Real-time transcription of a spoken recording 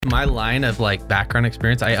my line of like background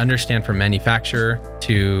experience, I understand from manufacturer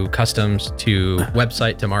to customs to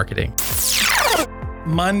website to marketing.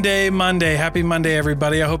 Monday. Happy Monday,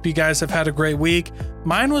 everybody. I hope you guys have had a great week.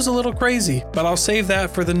 Mine was a little crazy, but I'll save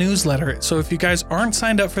that for the newsletter. So if you guys aren't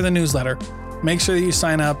signed up for the newsletter, make sure that you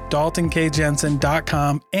sign up,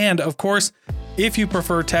 daltonkjensen.com. And of course, if you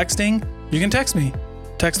prefer texting, you can text me.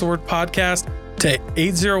 Text the word podcast to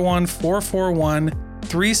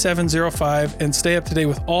 801-441-3705 and stay up to date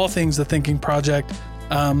with all things The Thinking Project.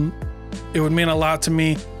 It would mean a lot to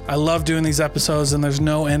me. I love doing these episodes and there's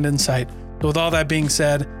no end in sight. So with all that being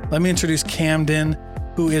said, let me introduce Camden,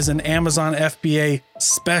 who is an Amazon FBA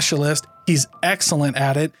specialist. He's excellent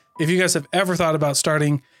at it. If you guys have ever thought about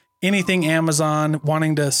starting anything Amazon,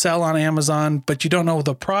 wanting to sell on Amazon, but you don't know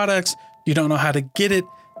the products, you don't know how to get it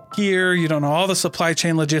here, you don't know all the supply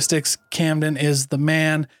chain logistics, Camden is the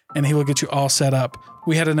man, and he will get you all set up.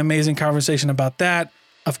 We had an amazing conversation about that,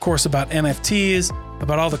 of course, about NFTs,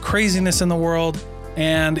 about all the craziness in the world,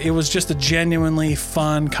 and it was just a genuinely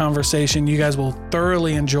fun conversation. You guys will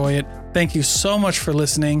thoroughly enjoy it. Thank you so much for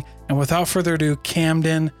listening. And without further ado,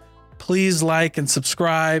 Camden, please like and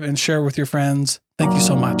subscribe and share with your friends. Thank you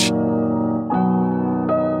so much.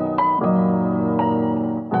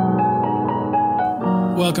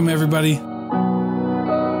 Welcome, everybody.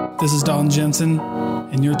 This is Dalton Jensen,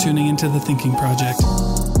 and you're tuning into The Thinking Project.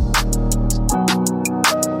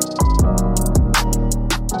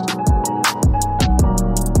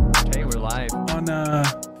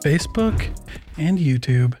 Facebook and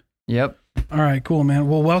YouTube. Yep. All right, cool, man.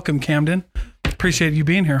 Well, welcome, Camden. Appreciate you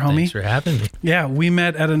being here, homie. Thanks for having me. Yeah, we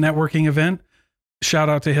met at a networking event. Shout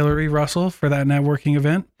out to Hillary Russell for that networking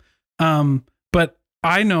event. But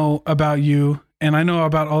I know about you and I know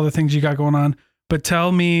about all the things you got going on, but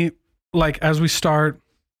tell me, like, as we start,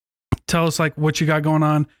 tell us like what you got going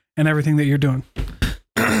on and everything that you're doing.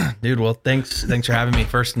 Dude, well, thanks for having me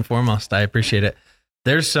first and foremost. I appreciate it.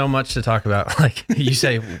 There's so much to talk about. Like you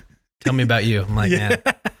say, tell me about you. I'm like, man,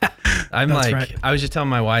 right. I was just telling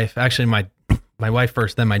my wife, actually my wife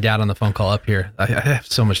first, then my dad on the phone call up here. I have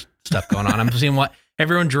so much stuff going on. I'm seeing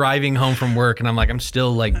everyone driving home from work. And I'm like, I'm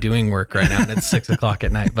still like doing work right now. And it's 6:00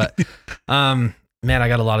 at night, but, man, I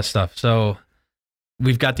got a lot of stuff. So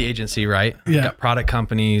we've got the agency, right? Yeah. We've got product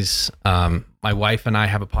companies. My wife and I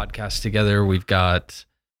have a podcast together. We've got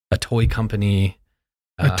a toy company.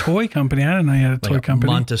 A toy company? I didn't know you had a toy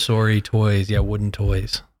company. Montessori toys. Yeah. Wooden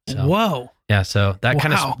toys. So, whoa. Yeah. So that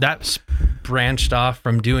that's branched off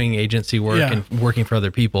from doing agency work and working for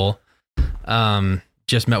other people.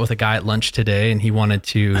 Just met with a guy at lunch today and he wanted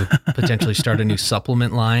to potentially start a new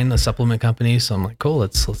supplement line, a supplement company. So I'm like, cool,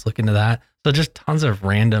 let's look into that. So just tons of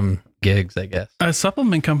random gigs, I guess.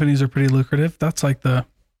 Supplement companies are pretty lucrative. That's like the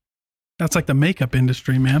makeup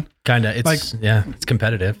industry, man. Kind of. It's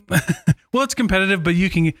competitive. Well, it's competitive,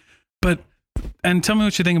 and tell me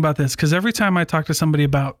what you think about this. Because every time I talk to somebody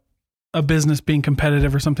about a business being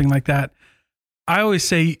competitive or something like that, I always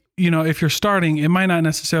say, if you're starting, it might not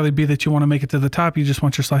necessarily be that you want to make it to the top. You just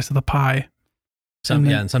want your slice of the pie.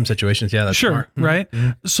 In some situations. Yeah, that's sure. Smart. Right.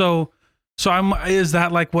 Mm-hmm. So is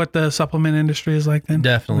that like what the supplement industry is like then?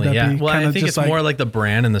 Definitely. Yeah. Well, I think it's more like the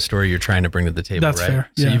brand and the story you're trying to bring to the table, that's right? Fair.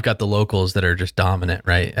 So yeah. you've got the locals that are just dominant,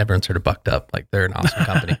 right? Everyone's sort of bucked up. Like they're an awesome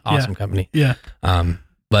company, company. Yeah.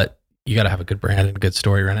 But you got to have a good brand and a good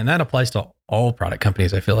story around it. And that applies to all product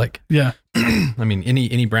companies, I feel like. Yeah. I mean,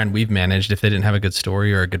 any brand we've managed, if they didn't have a good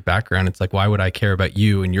story or a good background, it's like, why would I care about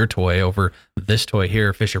you and your toy over this toy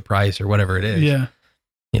here, Fisher Price or whatever it is? Yeah.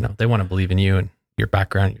 They want to believe in you and your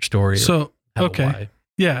background, your story. So, okay.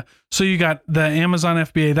 Yeah. So you got the Amazon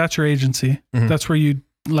FBA, that's your agency. Mm-hmm. That's where you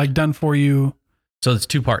like done for you. So it's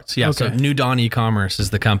two parts. Yeah. Okay. So New Dawn e-commerce is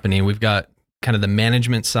the company. We've got kind of the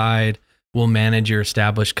management side. We'll manage your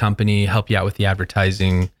established company, help you out with the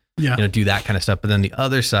advertising, do that kind of stuff. But then the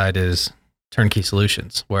other side is turnkey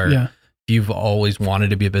solutions, where if you've always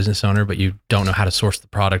wanted to be a business owner, but you don't know how to source the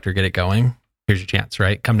product or get it going, here's your chance,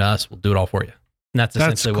 right? Come to us. We'll do it all for you. And that's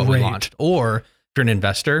essentially what we launched. Or if you're an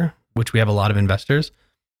investor, which we have a lot of investors,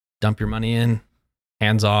 dump your money in,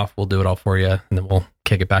 hands off, we'll do it all for you. And then we'll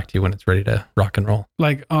kick it back to you when it's ready to rock and roll.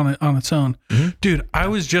 Like on its own. Mm-hmm. Dude, I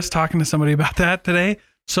was just talking to somebody about that today.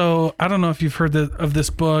 So I don't know if you've heard of this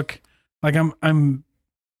book. Like I'm in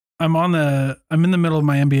the middle of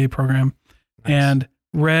my MBA program and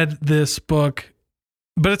read this book,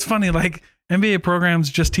 but it's funny, like MBA programs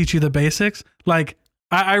just teach you the basics. Like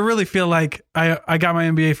I really feel like I got my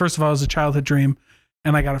MBA. First of all, it was a childhood dream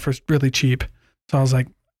and I got it for really cheap. So I was like,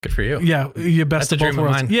 good for you. Yeah. You best That's of both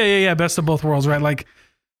worlds. Yeah. Best of both worlds. Right. Like,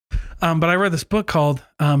 but I read this book called,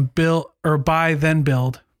 Build or Buy Then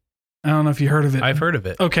Build. I don't know if you heard of it. I've heard of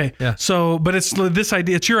it. Okay. Yeah. So, but it's this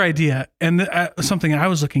idea, it's your idea. And something I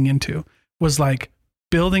was looking into was like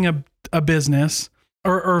building a business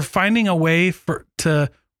or finding a way to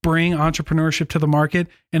bring entrepreneurship to the market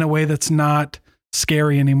in a way that's not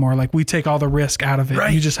scary anymore. Like we take all the risk out of it.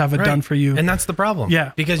 Right, you just have it done for you. And that's the problem.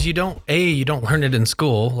 Yeah. Because you don't learn it in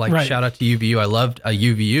school. Like shout out to UVU. I loved a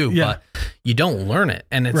UVU, but you don't learn it.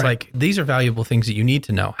 And it's like, these are valuable things that you need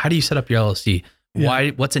to know. How do you set up your LLC?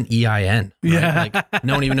 What's an EIN? Right? Yeah. Like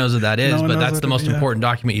no one even knows what that is, but that's the most important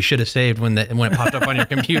document you should have saved when it popped up on your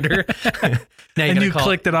computer. Now you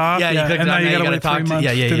clicked it off. Yeah, you clicked it off. Now you got to wait 3 months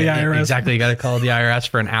to the IRS. Exactly. You got to call the IRS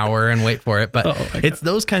for an hour and wait for it. But it's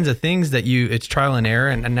those kinds of things that it's trial and error.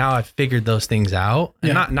 And now I've figured those things out.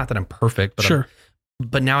 And not that I'm perfect, but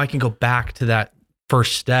but now I can go back to that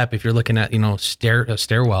first step. If you're looking at, a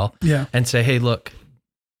stairwell and say, hey, look,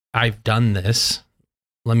 I've done this.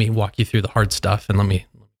 Let me walk you through the hard stuff and let me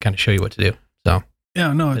kind of show you what to do. So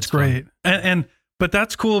yeah, no, it's great. But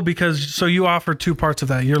that's cool because so you offer two parts of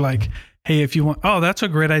that. You're like, hey, if you want, that's a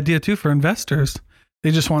great idea too for investors.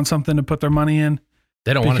 They just want something to put their money in.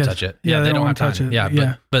 They don't want to touch it. Yeah, they don't want to touch it.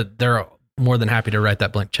 Yeah, but they're more than happy to write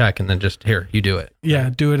that blank check and then just here, you do it.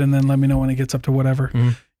 Yeah, do it and then let me know when it gets up to whatever.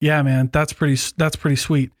 Mm-hmm. Yeah, man, that's pretty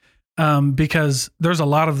sweet. Because there's a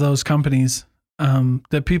lot of those companies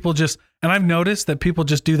that people just, and I've noticed that people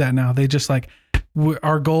just do that now. They just like,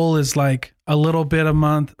 our goal is like a little bit a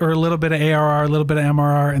month or a little bit of ARR, a little bit of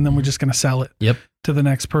MRR, and then we're just going to sell it to the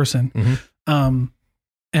next person. Mm-hmm.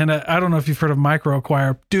 And I don't know if you've heard of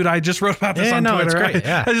MicroAcquire. Dude, I just wrote about this on Twitter. It's great.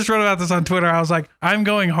 Yeah. I just wrote about this on Twitter. I was like, I'm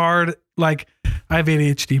going hard. Like I have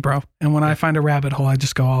ADHD, bro. And when I find a rabbit hole, I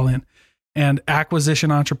just go all in. And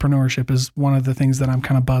acquisition entrepreneurship is one of the things that I'm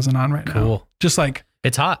kind of buzzing on right now. Cool. Just like,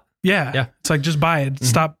 it's hot. Yeah. It's like, just buy it. Mm-hmm.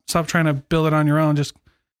 Stop trying to build it on your own. Just,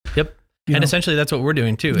 and essentially that's what we're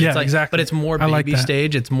doing too. It's like, exactly. But it's more baby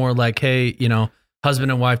stage. It's more like, hey,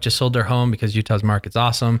 husband and wife just sold their home because Utah's market's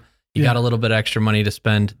awesome. You got a little bit of extra money to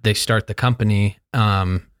spend. They start the company.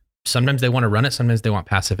 Sometimes they want to run it. Sometimes they want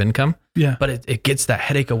passive income. Yeah. But it gets that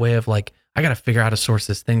headache away of like, I got to figure out how to source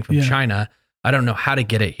this thing from China. I don't know how to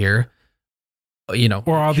get it here.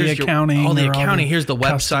 Or all the accounting. Here's the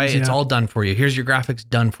website. It's all done for you. Here's your graphics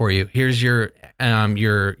done for you. Here's your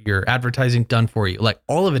advertising done for you. Like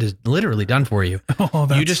all of it is literally done for you. Oh,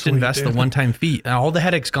 that's you just sweet, invest the one-time fee. All the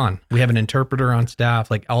headache's gone. We have an interpreter on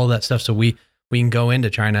staff, like all of that stuff. So we can go into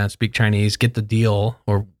China and speak Chinese, get the deal,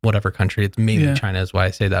 or whatever country. It's mainly China is why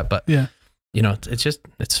I say that. But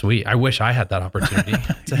it's sweet. I wish I had that opportunity.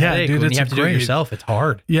 It's a headache. Dude, when you have to do it yourself, it's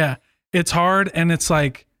hard. Yeah, it's hard, and it's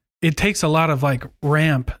like it takes a lot of like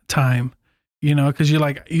ramp time, because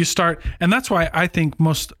you start, and that's why I think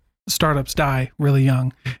most startups die really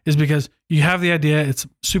young, is because you have the idea, it's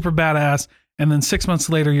super badass, and then 6 months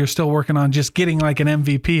later you're still working on just getting like an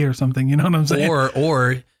MVP or something. You know what I'm saying?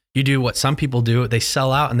 Or you do what some people do. They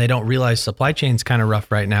sell out and they don't realize supply chain's kind of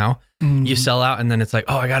rough right now. Mm-hmm. You sell out and then it's like,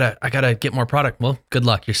 oh, I gotta get more product. Well, good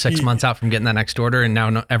luck. You're 6 months out from getting that next order, and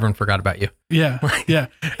now everyone forgot about you. Yeah,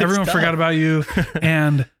 everyone forgot about you,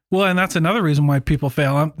 and that's another reason why people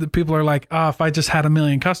fail. People are like, if I just had 1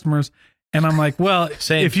 million customers, and I'm like, well,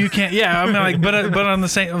 if you can't, I'm like, but on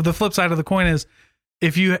the flip side of the coin is,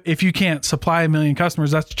 if you can't supply 1 million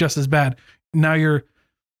customers, that's just as bad. Now you're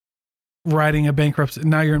writing a bankruptcy.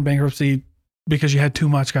 Now you're in bankruptcy because you had too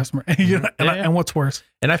much customer. And what's worse?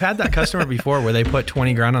 And I've had that customer before where they put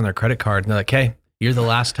 20 grand on their credit card and they're like, hey, you're the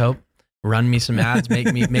last hope. Run me some ads,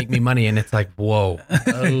 make me money. And it's like, whoa.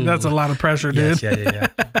 Oh. That's a lot of pressure, dude. Yes, yeah.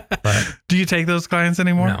 But do you take those clients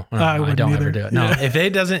anymore? No, I don't ever do it. No, if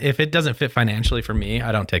it doesn't fit financially for me,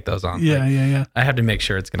 I don't take those on. Yeah. I have to make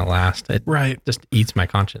sure it's going to last. It just eats my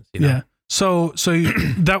conscience. Yeah. So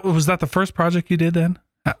was that the first project you did then?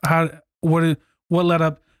 What led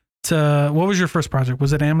up to, what was your first project?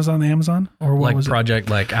 Was it Amazon or what was project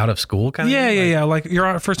it? Like out of school kind of? Yeah. Like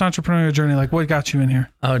your first entrepreneurial journey, like what got you in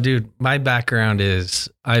here? Oh, dude, my background is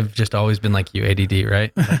I've just always been like you, ADD,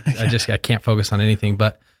 right? Like, I can't focus on anything.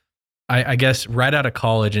 But I guess right out of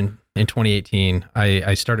college in 2018,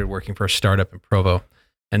 I started working for a startup in Provo,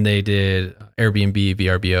 and they did Airbnb,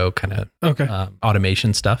 VRBO kind of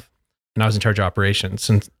automation stuff. And I was in charge of operations,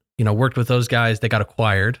 and worked with those guys. They got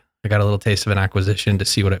acquired. I got a little taste of an acquisition to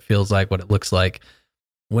see what it feels like, what it looks like.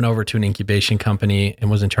 Went over to an incubation company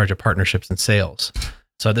and was in charge of partnerships and sales.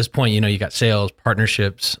 So at this point, you got sales,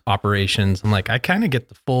 partnerships, operations. I'm like, I kind of get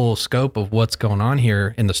the full scope of what's going on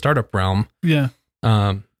here in the startup realm. Yeah.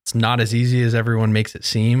 It's not as easy as everyone makes it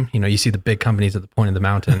seem. You see the big companies at the point of the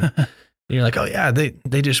mountain. And you're like, oh yeah,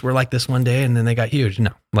 they just were like this one day and then they got huge.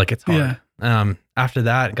 No, like it's hard. Yeah. After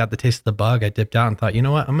that, got the taste of the bug. I dipped out and thought, you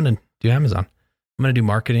know what? I'm going to do Amazon. I'm going to do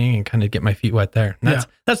marketing and kind of get my feet wet there. And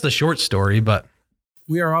that's the short story, but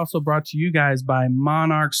we are also brought to you guys by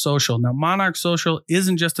Monarch Social. Now, Monarch Social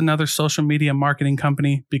isn't just another social media marketing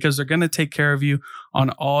company, because they're going to take care of you on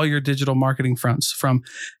all your digital marketing fronts, from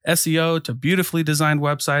SEO to beautifully designed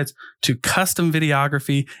websites to custom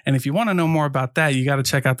videography. And if you want to know more about that, you got to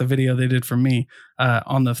check out the video they did for me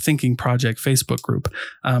on the Thinking Project Facebook group,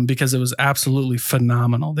 because it was absolutely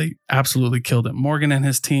phenomenal. They absolutely killed it. Morgan and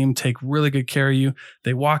his team take really good care of you.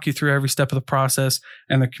 They walk you through every step of the process,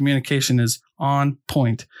 and their communication is on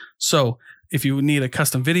point. So if you need a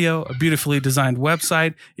custom video, a beautifully designed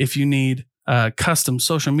website, if you need custom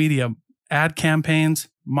social media ad campaigns,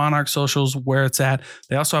 Monarch Social's where it's at.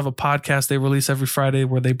 They also have a podcast they release every Friday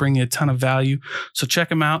where they bring you a ton of value. So check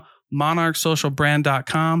them out,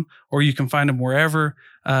 monarchsocialbrand.com, or you can find them wherever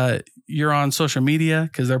you're on social media,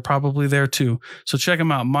 because they're probably there too. So check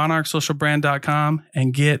them out, monarchsocialbrand.com,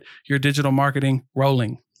 and get your digital marketing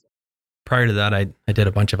rolling. Prior to that, I did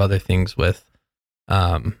a bunch of other things with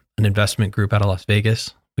an investment group out of Las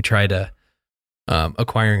Vegas. We tried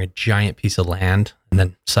acquiring a giant piece of land and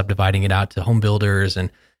then subdividing it out to home builders and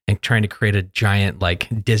trying to create a giant, like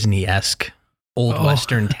Disney-esque old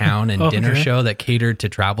Western town and dinner show that catered to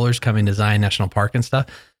travelers coming to Zion National Park and stuff.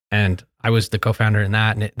 And I was the co-founder in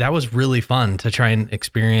that. And that was really fun to try and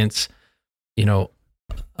experience,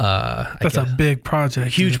 that's a big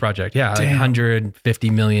project. Huge project. Yeah. Like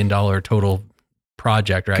 $150 million total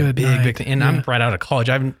project, right? Good big night. thing. And I'm right out of college.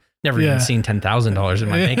 I've never even seen $10,000 in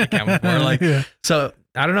my bank account before. So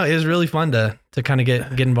I don't know. It was really fun to kind of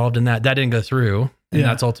get involved in that. That didn't go through. And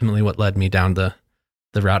that's ultimately what led me down the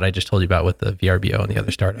route I just told you about with the VRBO and the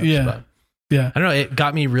other startups. But I don't know. It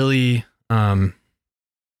got me really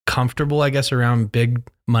comfortable, I guess, around big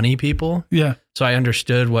money people. Yeah. So I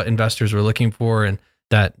understood what investors were looking for and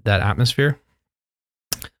that atmosphere,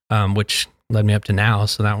 which led me up to now.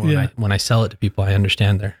 So that when I sell it to people, I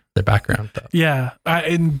understand their background. Yeah.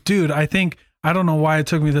 Dude, I don't know why it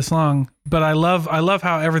took me this long, but I love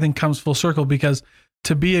how everything comes full circle, because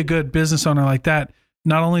to be a good business owner like that,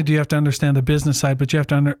 not only do you have to understand the business side, but you have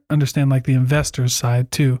to understand like the investor's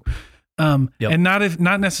side too. And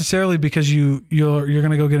not necessarily because you're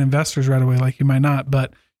going to go get investors right away. Like you might not,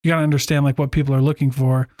 but you got to understand like what people are looking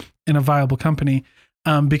for in a viable company.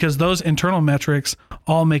 Because those internal metrics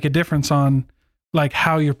all make a difference on like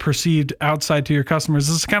how you're perceived outside to your customers.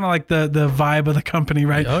 This is kind of like the vibe of the company,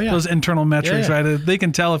 right? Oh, yeah. Those internal metrics, right? They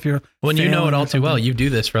can tell if you're when you know it all too well. You do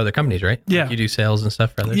this for other companies, right? Yeah. Like you do sales and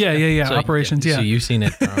stuff for others. Yeah. So, operations. So you've seen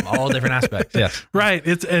it from all different aspects. Yes. Right.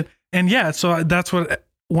 So that's what,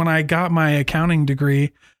 when I got my accounting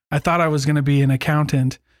degree, I thought I was going to be an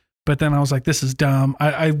accountant, but then I was like, this is dumb.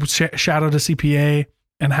 I shadowed a CPA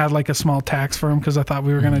and had like a small tax firm because I thought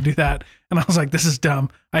we were going to do that. And I was like, this is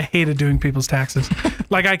dumb. I hated doing people's taxes.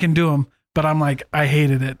 Like I can do them, but I'm like, I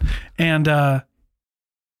hated it. And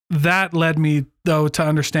that led me though to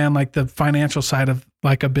understand like the financial side of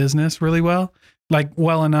like a business really well, like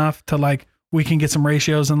well enough to like, we can get some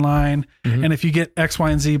ratios in line. Mm-hmm. And if you get X,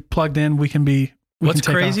 Y, and Z plugged in, What's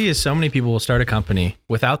crazy is so many people will start a company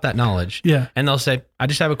without that knowledge. Yeah. And they'll say, I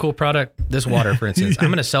just have a cool product. This water, for instance, I'm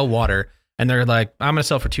going to sell water. And they're like, I'm going to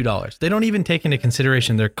sell for $2. They don't even take into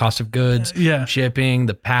consideration their cost of goods, shipping,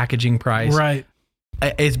 the packaging price. Right.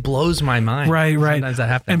 It blows my mind. Right. Sometimes that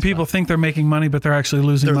happens. And people think they're making money, but they're actually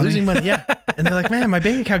losing money. They're losing money, yeah. And they're like, man, my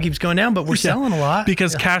bank account keeps going down, but we're selling a lot.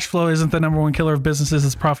 Because cash flow isn't the number one killer of businesses,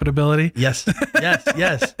 it's profitability. Yes.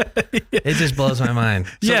 It just blows my mind.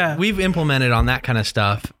 So we've implemented on that kind of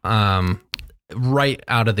stuff right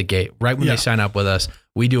out of the gate. Right when they sign up with us,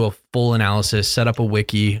 we do a full analysis, set up a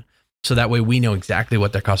wiki, so that way we know exactly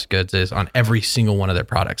what their cost of goods is on every single one of their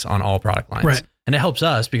products on all product lines. Right. And it helps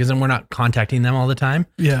us because then we're not contacting them all the time.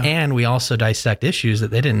 Yeah. And we also dissect issues that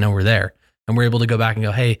they didn't know were there. And we're able to go back and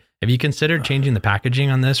go, hey, have you considered changing the packaging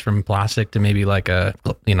on this from plastic to maybe like I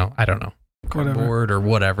don't know, cardboard or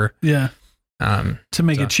whatever. Yeah. To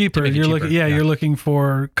make it cheaper. You're looking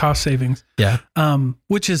for cost savings. Yeah.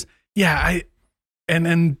 Which is,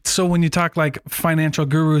 and so when you talk like financial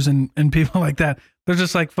gurus and people like that, they're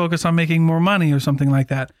just like focused on making more money or something like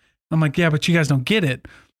that. I'm like, yeah, but you guys don't get it.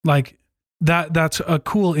 Like that's a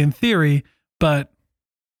cool in theory, but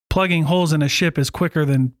plugging holes in a ship is quicker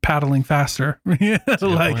than paddling faster. Like,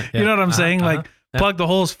 you know what I'm saying? Like plug the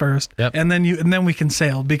holes first and then we can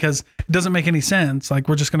sail, because it doesn't make any sense. Like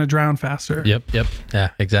we're just going to drown faster. Yep.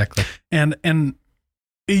 Yeah, exactly. And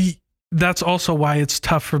that's also why it's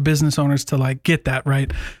tough for business owners to like get that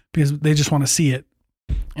right, because they just want to see it.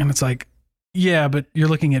 And it's like, Yeah, but you're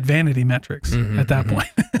looking at vanity metrics at that point.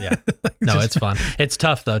 Yeah. No, it's fun. It's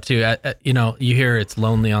tough though too. You know, you hear it's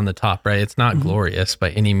lonely on the top, right? It's not glorious by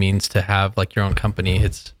any means to have like your own company.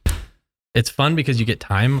 It's fun because you get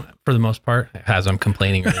time for the most part, as I'm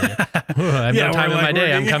complaining earlier. I have no time in my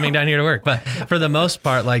day. I'm coming down here to work. But for the most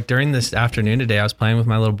part, like during this afternoon today, I was playing with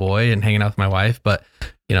my little boy and hanging out with my wife. But,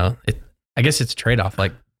 you know, I guess it's a trade-off.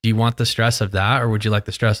 Like, do you want the stress of that, or would you like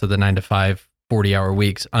the stress of the 9 to 5, 40-hour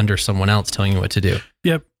weeks under someone else telling you what to do?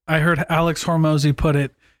 Yep. I heard Alex Hormozy put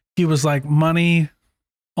it. He was like, money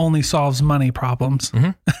only solves money problems.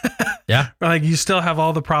 Yeah. Like you still have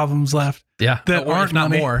all the problems left. Yeah. That aren't if not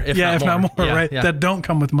money. more. If not more, right? Yeah. That don't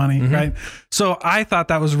come with money, right? So I thought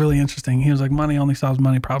that was really interesting. He was like, money only solves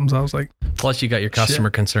money problems. I was like, plus you got your customer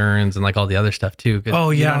concerns and like all the other stuff too. Oh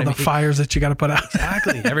yeah. The fires that you got to put out.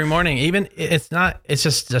 Exactly. Every morning, even it's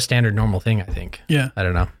just a standard normal thing, I think. Yeah. I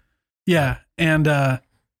don't know. Yeah. And,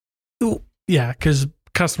 cause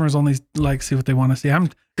customers only like see what they want to see.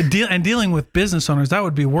 And dealing with business owners, that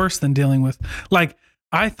would be worse than dealing with, like,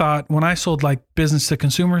 I thought when I sold like business to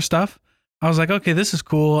consumer stuff, I was like, okay, this is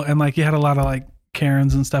cool. And like, you had a lot of like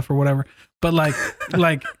Karens and stuff or whatever, but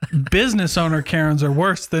like business owner Karens are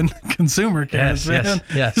worse than consumer Karens.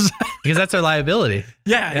 Yes. Because that's their liability.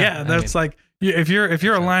 Yeah. That's like, if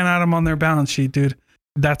you're a line item on their balance sheet, dude,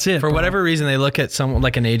 that's it. For whatever reason, they look at someone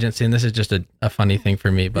like an agency, and this is just a funny thing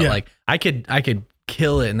for me, but like I could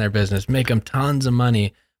kill it in their business, make them tons of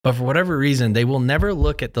money. But for whatever reason, they will never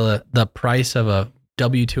look at the price of a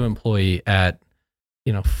W-2 employee at,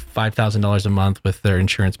 you know, $5,000 a month with their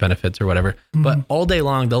insurance benefits or whatever. But all day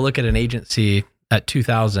long, they'll look at an agency at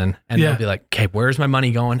 2,000 and they'll be like, okay, where's my money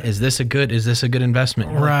going? Is this a good investment?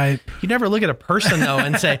 Right. Like, you never look at a person though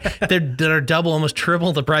and say they're double, almost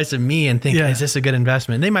triple the price of me and think, is this a good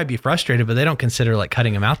investment? And they might be frustrated, but they don't consider like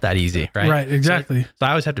cutting them out that easy. Right. Right. Exactly. So I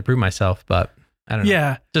always have to prove myself, but I don't know.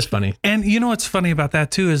 Yeah. Just funny. And you know, what's funny about that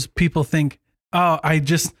too, is people think,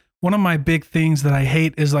 one of my big things that I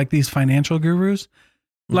hate is like these financial gurus,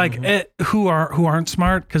 like who aren't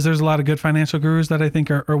smart, because there's a lot of good financial gurus that I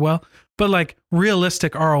think are well, but like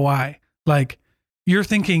realistic ROI. Like you're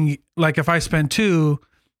thinking like if I spend 2,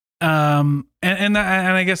 and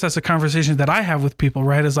I guess that's a conversation that I have with people,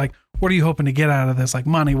 right? Is like, what are you hoping to get out of this, like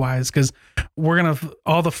money wise? Because we're gonna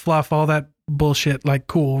all the fluff, all that bullshit, like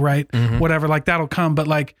cool, right? Whatever, like that'll come, but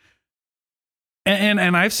like.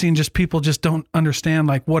 And I've seen just people just don't understand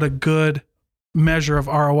like what a good measure of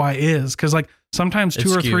ROI is. Cause like sometimes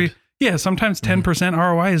it's 2 or 3, sometimes 10%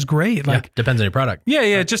 ROI is great. Like depends on your product. Yeah.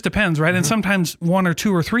 It just depends. Right. And sometimes 1 or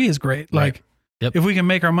 2 or 3 is great. Like if we can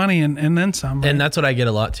make our money and then some. Right? And that's what I get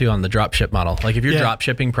a lot too on the drop ship model. Like if you're drop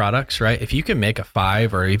shipping products, right? If you can make a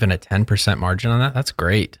 5 or even a 10% margin on that, that's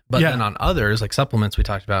great. But then on others like supplements we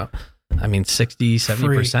talked about, I mean, 60,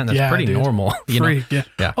 70%, that's pretty normal. You know?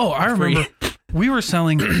 Yeah. Oh, I remember we were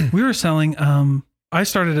selling, I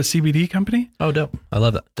started a CBD company. Oh, dope. I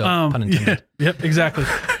love that. Dope. Pun intended. Yep, exactly.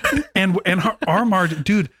 and our margin,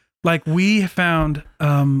 dude, like we found,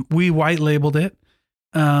 we white labeled it.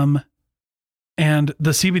 And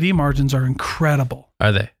the CBD margins are incredible.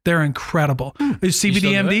 Are they? They're incredible. Is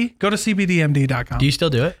CBDMD? Go to CBDMD.com. Do you still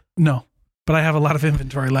do it? No. But I have a lot of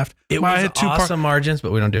inventory left. It was awesome margins,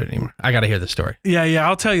 but we don't do it anymore. I got to hear the story. Yeah.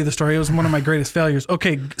 I'll tell you the story. It was one of my greatest failures.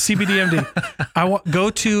 Okay, CBDMD. Go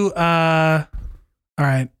to. All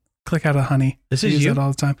right, click out of Honey. This is you all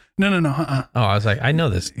the time. No. Oh, I was like, I know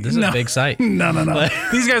this. This is a big site. No.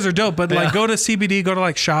 These guys are dope. But like, go to CBD. Go to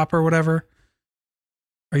like shop or whatever.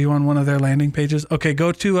 Are you on one of their landing pages? Okay,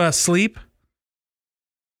 go to sleep.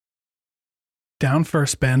 Down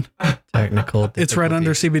first, Ben. Technical. It's right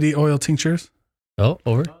under CBD oil tinctures. Oh,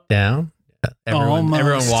 over, down. Everyone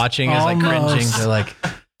watching is like cringing. They're like,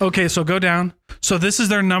 okay, so go down. So this is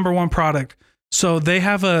their number one product. So they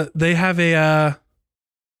have a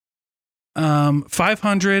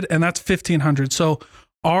 500 and that's 1500. So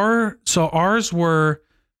ours were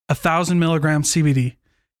 1,000 milligrams CBD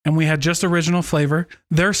and we had just original flavor.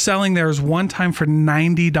 They're selling theirs one time for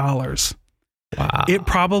 $90. Wow. It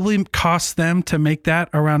probably cost them to make that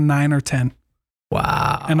around 9 or 10.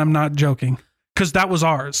 Wow. And I'm not joking. Because that was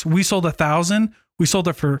ours. We sold 1,000. We sold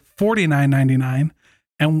it for $49.99.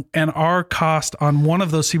 And our cost on one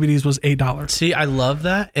of those CBDs was $8. See, I love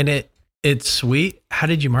that. And it's sweet. How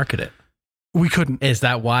did you market it? We couldn't. Is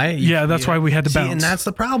that why? That's why we had to bounce. And that's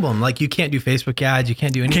the problem. Like you can't do Facebook ads. You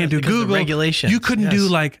can't do anything. Can't do Google. Regulations. You couldn't do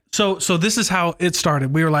like, so this is how it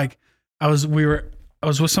started. We were like, I was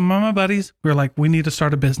with some of my buddies. We were like, we need to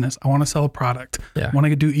start a business. I want to sell a product. I want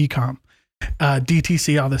to do e-com,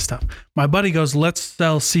 DTC, all this stuff. My buddy goes, let's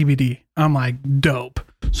sell CBD. I'm like, dope.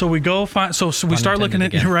 So we go find, so we start looking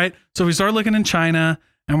at, right. So we start looking in China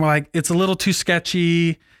and we're like, it's a little too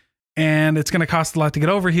sketchy and it's going to cost a lot to get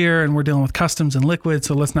over here. And we're dealing with customs and liquid.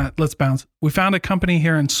 So let's bounce. We found a company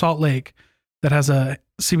here in Salt Lake that has a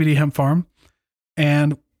CBD hemp farm,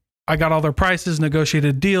 and I got all their prices,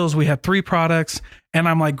 negotiated deals. We had 3 products, and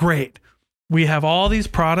I'm like, great. We have all these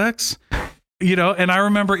products, you know, and I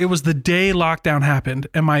remember it was the day lockdown happened,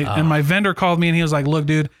 and my vendor called me and he was like, look,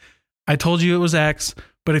 dude, I told you it was X,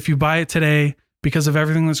 but if you buy it today, because of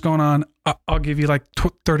everything that's going on, I'll give you like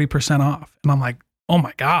 30% off. And I'm like, oh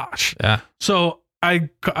my gosh. Yeah. So I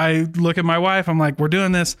look at my wife, I'm like, we're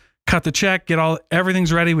doing this, cut the check,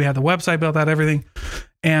 everything's ready. We had the website built out, everything.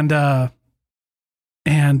 And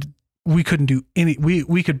we couldn't do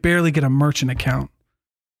we could barely get a merchant account.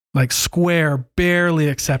 Like Square barely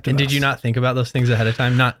accepted And us. did you not think about those things ahead of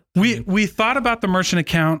time? We thought about the merchant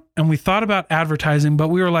account and we thought about advertising, but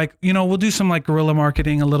we were like, you know, we'll do some like guerrilla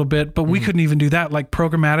marketing a little bit, but we couldn't even do that. Like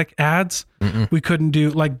programmatic ads. We couldn't do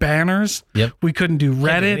like banners. Yep. We couldn't do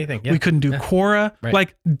Reddit. We couldn't do Quora, right.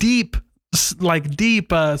 like deep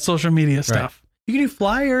social media stuff. You can do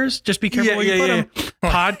flyers. Just be careful where you put them.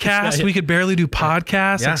 Podcasts. We could barely do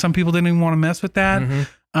podcasts. Like some people didn't even want to mess with that.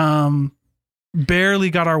 Barely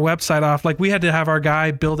got our website off. Like we had to have our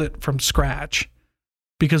guy build it from scratch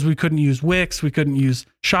because we couldn't use Wix. We couldn't use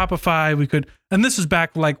Shopify. And this is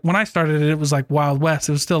back like when I started it was like Wild West.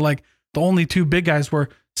 It was still like the only 2 big guys were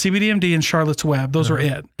CBDMD and Charlotte's Web. Those were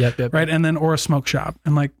it. Yep. Right. And then Aura Smoke Shop.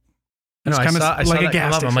 And like, it's kind of like a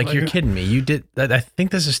gas station. I'm like, you're kidding me. You did that. I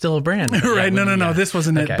think this is still a brand. Right. No. This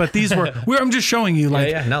wasn't it. But these were, I'm just showing you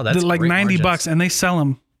like, that's like $90 and they sell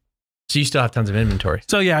them. So you still have tons of inventory.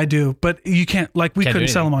 So yeah, I do, but you can't, like we couldn't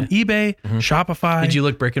sell them on eBay, Shopify. Did you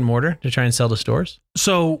look brick and mortar to try and sell to stores?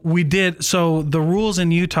 So we did. So the rules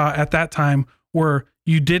in Utah at that time were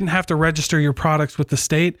you didn't have to register your products with the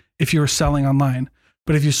state if you were selling online.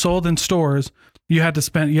 But if you sold in stores, you had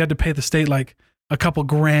to pay the state like a couple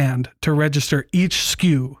grand to register each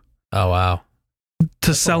SKU. Oh, wow.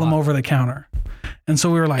 To sell them over the counter. And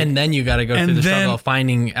so we were like, and then you got to go through the struggle of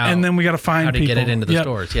finding out. And then we got to find how to get it into the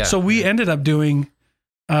stores. Yeah. So we ended up doing,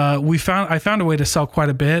 I found a way to sell quite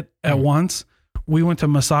a bit at once. We went to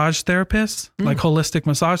massage therapists, like holistic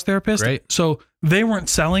massage therapists. Great. So they weren't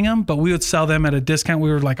selling them, but we would sell them at a discount. We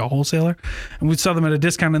were like a wholesaler and we'd sell them at a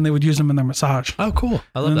discount and they would use them in their massage. Oh, cool.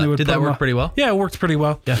 I love that. Did that work pretty well? Yeah, it worked pretty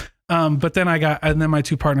well. Yeah. But then then my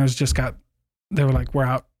 2 partners they were like, we're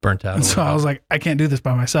out. Burnt out. And so I was like, I can't do this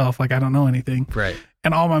by myself. Like, I don't know anything. Right.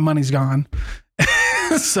 And all my money's gone.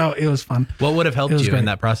 So it was fun. What would have helped you in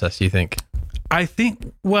that process, do you think? I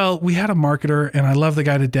think, well, we had a marketer and I love the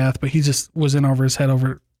guy to death, but he just was in over his head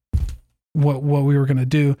over what we were going to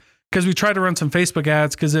do. Cause we tried to run some Facebook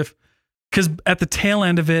ads. Cause at the tail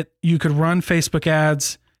end of it, you could run Facebook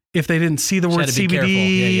ads if they didn't see the word CBD.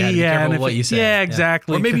 Yeah, you had to be careful what you said. Yeah,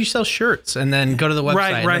 exactly. Or maybe you sell shirts and then go to the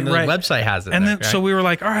website. Right. And the website has it. And then, so we were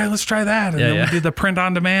like, all right, let's try that. And then we did the print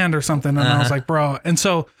on demand or something. And I was like, bro. And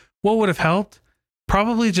so what would have helped?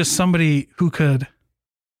 Probably just somebody who could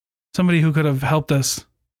have helped us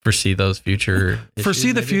foresee those future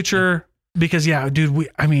foresee the future. Because dude,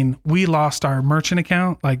 we lost our merchant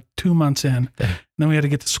account like 2 months in. And then we had to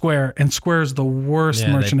get to Square, and Square is the worst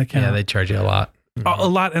merchant account. Yeah, they charge you a lot. A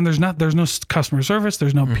lot, and there's no customer service.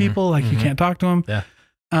 There's no people. Like you can't talk to them.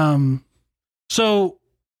 Yeah. So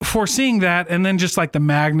foreseeing that, and then just like the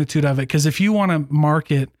magnitude of it, because if you want to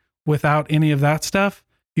market without any of that stuff,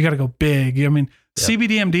 you got to go big. I mean,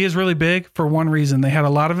 CBDMD is really big for one reason. They had a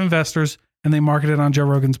lot of investors, and they marketed on Joe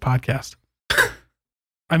Rogan's podcast.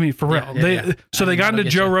 I mean, for real. They got into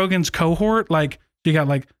Joe Rogan's cohort. Like you got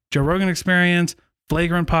like Joe Rogan Experience,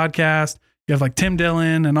 Flagrant Podcast. You have like Tim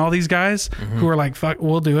Dillon and all these guys who are like, fuck,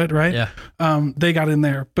 we'll do it. Right. Yeah. They got in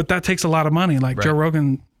there, but that takes a lot of money. Like Joe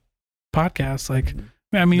Rogan podcast. Like,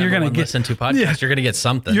 I mean, you're going to listen to podcasts. You're going to get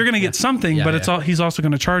something. You're going to get something, but he's also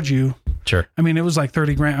going to charge you. Sure. I mean, it was like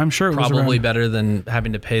 30 grand. I'm sure it was probably better than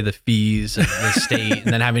having to pay the fees of the state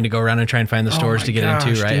and then having to go around and try and find the stores to get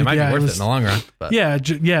into, right? Dude, it might be worth it in the long run. But.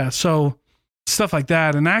 Yeah. So stuff like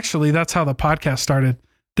that. And actually that's how the podcast started.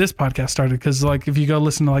 This podcast started because like if you go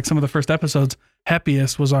listen to like some of the first episodes,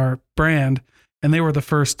 Happiest was our brand and they were the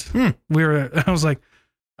first. I was like,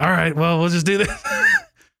 all right, well, we'll just do this.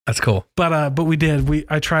 That's cool. But we did.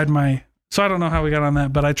 I tried so I don't know how we got on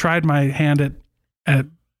that, but I tried my hand at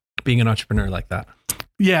being an entrepreneur like that.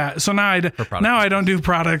 Yeah. So now I don't do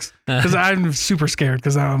products because I'm super scared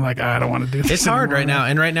because I'm like, I don't want to do this. It's hard right now.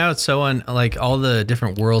 And right now it's so like all the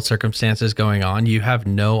different world circumstances going on. You have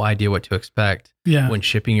no idea what to expect when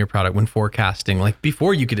shipping your product, when forecasting. Like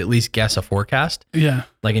before you could at least guess a forecast. Yeah.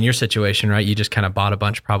 Like in your situation, right? You just kind of bought a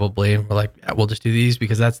bunch probably. We're like, we'll just do these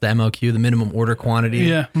because that's the MOQ, the minimum order quantity.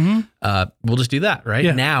 Yeah. Mm-hmm. We'll just do that. Right.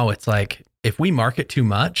 Yeah. Now it's like, if we market too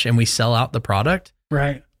much and we sell out the product,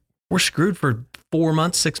 right, we're screwed for 4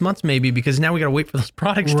 months, 6 months, maybe, because now we got to wait for those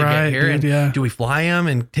products to get here. Dude, and do we fly them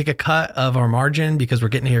and take a cut of our margin because we're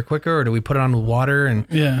getting here quicker, or do we put it on the water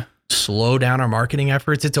and slow down our marketing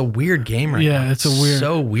efforts? It's a weird game right now. Yeah, it's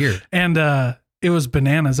so weird. And it was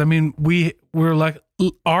bananas. I mean, we were like,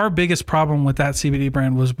 our biggest problem with that CBD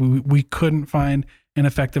brand was we couldn't find an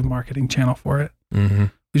effective marketing channel for it. Mm-hmm.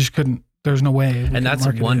 We just couldn't. There's no way. And that's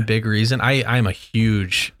one big reason. I'm a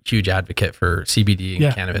huge advocate for CBD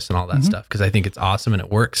and cannabis and all that stuff because I think it's awesome and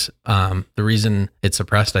it works. The reason it's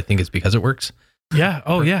suppressed, I think, is because it works. Yeah.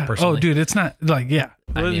 Oh, yeah. Personally. Oh, dude, it's not like,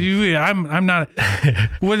 I'm not.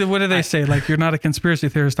 What do they say? Like, you're not a conspiracy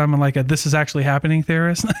theorist. I'm like a this is actually happening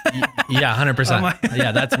theorist. Yeah, 100%.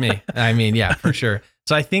 Yeah, that's me. I mean, yeah, for sure.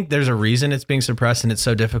 So I think there's a reason it's being suppressed and it's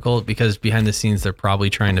so difficult because behind the scenes, they're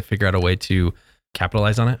probably trying to figure out a way to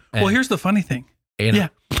capitalize on it. Well, here's the funny thing. Yeah.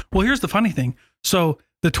 Well, here's the funny thing. So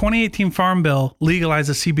the 2018 Farm Bill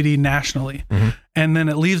legalizes CBD nationally, and then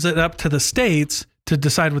it leaves it up to the states to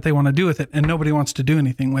decide what they want to do with it, and nobody wants to do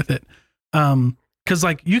anything with it. Because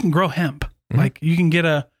like you can grow hemp, like you can get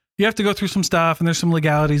you have to go through some stuff, and there's some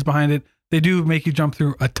legalities behind it. They do make you jump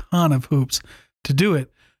through a ton of hoops to do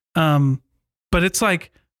it. But it's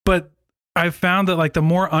like, I've found that like the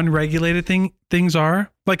more unregulated things are,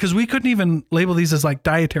 like, because we couldn't even label these as like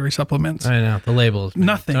dietary supplements. I know the labels.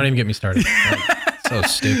 Nothing. Don't even get me started. So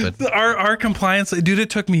stupid. Our compliance, dude. It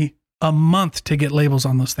took me a month to get labels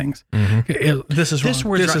on those things. This is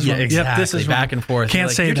wrong. This is wrong. Exactly. Yep, this is wrong. Back and forth. Can't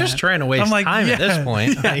say you're that. just trying to waste time at this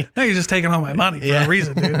point. Yeah. No, you're just taking all my money for a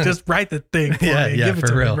reason, dude. Just write the thing for me. Give it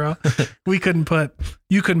to me, bro. You couldn't put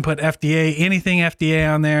FDA, anything FDA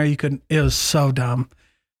on there. You couldn't. It was so dumb.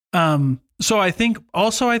 So I think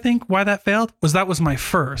why that failed was that was my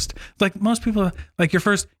first. Like most people, like your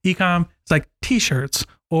first e-com, it's like t-shirts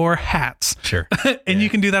or hats. Sure. And you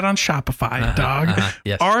can do that on Shopify, dog.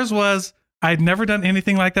 Yes. Ours was, I'd never done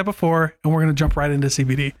anything like that before, and we're going to jump right into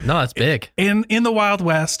CBD. No, that's big. In the Wild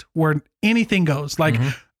West where anything goes. Like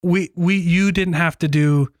you didn't have to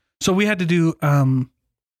do, so we had to do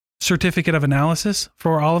certificate of analysis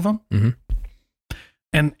for all of them.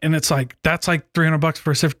 And it's like, that's like $300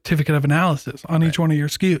 for a certificate of analysis on each one of your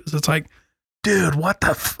SKUs. It's like, dude, what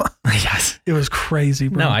the fuck? Yes. It was crazy,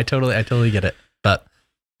 bro. No, I totally get it. But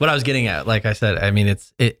what I was getting at, like I said, I mean,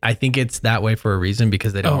 I think it's that way for a reason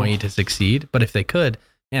because they don't want you to succeed. But if they could,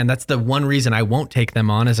 and that's the one reason I won't take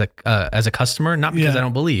them on as a customer, not because I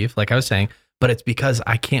don't believe, like I was saying, but it's because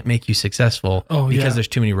I can't make you successful because there's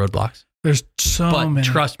too many roadblocks. There's so many.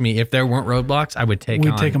 But trust me, if there weren't roadblocks, I would take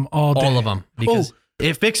them all day. All of them because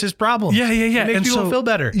it fixes problems. Yeah. It makes people feel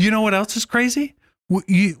better. You know what else is crazy?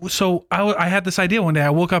 So I had this idea one day. I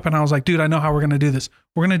woke up and I was like, dude, I know how we're going to do this.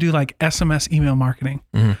 We're going to do like SMS email marketing.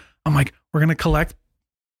 I'm like, we're going to collect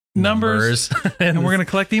numbers and we're going to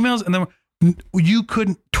collect emails. And then you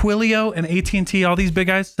couldn't, Twilio and AT&T, all these big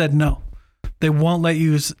guys said no. They won't let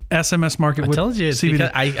you use SMS market with CBD.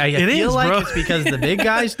 Because I feel like it's because the big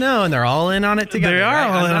guys know and they're all in on it together. They are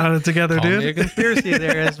all in on it together, dude. Call me a conspiracy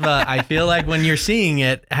theorist, but I feel like when you're seeing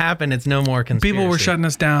it happen, it's no more conspiracy. People were shutting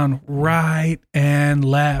us down right and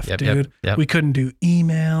left, dude. Yep. We couldn't do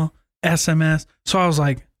email, SMS. So I was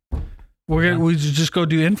like, we just go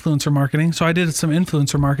do influencer marketing. So I did some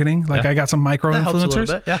influencer marketing. Like I got some micro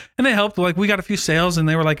influencers, and they helped. Like we got a few sales, and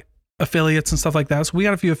they were like affiliates and stuff like that. So we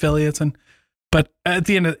got a few affiliates, but at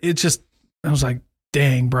the end of it, I was like,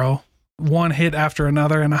 dang, bro, one hit after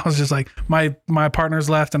another, and I was just like, my partners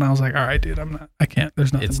left, and I was like, all right, dude, I can't.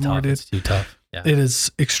 There's nothing more, tough. dude. It's too tough. Yeah. It is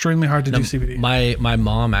extremely hard to do CBD. My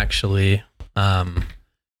mom actually,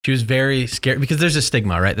 she was very scared because there's a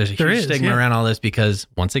stigma, right? There's a huge stigma around all this because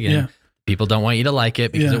once again, people don't want you to like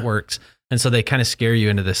it because it works. And so they kind of scare you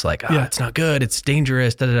into this like, it's not good. It's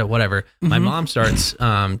dangerous, whatever. My mom starts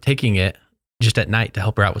taking it just at night to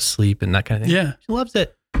help her out with sleep and that kind of thing. Yeah. She loves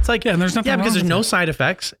it. It's like, and there's nothing because there's no side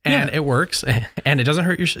effects and it works and it doesn't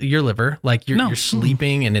hurt your liver. Like you're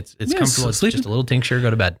sleeping and it's comfortable. It's just a little tincture,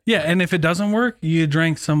 go to bed. Yeah. And if it doesn't work, you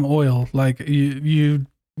drank some oil. Like you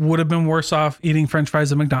would have been worse off eating French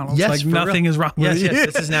fries at McDonald's. Yes, like nothing is wrong with it.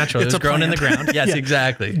 Yes, this is natural. It's grown in the ground. Yes,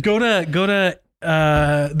 exactly. Go to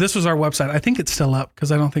this was our website. I think it's still up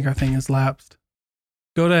because I don't think our thing is lapsed.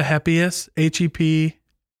 Go to Hepius,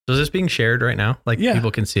 So is this being shared right now? Like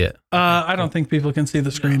people can see it? I don't think people can see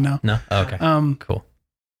the screen now. No? Oh, okay. Cool.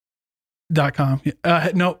 .com.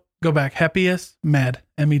 No, go back. Heppius Med,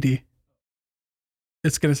 MED.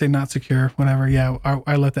 It's going to say not secure, whatever. Yeah,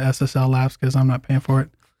 I let the SSL lapse because I'm not paying for it.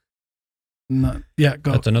 No, yeah,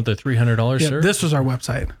 go. That's another $300, sir. This was our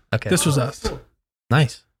website. Okay. This was us. Cool.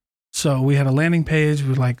 Nice. So we had a landing page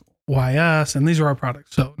with like, why us? And these are our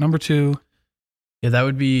products. So number 2. Yeah, that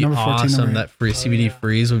would be 14, awesome. That free CBD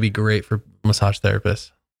freeze would be great for massage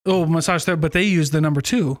therapists. Oh, massage therapist, but they use the number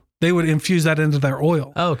 2. They would infuse that into their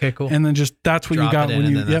oil. Oh, okay, cool. And then just that's what you got when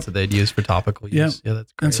you. That's what they'd use for topical use. Yeah,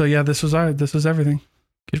 that's great. And so this was everything.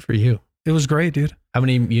 Good for you. It was great, dude. How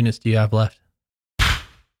many units do you have left?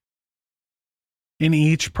 In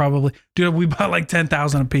each, probably, dude. We bought like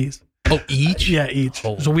 10,000 a piece. Oh, each? Yeah, each.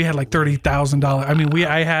 Oh. So we had like $30,000. I mean,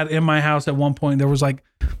 I had in my house at one point there was like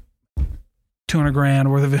 $200,000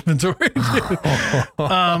 worth of inventory.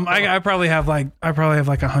 I probably have like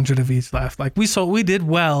 100 of each left. Like we did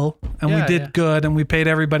well and we did good and we paid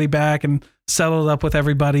everybody back and settled up with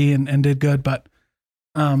everybody and did good. But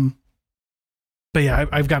yeah,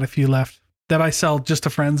 I've got a few left that I sell just to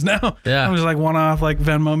friends now. Yeah, I'm just like one off, like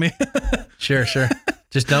Venmo me. Sure.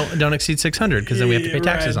 Just don't exceed 600 because then we have to pay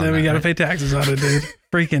taxes on it. Then we got to pay taxes on it, dude.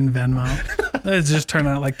 Freaking Venmo. It's just turned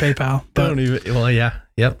out like PayPal. But,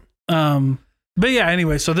 Yep. But yeah,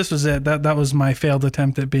 anyway, so this was it. That was my failed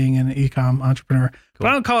attempt at being an e-com entrepreneur. Cool. But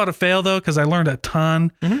I don't call it a fail though, because I learned a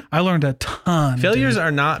ton. Mm-hmm. I learned a ton. Failures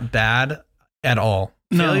are not bad at all.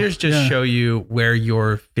 Failures just show you where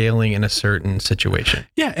you're failing in a certain situation.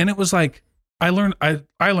 Yeah, and it was like I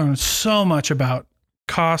learned so much about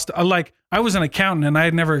cost. I was an accountant and I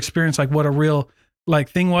had never experienced like what a real like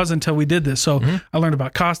thing was until we did this. So I learned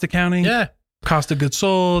about cost accounting. Yeah. Cost of goods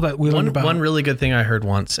sold that we learned about. One really good thing I heard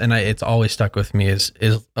once, and it's always stuck with me, is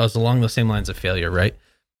along the same lines of failure, right?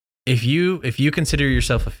 If you consider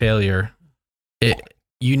yourself a failure,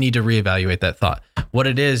 you need to reevaluate that thought. What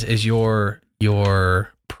it is your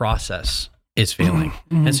process is failing.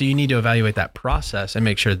 Mm-hmm. And so you need to evaluate that process and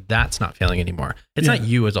make sure that's not failing anymore. It's not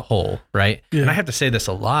you as a whole, right? Yeah. And I have to say this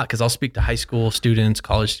a lot because I'll speak to high school students,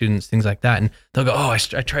 college students, things like that. And they'll go, I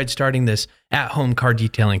tried starting this at-home car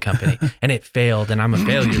detailing company and it failed and I'm a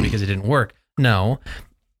failure because it didn't work. No,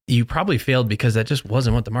 you probably failed because that just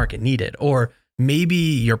wasn't what the market needed. Or maybe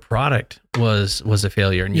your product was a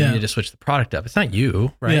failure and you needed to switch the product up. It's not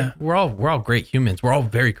you, right? Yeah. We're all great humans. We're all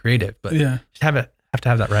very creative, but just have to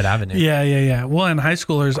have that right avenue. Yeah. Well, in high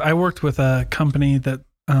schoolers, I worked with a company that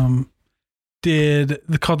called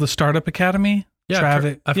the Startup Academy.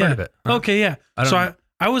 Yeah, I've heard of it. Okay, yeah.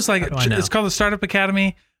 I was like, it's called the Startup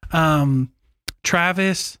Academy.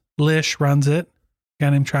 Travis Lish runs it. A guy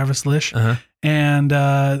named Travis Lish, and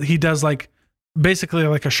he does like basically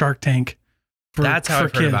like a Shark Tank. That's how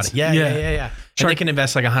I've heard about it. Yeah. And they can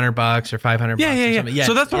invest like $100 or $500. Yeah.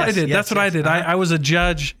 So that's what I did. That's what I did. I was a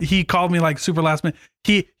judge. He called me like super last minute.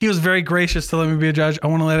 He was very gracious to let me be a judge. I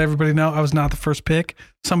want to let everybody know I was not the first pick.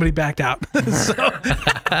 Somebody backed out.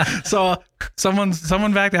 so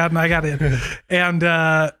someone backed out and I got in. And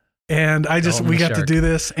we got to do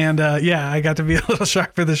this. And I got to be a little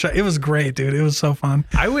shark for the show. It was great, dude. It was so fun.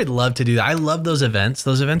 I would love to do that. I love those events.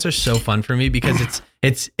 Those events are so fun for me because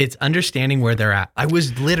it's understanding where they're at. I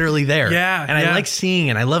was literally there. Yeah. And I like seeing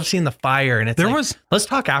it. I love seeing the fire. And let's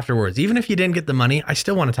talk afterwards. Even if you didn't get the money, I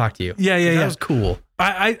still want to talk to you. Yeah. That was cool.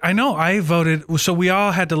 I know. I voted. So we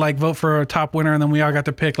all had to like vote for a top winner and then we all got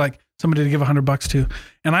to pick like somebody to give $100 to.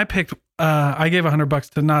 And I picked, I gave $100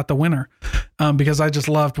 to not the winner because I just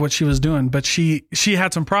loved what she was doing. But she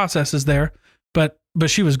had some processes there, but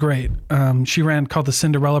she was great. She ran called the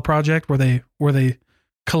Cinderella Project where they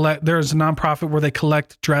collect, there's a nonprofit where they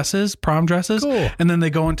collect dresses, prom dresses, cool. And then they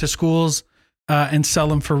go into schools and sell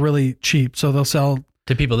them for really cheap. So they'll sell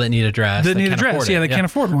to people that need a dress. They can't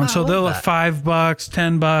afford one. So they'll have $5,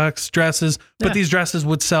 $10 dresses, but these dresses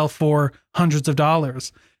would sell for hundreds of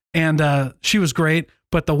dollars. And she was great.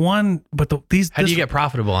 How do you get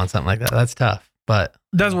profitable on something like that? That's tough. But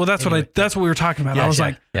that's what we were talking about. I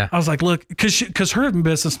was like, look, because her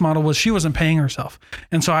business model was she wasn't paying herself.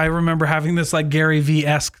 And so I remember having this like Gary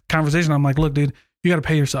V-esque conversation. I'm like, look, dude, you got to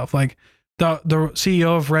pay yourself. Like the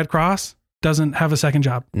CEO of Red Cross doesn't have a second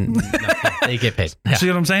job. No, they get paid. Yeah. See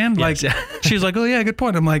what I'm saying? Yes. Like she's like, oh yeah, good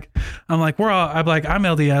point. I'm like, I'm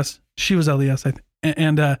LDS. She was LDS. I think.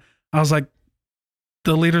 And I was like,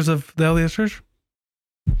 the leaders of the LDS church,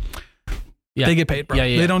 They get paid, bro.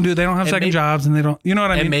 They don't have second jobs, and they don't, you know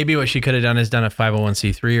what I mean? And maybe what she could have done is done a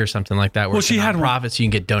 501c3 or something like that. Where she had profits, so you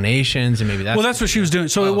can get donations, and maybe that's. Well, that's what she was doing.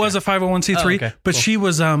 So it was a 501c3, but she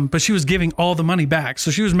was giving all the money back.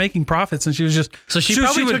 So she was making profits, and she was just. So she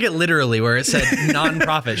probably took it literally, where it said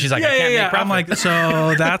non-profit. She's like, I can't make profit. I'm like,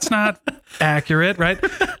 so that's not accurate, right?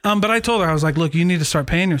 But I told her, I was like, look, you need to start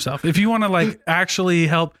paying yourself if you want to like actually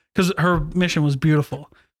help, because her mission was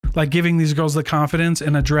beautiful. Like giving these girls the confidence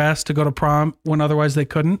and a dress to go to prom when otherwise they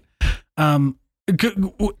couldn't. And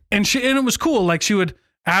it was cool. Like she would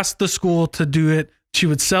ask the school to do it. She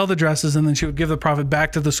would sell the dresses, and then she would give the profit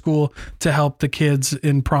back to the school to help the kids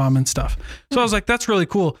in prom and stuff. So I was like, that's really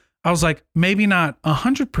cool. I was like, maybe not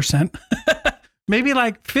 100%, maybe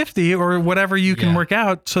like 50 or whatever you can work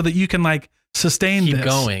out so that you can like sustain keep this.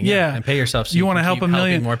 Going. Yeah. And pay yourself. So you want to help a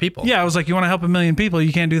million more people. Yeah. I was like, you want to help a million people.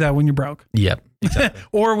 You can't do that when you're broke. Yep. Exactly.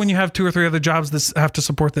 Or when you have 2 or 3 other jobs that have to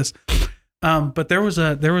support this. But there was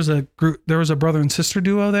a brother and sister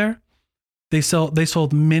duo there. They sold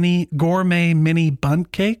gourmet mini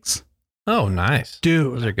bundt cakes. Oh, nice.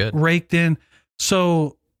 Dude. Those are good. Raked in.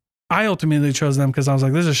 So I ultimately chose them because I was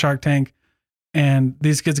like, this is Shark Tank. And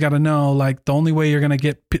these kids got to know, like, the only way you're going to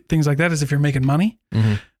get things like that is if you're making money.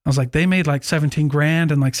 Mm-hmm. I was like, they made like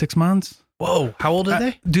 $17,000 in like 6 months. Whoa. How old are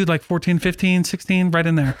they? Dude, like 14, 15, 16, right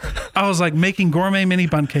in there. I was like making gourmet mini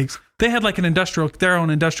bundt cakes. They had like their own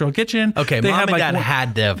industrial kitchen. Okay. They Mom and Dad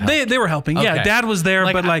had to have helped. They were helping. Okay. Yeah. Dad was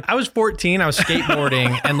there, but like. I was 14. I was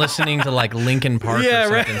skateboarding and listening to like Linkin Park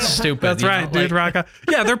or something stupid. That's right, dude. Like,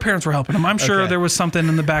 yeah. Their parents were helping them. I'm sure there was something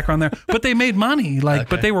in the background there, but they made money,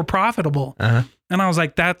 but they were profitable. Uh-huh. And I was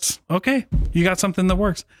like, that's okay. You got something that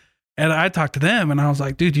works. And I talked to them, and I was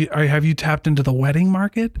like, dude, have you tapped into the wedding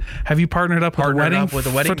market? Have you partnered up with a wedding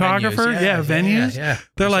photographer? Venues. Yeah.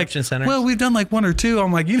 They're like, centers. Well, we've done like 1 or 2.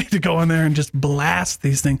 I'm like, you need to go in there and just blast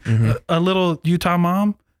these things. Mm-hmm. A little Utah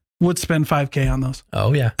mom would spend $5,000 on those.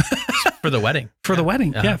 Oh, yeah. For the wedding. For the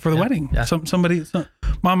wedding. Yeah, for the wedding. Yeah. Somebody,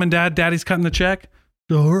 mom and daddy's cutting the check.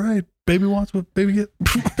 All right, baby wants what baby get.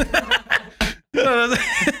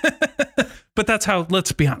 But that's how,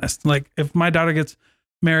 let's be honest. Like, if my daughter gets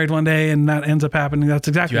married one day and that ends up happening, that's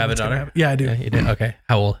exactly what's going to happen. Yeah, I do. Yeah, you do. Okay.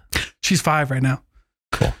 How old? She's 5 right now.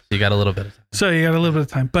 Cool. So you got a little bit of time. So you got a little bit of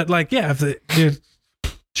time. But like, yeah, dude,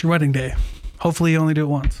 it's your wedding day. Hopefully you only do it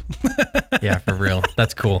once. Yeah, for real.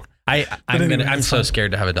 That's cool. I'm so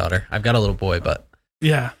scared to have a daughter. I've got a little boy, but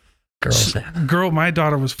yeah. My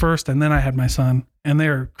daughter was first, and then I had my son, and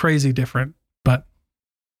they're crazy different, but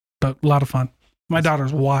a lot of fun. My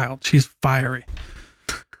daughter's wild. She's fiery.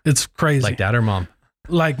 It's crazy. Like dad or mom?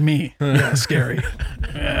 Like me. Yeah, scary.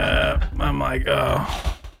 Yeah, I'm like,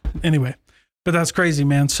 oh. Anyway, but that's crazy,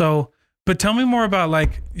 man. So, but tell me more about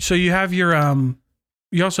like, so you have your,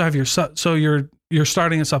 you also have your, so you're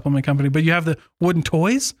starting a supplement company, but you have the wooden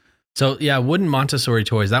toys? So yeah, wooden Montessori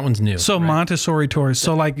toys. That one's new. So right? Montessori toys.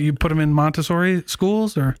 So like you put them in Montessori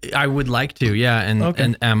schools, or? I would like to, yeah.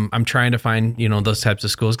 And I'm trying to find, those types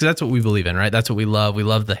of schools, because that's what we believe in, right? That's what we love. We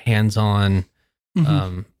love the hands-on,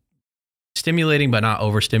 stimulating, but not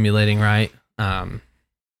overstimulating, right? And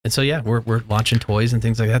so yeah, we're launching toys and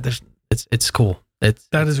things like that. It's cool. It's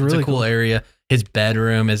really a cool area. His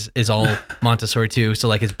bedroom is all Montessori too. So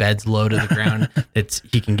like his bed's low to the ground.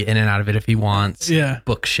 He can get in and out of it if he wants. Yeah.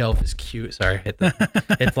 Bookshelf is cute. Sorry,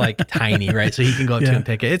 it's like tiny, right? So he can go up to and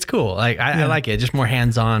pick it. It's cool. Like I like it. Just more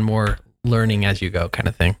hands-on, more learning as you go kind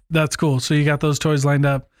of thing. That's cool. So you got those toys lined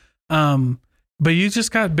up. But you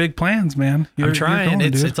just got big plans, man. I'm trying.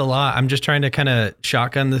 It's a lot. I'm just trying to kind of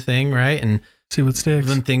shotgun the thing, right? And see what sticks.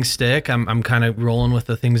 When things stick, I'm kind of rolling with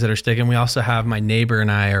the things that are sticking. We also have my neighbor and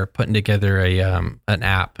I are putting together an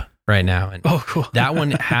app right now. And cool. That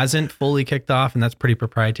one hasn't fully kicked off, and that's pretty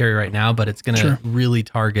proprietary right now, but it's going to really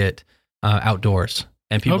target outdoors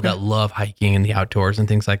and people that love hiking in the outdoors and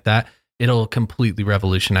things like that. It'll completely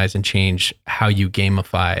revolutionize and change how you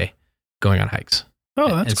gamify going on hikes.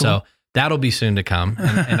 Oh, that's cool. So that'll be soon to come.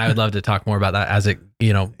 And I would love to talk more about that as it,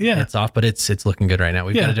 it's off, but it's looking good right now.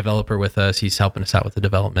 We've got a developer with us. He's helping us out with the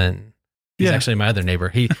development. He's actually my other neighbor.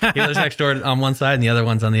 He lives next door on one side and the other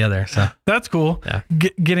one's on the other. So that's cool. Yeah.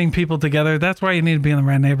 Getting people together. That's why you need to be in the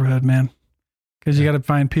right neighborhood, man. Because you got to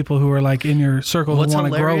find people who are like in your circle who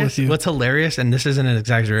want to grow with you. What's hilarious, and this isn't an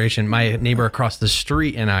exaggeration, my neighbor across the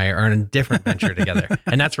street and I are in a different venture together,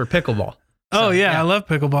 and that's for pickleball. So, I love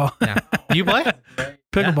pickleball. Yeah. You play?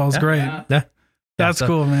 Pickleball's great. Yeah. That's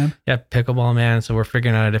cool, man. Yeah, pickleball, man. So we're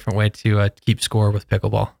figuring out a different way to keep score with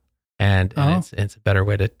pickleball. And it's a better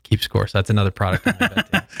way to keep score. So that's another product.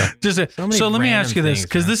 So let me ask you this,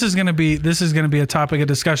 because this is going to be a topic of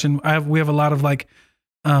discussion. We have a lot of like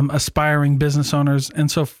aspiring business owners,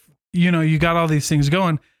 and so you got all these things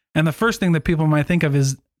going. And the first thing that people might think of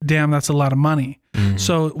is, damn, that's a lot of money. Mm-hmm.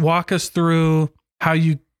 So walk us through how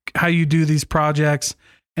you do these projects.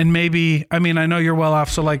 And maybe, I mean, I know you're well off.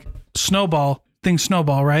 So like snowball,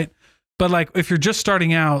 right? But like, if you're just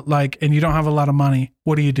starting out, like, and you don't have a lot of money,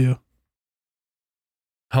 what do you do?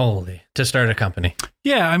 To start a company.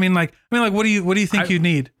 Yeah. I mean, what do you think you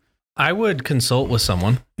need? I would consult with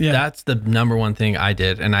someone. Yeah. That's the number one thing I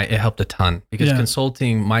did. And it helped a ton because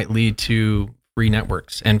consulting might lead to free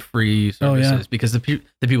networks and free services because the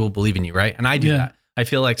people believe in you. Right. And I do that. I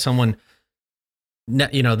feel like someone,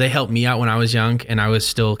 they helped me out when I was young and I was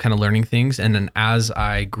still kind of learning things. And then as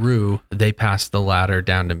I grew, they passed the ladder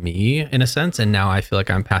down to me in a sense. And now I feel like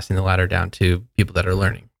I'm passing the ladder down to people that are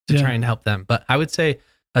learning to try and help them. But I would say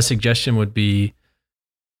a suggestion would be,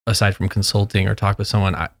 aside from consulting or talk with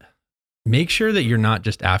someone, make sure that you're not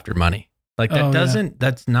just after money. Like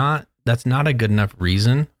that's not a good enough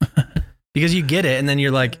reason because you get it. And then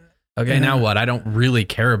you're like, okay, now what? I don't really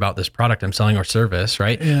care about this product I'm selling or service,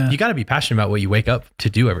 right? Yeah. You got to be passionate about what you wake up to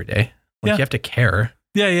do every day. Like you have to care.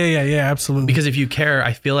 Yeah, absolutely. Because if you care,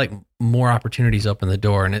 I feel like more opportunities open the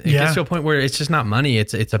door. And it gets to a point where it's just not money.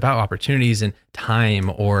 It's about opportunities and time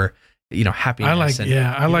or, happiness.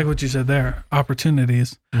 I like what you said there.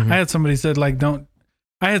 Opportunities. Mm-hmm. I had somebody said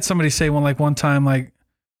say one time, I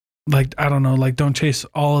don't know, like don't chase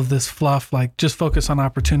all of this fluff, like just focus on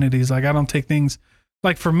opportunities. Like I don't take things,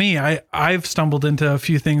 like for me, I've stumbled into a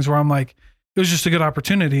few things where I'm like, it was just a good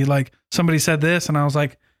opportunity. Like somebody said this and I was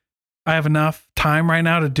like, I have enough time right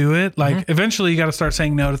now to do it. Like eventually you got to start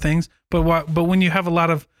saying no to things, but when you have a lot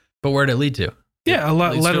of, but where'd it lead to? Yeah. A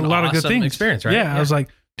lot of good things. Experience, right? Yeah. I was like,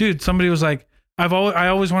 dude, somebody was like, I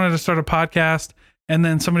always wanted to start a podcast. And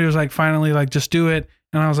then somebody was like, finally, like just do it.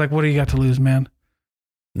 And I was like, what do you got to lose, man?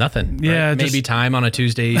 Nothing. Yeah. Right? Maybe time on a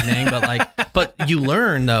Tuesday evening, but you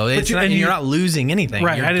learn though. You're not losing anything.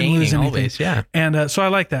 Right. You're I didn't lose anything. Always. Yeah. And so I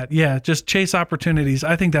like that. Yeah. Just chase opportunities.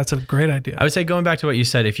 I think that's a great idea. I would say going back to what you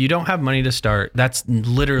said, if you don't have money to start, that's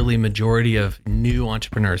literally majority of new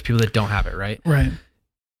entrepreneurs, people that don't have it. Right. Right.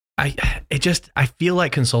 I feel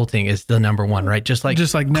like consulting is the number one, right? Just like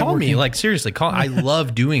call me, like seriously, call. I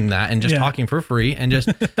love doing that and just talking for free and just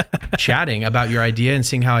chatting about your idea and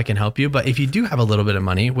seeing how I can help you. But if you do have a little bit of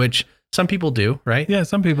money, which some people do, right? Yeah,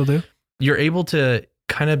 some people do. You're able to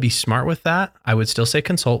kind of be smart with that. I would still say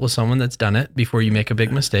consult with someone that's done it before you make a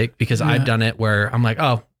big mistake, because I've done it where I'm like,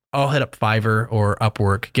 oh, I'll hit up Fiverr or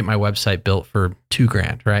Upwork, get my website built for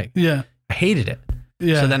 $2,000, right? Yeah. I hated it.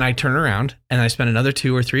 Yeah. So then I turn around and I spend another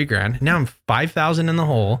 $2,000 or $3,000. Now I'm 5,000 in the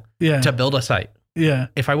hole to build a site. Yeah.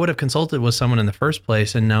 If I would have consulted with someone in the first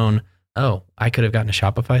place and known, oh, I could have gotten a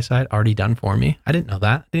Shopify site already done for me. I didn't know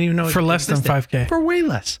that. Didn't even know for less than $5,000. For way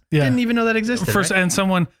less. Yeah. Didn't even know that existed. Right? And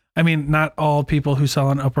someone, I mean, not all people who sell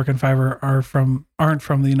on Upwork and Fiverr aren't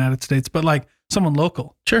from the United States, but like someone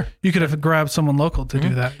local. Sure. You could have grabbed someone local to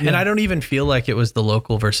do that. Yeah. And I don't even feel like it was the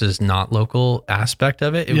local versus not local aspect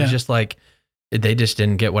of it. It was just like, they just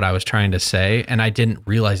didn't get what I was trying to say, and I didn't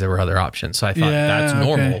realize there were other options. So I thought that's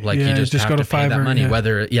normal. Like you just have go to pay Fiverr, that money.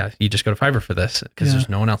 Whether you just go to Fiverr for this because there's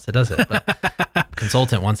no one else that does it. But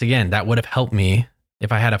consultant, once again, that would have helped me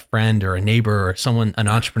if I had a friend or a neighbor or someone, an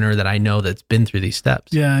entrepreneur that I know that's been through these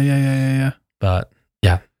steps. Yeah. But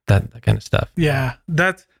that kind of stuff. Yeah,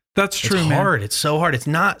 that's true. It's hard. It's so hard. It's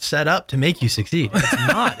not set up to make you succeed. It's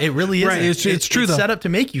not. It really isn't. Right. It's true. It's set up to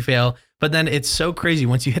make you fail. But then it's so crazy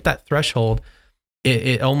once you hit that threshold.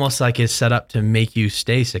 It almost like is set up to make you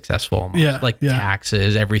stay successful. Almost.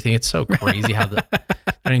 Taxes, everything. It's so crazy how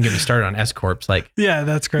I didn't get me started on S Corps. Like,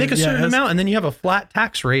 that's great. Make a certain amount and then you have a flat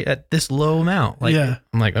tax rate at this low amount. Like,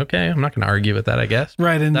 I'm like, okay, I'm not going to argue with that, I guess.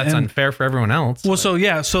 Right. And that's unfair for everyone else. Well,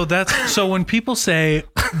 so when people say,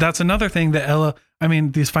 that's another thing that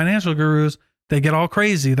these financial gurus, they get all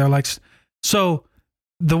crazy. They're like, so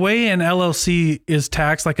the way an LLC is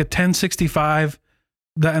taxed, like a 1065,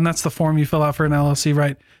 and that's the form you fill out for an LLC,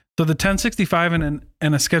 right? So the 1065 and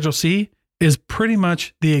a Schedule C is pretty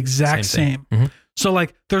much the exact same. Mm-hmm. So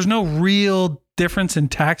like, there's no real difference in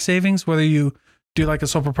tax savings, whether you do like a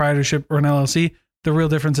sole proprietorship or an LLC. The real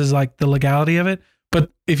difference is like the legality of it.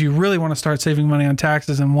 But if you really want to start saving money on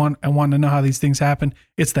taxes and want to know how these things happen,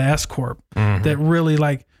 it's the S Corp that really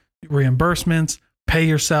like reimbursements, pay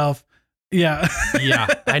yourself. Yeah,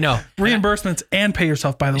 I know. Reimbursements and pay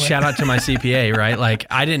yourself, by the way. Shout out to my CPA, right? Like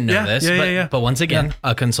I didn't know this, but once again,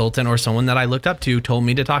 a consultant or someone that I looked up to told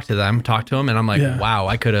me to talk to them, and I'm like, wow,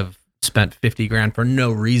 I could have spent $50,000 for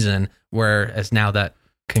no reason. Whereas now that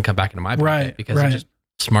can come back into my pocket because of just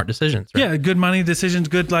smart decisions. Right? Yeah, good money decisions,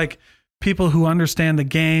 good like people who understand the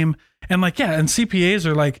game, and like and CPAs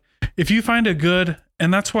are like, if you find a good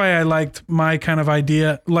And that's why I liked my kind of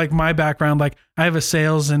idea, like my background. Like I have a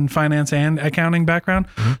sales and finance and accounting background.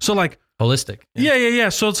 Mm-hmm. So like holistic. Yeah.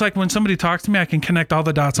 So it's like when somebody talks to me, I can connect all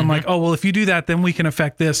the dots. I'm like, oh, well, if you do that, then we can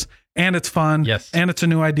affect this, and it's fun. Yes. And it's a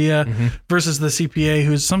new idea versus the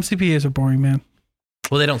CPA, some CPAs are boring, man.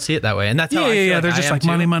 Well, they don't see it that way. And that's how I feel like they're just like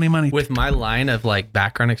money. With my line of like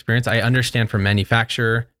background experience, I understand from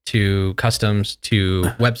manufacturer to customs to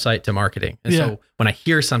website to marketing. And so when I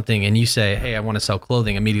hear something and you say, hey, I want to sell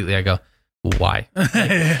clothing, immediately I go, why?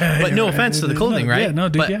 But no offense to the clothing, right? Yeah, no,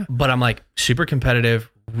 dude, but I'm like super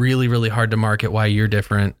competitive, really, really hard to market. Why you're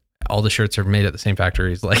different. All the shirts are made at the same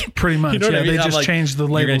factories. Like pretty much. You know what I mean? They just changed the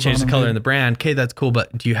label. You're going to change the color and the brand. Okay, that's cool.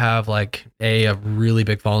 But do you have like a really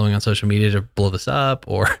big following on social media to blow this up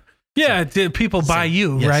or? Yeah. People buy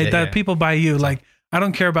you, right? People buy you. Like, I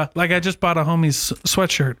don't care about, like I just bought a homie's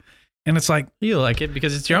sweatshirt and it's like. You like it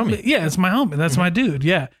because it's your homie. Yeah. It's my homie. That's my dude.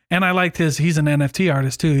 Yeah. And I liked he's an NFT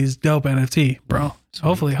artist too. He's dope NFT, bro. So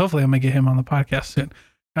hopefully I'm going to get him on the podcast soon.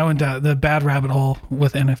 I went down the bad rabbit hole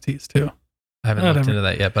with NFTs too. I haven't looked into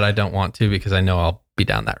that yet, but I don't want to because I know I'll be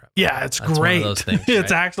down that road. Yeah, it's great. One of those things, right?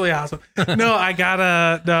 It's actually awesome.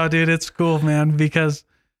 No, dude, it's cool, man, because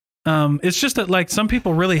it's just that like some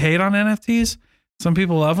people really hate on NFTs. Some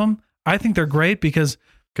people love them. I think they're great because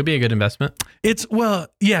could be a good investment.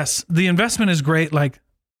 Yes, the investment is great. Like,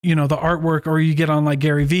 the artwork, or you get on like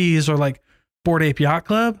Gary V's or like Bored Ape Yacht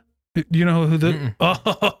Club. Do you know who the?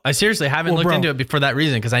 Oh, I seriously haven't looked into it for that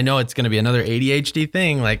reason because I know it's going to be another ADHD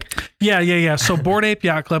thing. Like, yeah. So Bored Ape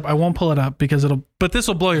Yacht Club, I won't pull it up because but this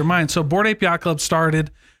will blow your mind. So Bored Ape Yacht Club started.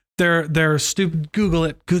 They're stupid. Google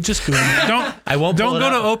it. Just Google it. Don't go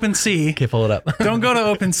to OpenSea. Okay, pull it up. Don't go to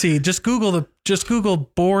OpenSea. Just Google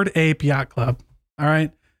Bored Ape Yacht Club. All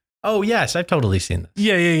right. Oh yes, I've totally seen this.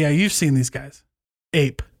 Yeah. You've seen these guys.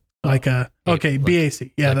 Ape, like okay,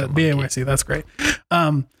 BAC. Yeah, like BAYC. That's great.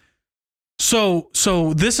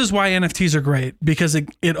 So this is why NFTs are great because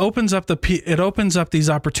it opens up these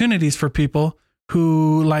opportunities for people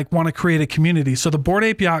who like want to create a community. So the Bored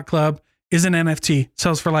Ape Yacht Club is an NFT.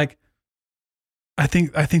 Sells for like I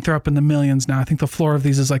think they're up in the millions now. I think the floor of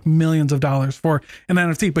these is like millions of dollars for an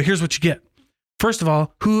NFT. But here's what you get. First of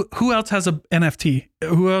all, who else has a NFT?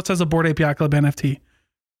 Who else has a Bored Ape Yacht Club NFT?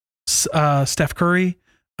 Steph Curry,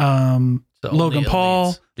 Logan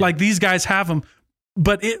Paul. Yeah. Like these guys have them.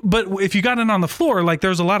 But if you got it on the floor, like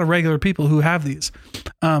there's a lot of regular people who have these,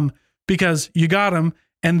 because you got them,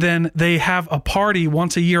 and then they have a party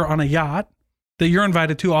once a year on a yacht that you're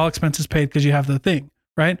invited to, all expenses paid because you have the thing,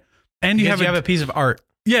 right? And you have a piece of art.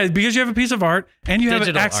 Yeah, because you have a piece of art, and you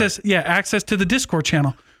have access. Art. Yeah, access to the Discord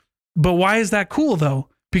channel. But why is that cool though?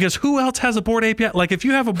 Because who else has a Bored Ape Yacht? Like if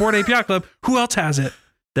you have a Bored Ape Yacht Club, who else has it?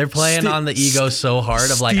 They're playing on the ego so hard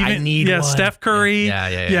of like, I need one. Steph Curry.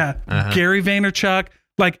 Yeah. Uh-huh. Gary Vaynerchuk.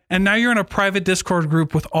 Like, and now you're in a private Discord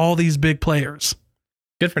group with all these big players.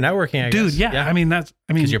 Good for networking, I guess. Dude, yeah. I mean,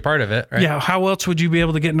 because you're part of it, right? Yeah. How else would you be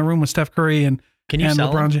able to get in a room with Steph Curry and can you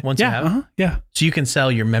sell LeBron? Once you have them? Yeah. So you can sell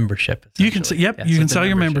your membership. You can sell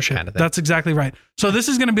your membership. Kind of That's exactly right. So this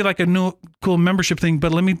is going to be like a new cool membership thing,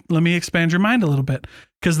 but let me expand your mind a little bit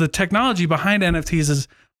because the technology behind NFTs is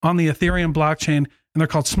on the Ethereum blockchain, and they're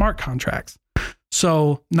called smart contracts.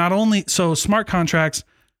 So smart contracts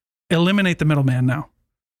eliminate the middleman now.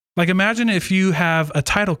 Like imagine if you have a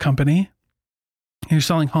title company, and you're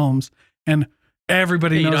selling homes, and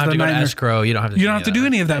everybody knows you don't have to go to escrow. You don't have to do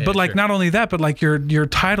any of that. But like not only that, but like your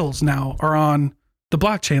titles now are on the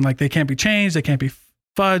blockchain. Like they can't be changed. They can't be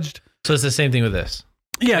fudged. So it's the same thing with this.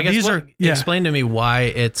 Yeah, Explain to me why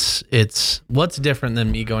it's what's different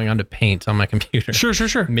than me going onto Paint on my computer.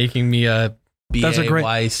 Sure. Making me a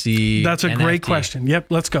BAYC. That's a NFT. Great question. Yep,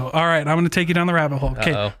 let's go. All right, I'm going to take you down the rabbit hole.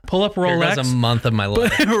 Okay, pull up Rolex. Here goes a month of my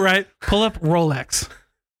life. Right, pull up Rolex.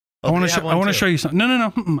 I want to show you something.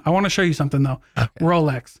 No. I want to show you something though. Okay.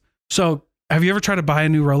 Rolex. So, have you ever tried to buy a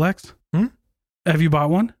new Rolex? Have you bought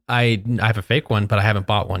one? I have a fake one, but I haven't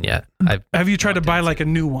bought one yet. Have you tried to buy like a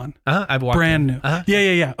new one? I've walked brand new.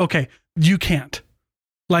 Yeah. Okay, you can't.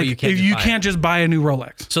 Like you can't just buy a new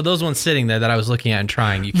Rolex. So those ones sitting there that I was looking at and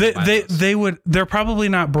trying, they're probably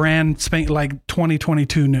not brand spank like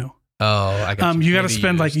 2022 new. Oh, I got you. You got to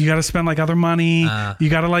spend like other money. You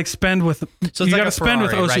got to like spend with. So you got to spend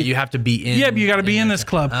with OC. Right? You have to be in. Yeah, you got to be in this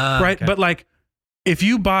club, right? Okay. But like, if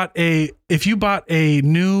you bought a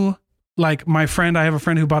new, like my friend, I have a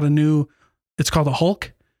friend who bought a new. It's called a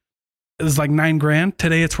Hulk. It's like $9,000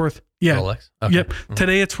 today. It's worth Rolex. Okay. Yep. Mm-hmm.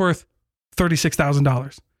 Today it's worth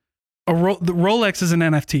 $36,000. The Rolex is an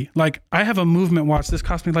NFT. Like I have a movement watch. This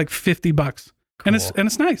cost me like $50, cool. and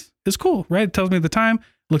it's nice. It's cool, right? It tells me the time.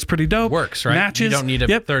 Looks pretty dope. Works, right? Matches. You don't need a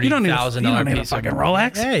 $30,000 piece. You don't need a fucking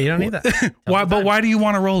Rolex. Yeah, you don't need that. Why? But why do you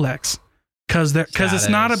want a Rolex? Because it's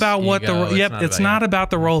not about what it's not about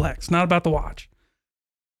the Rolex, not about the watch.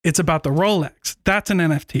 It's about the Rolex. That's an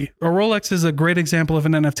NFT. A Rolex is a great example of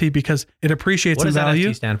an NFT because it appreciates in value.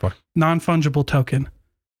 What does NFT stand for? Non-fungible token.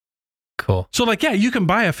 Cool. So like, yeah, you can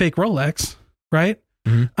buy a fake Rolex, right?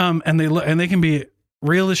 Mm-hmm. And they can be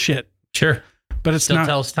real as shit. Sure. But it's still not.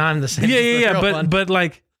 Tells time the same. Yeah.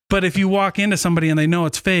 But if you walk into somebody and they know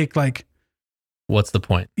it's fake, like, what's the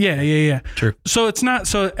point? Yeah. True. So it's not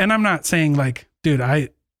so, and I'm not saying like, dude,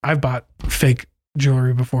 I've bought fake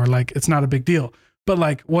jewelry before. Like, it's not a big deal. But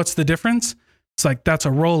like, what's the difference? It's like, that's a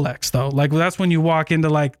Rolex though. Like, that's when you walk into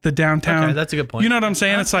like the downtown. Okay, that's a good point. You know what I'm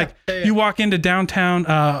saying? It's like you walk into downtown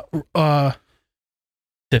Valters,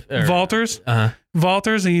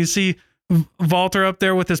 Valters, and you see Valter up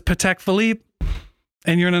there with his Patek Philippe,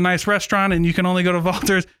 and you're in a nice restaurant, and you can only go to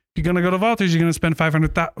Valters. If you're gonna go to Valters, you're gonna spend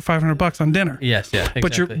 $500 on dinner. Yes, yeah,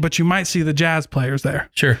 exactly. But you might see the jazz players there.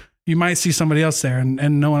 Sure. You might see somebody else there,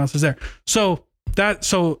 and no one else is there. So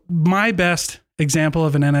my best example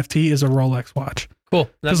of an NFT is a Rolex watch. Cool.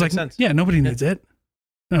 That makes sense. Yeah, nobody needs it.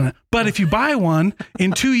 No. But if you buy one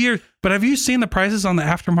in 2 years, but have you seen the prices on the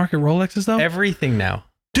aftermarket Rolexes though? Everything now.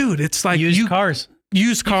 Dude, it's like used cars.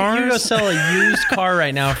 Used cars. You go sell a used car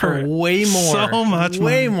right now for way more. So much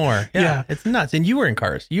way money. more. Yeah. It's nuts. And you were in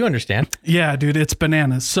cars. You understand. Yeah, dude, it's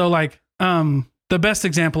bananas. So like the best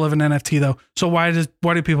example of an NFT though. So why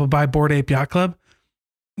do people buy Bored Ape Yacht Club?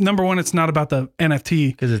 Number one, it's not about the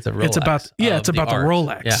NFT because it's a Rolex. It's about the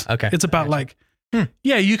Rolex. Yeah, okay. It's about like,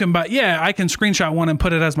 you can buy. Yeah, I can screenshot one and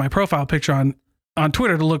put it as my profile picture on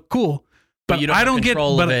Twitter to look cool. But you don't have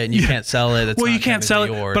control of it, and you can't sell it. You can't sell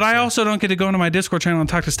it. Yours, but I also don't get to go into my Discord channel and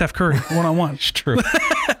talk to Steph Curry one-on-one. It's true.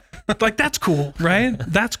 Like that's cool, right?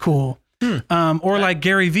 That's cool. Or like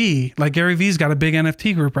Gary Vee. Like Gary Vee's got a big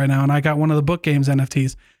NFT group right now, and I got one of the Book Games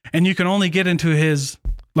NFTs, and you can only get into his.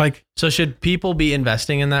 Like, so should people be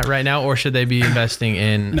investing in that right now, or should they be investing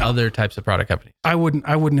in other types of product companies? I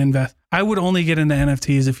wouldn't invest. I would only get into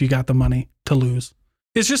NFTs if you got the money to lose.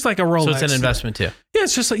 It's just like a Rolex. So it's an investment too. Yeah,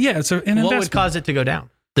 it's just like, it's an investment. What would cause it to go down?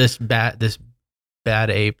 This bad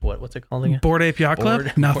ape. What's it called again? Bored Ape Yacht Club.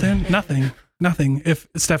 Nothing. If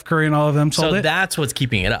Steph Curry and all of them sold it. So that's what's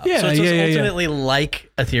keeping it up. Yeah, so it's ultimately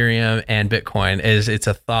like Ethereum and Bitcoin. It's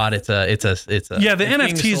a thought. It's a. Yeah, the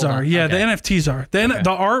NFTs are. Yeah, the NFTs are.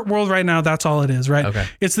 The art world right now. That's all it is, right? Okay.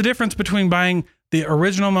 It's the difference between buying the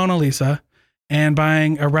original Mona Lisa and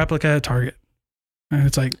buying a replica at Target. And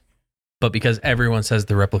it's like. But because everyone says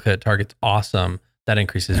the replica at Target's awesome, that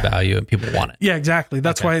increases value and people want it. Yeah, exactly.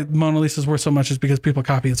 That's why Mona Lisa's worth so much, is because people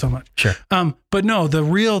copy it so much. Sure. But no, the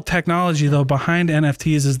real technology though behind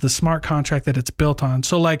NFTs is the smart contract that it's built on.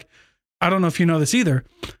 So like, I don't know if you know this either.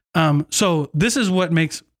 So this is what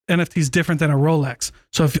makes NFTs different than a Rolex.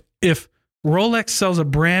 So if Rolex sells a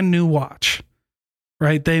brand new watch,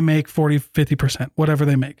 right, they make 40, 50%, whatever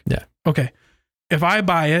they make. Yeah. Okay. If I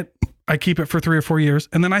buy it, I keep it for 3 or 4 years,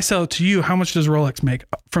 and then I sell it to you. How much does Rolex make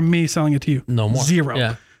from me selling it to you? No more. 0.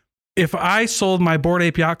 Yeah. If I sold my Bored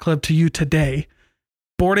Ape Yacht Club to you today,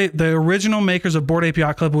 the original makers of Bored Ape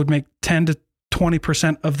Yacht Club would make 10 to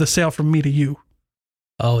 20% of the sale from me to you.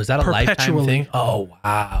 Oh, is that a lifetime thing? Oh,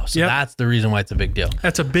 wow. So that's the reason why it's a big deal.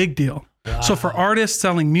 That's a big deal. Wow. So for artists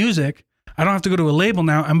selling music, I don't have to go to a label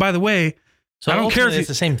now. And by the way, so I don't care if it's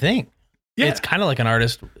the same thing. Yeah. It's kind of like an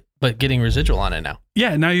artist, but getting residual on it now.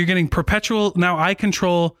 Yeah. Now you're getting perpetual. Now I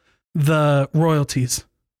control the royalties.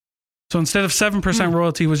 So instead of 7%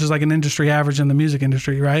 royalty, which is like an industry average in the music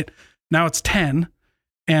industry, right? Now it's 10,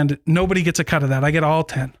 and nobody gets a cut of that. I get all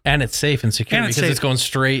 10. And it's safe and secure because it's going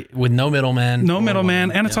straight with no middleman. No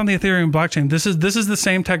middleman. And it's on the Ethereum blockchain. This is the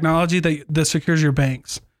same technology that secures your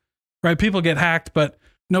banks, right? People get hacked, but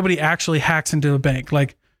nobody actually hacks into a bank.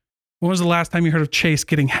 Like, when was the last time you heard of Chase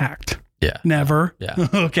getting hacked? Yeah. Never. Yeah.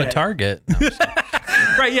 Okay. But Target. No,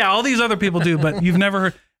 right. Yeah. All these other people do, but you've never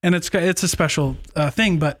heard, and it's a special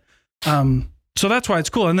thing, but, so that's why it's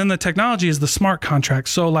cool. And then the technology is the smart contract.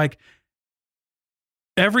 So like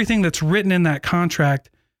everything that's written in that contract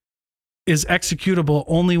is executable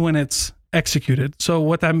only when it's executed. So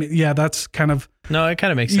what that means, that's kind of, no, it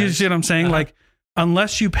kind of makes sense. You see what I'm saying? Uh-huh. Like,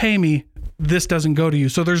 unless you pay me, this doesn't go to you.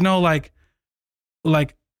 So there's no like,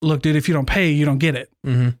 look, dude, if you don't pay, you don't get it.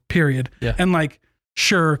 Mm-hmm. Period. Yeah. And like,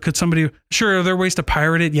 are there ways to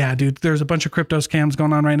pirate it? Yeah, dude, there's a bunch of crypto scams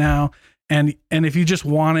going on right now. And if you just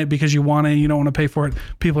want it because you want it, you don't want to pay for it,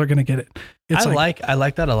 people are going to get it. I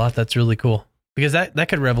like that a lot. That's really cool because that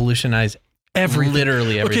could revolutionize Everything.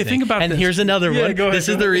 Literally everything. Okay, think about and this. Here's another one. Go ahead, this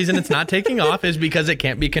is the reason it's not taking off is because it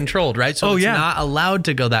can't be controlled, right? So it's not allowed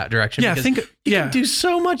to go that direction. Yeah, you can do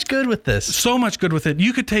so much good with this. So much good with it.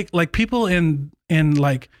 You could take like people in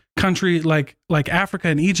like country like Africa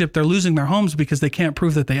and Egypt, they're losing their homes because they can't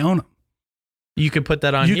prove that they own them. You could put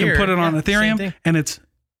that on You can put it on Ethereum, and it's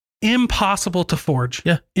impossible to forge.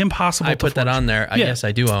 Yeah. Impossible to forge. I put that on there. Yes,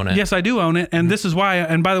 I do own it. Yes, I do own it. And this is why,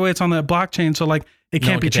 and by the way, it's on the blockchain. So like it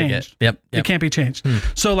can't be changed. Yep. It can't be changed.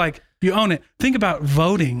 So like you own it. Think about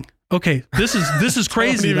voting. Okay. This is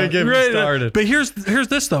crazy. Don't even get me started. But here's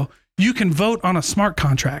this though. You can vote on a smart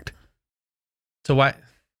contract. So why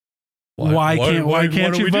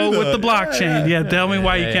can't you vote with the blockchain? Yeah. Tell me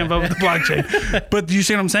why you can't vote with the blockchain. But do you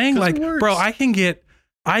see what I'm saying? Like, bro, I can get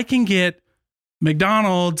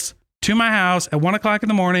McDonald's to my house at 1 o'clock in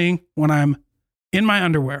the morning when I'm in my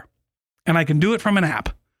underwear, and I can do it from an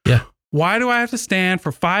app. Yeah. Why do I have to stand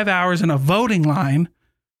for 5 hours in a voting line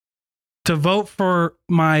to vote for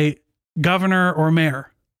my governor or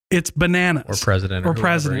mayor? It's bananas. Or president. Or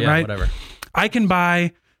president, right? Whatever. I can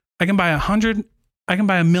buy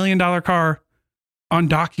 $1 million car on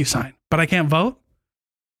DocuSign, but I can't vote.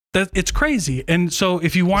 It's crazy. And so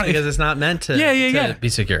if you want, because it's not meant to be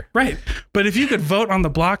secure. Right. But if you could vote on the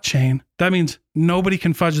blockchain, that means nobody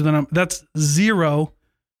can fudge the number. That's 0%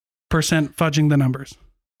 fudging the numbers.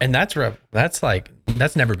 And that's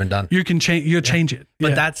never been done. You can change it.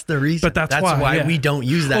 But that's the reason. But that's why we don't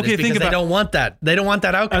use that. Okay, because they don't want that. They don't want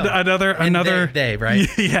that outcome. Another day, right?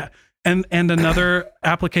 Yeah. And another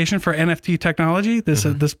application for NFT technology,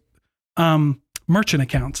 this merchant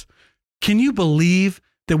accounts. Can you believe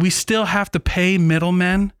that we still have to pay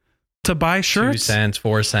middlemen to buy shirts? 2 cents,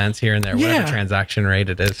 4 cents here and there, whatever transaction rate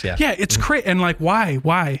it is. Yeah. Yeah. It's crazy. And like, why?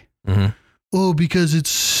 Mm-hmm. Oh, because it's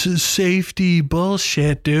safety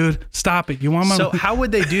bullshit, dude. Stop it. You want my... So how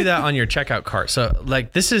would they do that on your checkout cart? So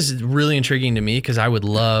like, this is really intriguing to me because I would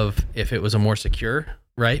love if it was a more secure,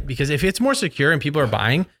 right? Because if it's more secure and people are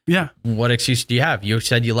buying, what excuse do you have? You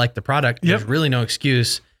said you like the product. There's really no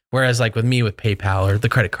excuse. Whereas like with me with PayPal or the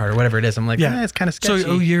credit card or whatever it is, I'm like, it's kind of sketchy.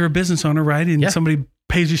 So you're a business owner, right? And somebody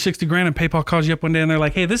pays you $60,000 and PayPal calls you up one day and they're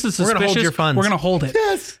like, hey, this is suspicious. We're going to hold your funds. We're going to hold it.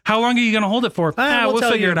 Yes. How long are you going to hold it for?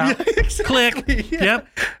 We'll figure it out. Yeah, exactly. Click. Yeah. Yep.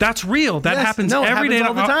 That's real. That happens every day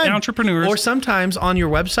all the time. Entrepreneurs. Or sometimes on your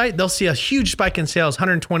website, they'll see a huge spike in sales,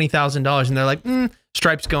 $120,000. And they're like,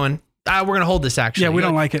 Stripe's going, we're going to hold this actually. Yeah, we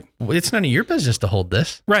don't like it. It's none of your business to hold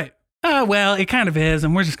this. Right. Well, it kind of is,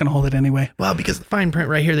 and we're just going to hold it anyway. Well, because the fine print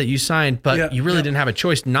right here that you signed, but you really didn't have a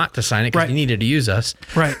choice not to sign it because you needed to use us.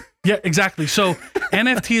 Right. Yeah, exactly. So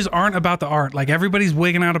NFTs aren't about the art. Like everybody's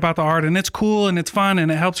wigging out about the art, and it's cool and it's fun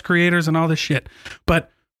and it helps creators and all this shit.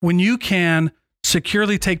 But when you can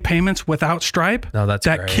securely take payments without Stripe,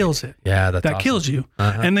 that kills it. Yeah, that awesome. Kills you.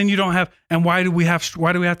 And then you don't have. And why do we have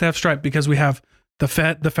to have Stripe? Because we have the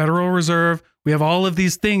Federal Reserve. We have all of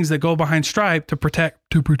these things that go behind Stripe to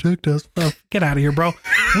protect us. Oh, get out of here, bro.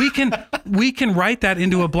 We can write that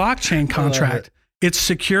into a blockchain contract. It's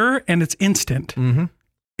secure and it's instant. Mm-hmm.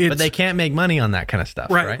 But they can't make money on that kind of stuff.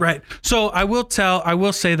 Right. So I will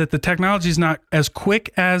say that the technology is not as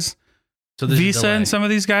quick as Visa and some of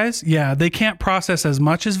these guys. Yeah, they can't process as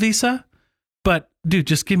much as Visa. But dude,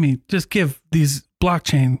 just give these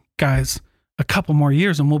blockchain guys a couple more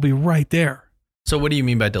years and we'll be right there. So what do you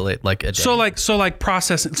mean by delayed? Like a day? So like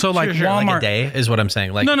processing. So like Walmart. Like a day is what I'm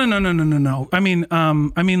saying. Like no. I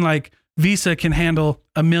mean like Visa can handle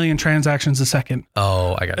 1 million transactions a second.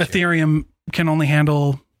 Oh, I got you. Ethereum can only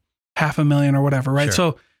handle 500,000 or whatever, right?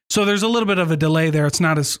 Sure. So there's a little bit of a delay there. It's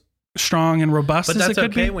not as strong and robust as it could be. But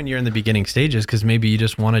that's okay when you're in the beginning stages because maybe you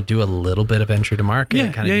just want to do a little bit of entry to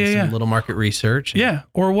market, do some little market research. Yeah.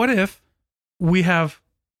 Or what if we have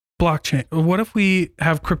blockchain? What if we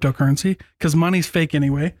have cryptocurrency? Because money's fake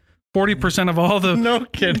anyway. 40% of all the... No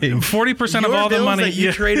kidding. 40% of all the money that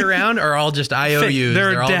you trade around are all just IOUs.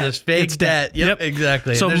 They're all just fake debt. Yep,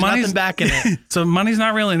 exactly. So there's nothing back in it. So money's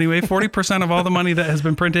not real anyway. 40% of all the money that has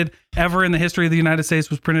been printed ever in the history of the United States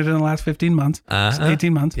was printed in the last 15 months.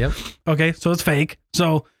 18 months. Yep. Okay, so it's fake.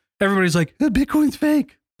 So everybody's like, Bitcoin's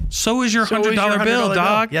fake. So is your $100 bill,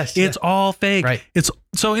 dog. Yes. It's all fake. Right.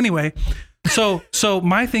 So anyway, so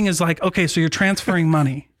my thing is like, okay, so you're transferring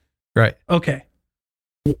money. Right. Okay.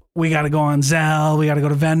 We got to go on Zelle. We got to go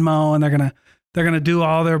to Venmo, and they're gonna do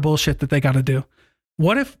all their bullshit that they got to do.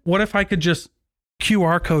 What if I could just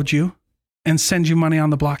QR code you and send you money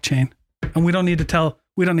on the blockchain, and we don't need to tell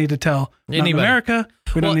anybody. America.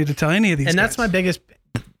 We don't need to tell any of these. And guys. that's my biggest.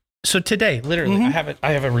 So today, literally, I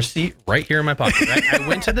have a receipt right here in my pocket. Right, I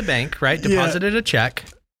went to the bank. Right, deposited a check.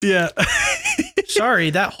 Yeah. Sorry,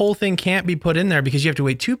 that whole thing can't be put in there because you have to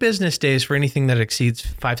wait 2 business days for anything that exceeds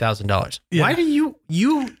 $5,000. Yeah. Why do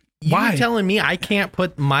you why telling me I can't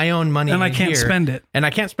put my own money and in I can't here, spend it? And I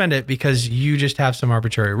can't spend it because you just have some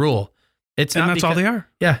arbitrary rule. It's and not that's all they are.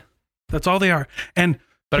 Yeah. That's all they are.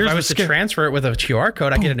 But if I was to transfer it with a QR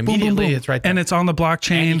code, I get it immediately. It's right there. And it's on the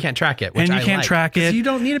blockchain. And you can't track it. And you can't track it. You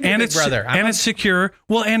don't need to be a big brother. And it's secure.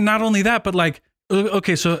 Well, and not only that, but like,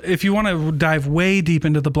 okay, so if you want to dive way deep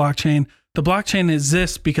into the blockchain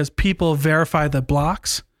exists because people verify the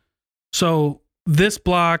blocks. So this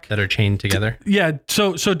block that are chained together. Yeah.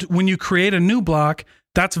 So when you create a new block,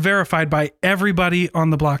 that's verified by everybody on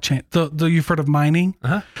the blockchain. You've heard of mining.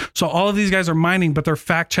 Uh-huh. So all of these guys are mining, but they're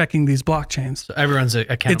fact checking these blockchains. So everyone's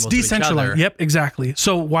accountable. It's decentralized. To each other. Yep, exactly.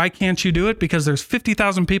 So why can't you do it? Because there's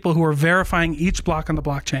 50,000 people who are verifying each block on the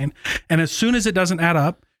blockchain, and as soon as it doesn't add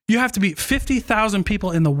up, you have to be 50,000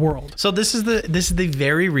 people in the world. So this is the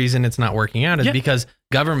very reason it's not working out is because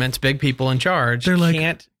governments, big people in charge,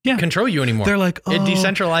 can't control you anymore. They're like, it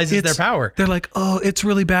decentralizes their power. They're like, oh, it's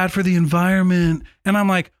really bad for the environment. And I'm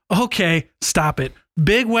like, okay, stop it.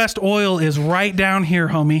 Big West Oil is right down here,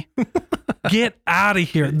 homie. Get out of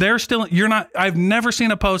here. I've never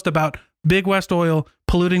seen a post about Big West Oil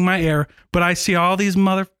polluting my air, but I see all these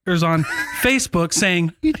motherfuckers on Facebook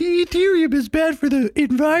saying Ethereum is bad for the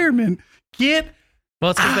environment. Get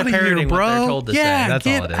Well, it's because they're parroting what they're told to say. That's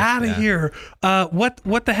all it is. Get out of here.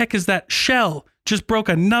 What the heck is that? Shell just broke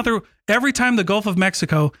another. Every time the Gulf of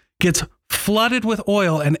Mexico gets flooded with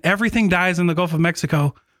oil and everything dies in the Gulf of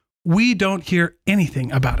Mexico, we don't hear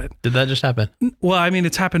anything about it. Did that just happen? Well, I mean,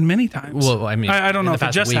 it's happened many times. Well, I mean, I don't know if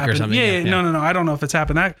it just happened. Yeah. No. I don't know if it's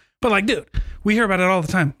happened. But like, dude, we hear about it all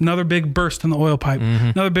the time. Another big burst in the oil pipe. Mm-hmm.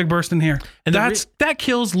 Another big burst in here. And that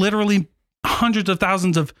kills literally hundreds of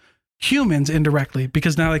thousands of humans indirectly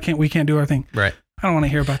because now we can't do our thing. Right. I don't want to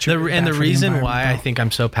hear about you. And the reason why I think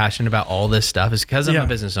I'm so passionate about all this stuff is because I'm a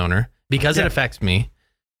business owner, because it affects me.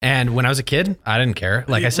 And when I was a kid, I didn't care.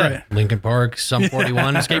 Like I said, Lincoln Park, Sum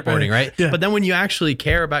 41, skateboarding, right? Yeah. But then when you actually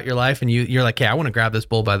care about your life and you're like, hey, I want to grab this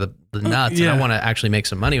bull by the nuts and I want to actually make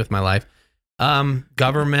some money with my life.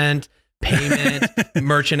 Government, payment,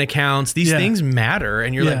 merchant accounts, these things matter.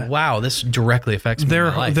 And you're like, wow, this directly affects me.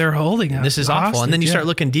 They're holding us. This is awful. And then you start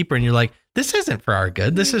looking deeper and you're like, this isn't for our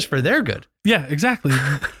good. This is for their good. Yeah, exactly.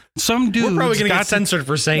 Some dudes we're probably going to get censored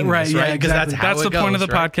for saying this, right? Because that's the point of the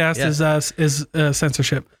podcast is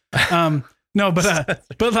censorship. No,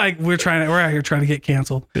 but like we're out here trying to get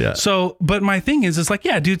canceled. Yeah. So, but my thing is, it's like,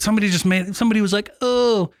 yeah, dude, somebody was like,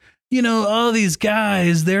 oh, all these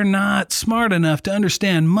guys, they're not smart enough to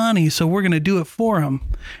understand money, so we're going to do it for them.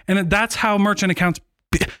 And that's how merchant accounts,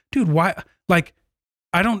 dude, why? Like,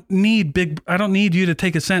 I don't need you to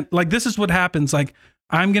take a cent. Like, this is what happens. Like,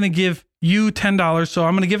 I'm going to give you $10, so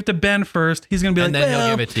I'm going to give it to Ben first. He's going to be and like, then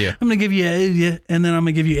he'll give it to you. I'm going to give you $8, and then I'm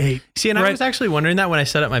going to give you $8. See, and I was actually wondering that when I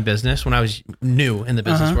set up my business, when I was new in the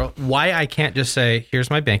business world, why I can't just say, here's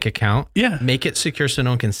my bank account, make it secure so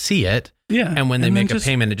no one can see it, and when they make a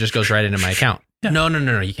payment, it just goes right into my account. Yeah. No,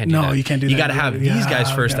 you can't do that. No, you can't do that. You got to have these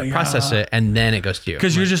guys first that process it, and then it goes to you.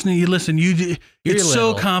 Because it's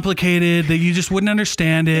so complicated that you just wouldn't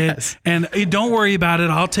understand it. Yes. And don't worry about it.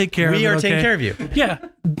 I'll take care of it. We are taking care of you. Yeah.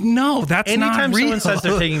 No, that's not real. Anytime someone says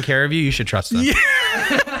they're taking care of you, you should trust them. Yeah.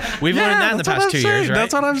 We've learned that in the past 2 years, right?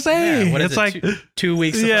 That's what I'm saying. Yeah. What is it's like 2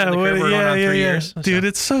 weeks of the we're going on 3 years. Dude,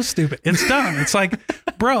 it's so stupid. It's dumb. It's like,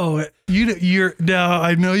 bro,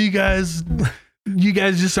 I know you guys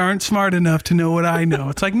just aren't smart enough to know what I know.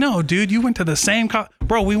 It's like, no, dude, you went to the same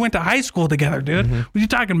bro, we went to high school together, dude. Mm-hmm. What are you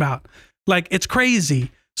talking about? Like, it's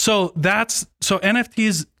crazy. So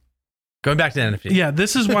NFTs. Going back to NFTs. Yeah,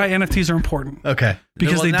 this is why NFTs are important. Okay.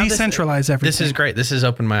 Because they decentralize everything. This is great. This has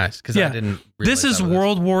opened my eyes because I didn't realize this is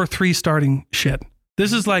World War III starting shit.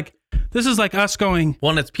 This is like us going.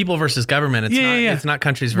 Well, and it's people versus government. It's not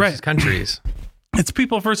countries versus countries. It's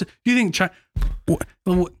people versus. Do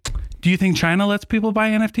you think China lets people buy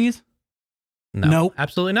NFTs? No, nope.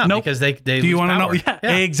 Absolutely not. Nope. Because they do you want to know?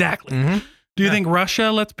 Yeah, exactly. Mm-hmm. Do you think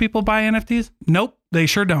Russia lets people buy NFTs? Nope, they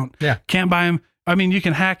sure don't. Yeah, can't buy them. I mean, you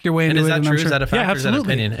can hack your way into it. Is that true? Is that a fact? Yeah, absolutely. Or is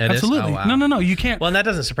that opinion? Absolutely. Oh, wow. No, you can't. Well, and that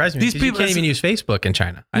doesn't surprise me. These people, you can't even use Facebook in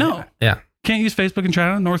China. Can't use Facebook in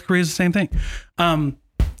China. North Korea is the same thing. And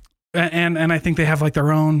I think they have like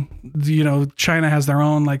their own. China has their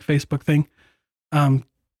own like Facebook thing.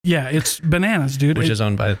 Yeah, it's bananas, dude. Which is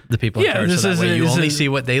owned by the people in charge. So that way you only see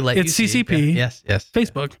what they let you see. It's CCP. Yes.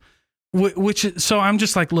 Facebook. So I'm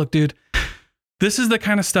just like, look, dude, this is the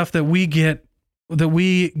kind of stuff that we get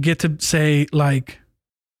to say, like,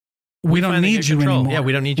 we don't need you anymore. Yeah,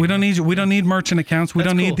 we don't need you. We don't need you. We don't need merchant accounts. We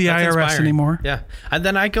don't need the IRS inspiring. Anymore. Yeah. And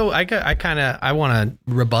then I want to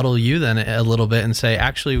rebuttal you then a little bit and say,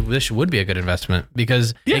 actually, this would be a good investment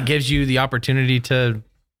because it gives you the opportunity to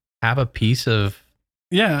have a piece of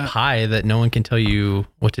pie that no one can tell you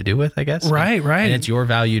what to do with, I guess. Right. And it's your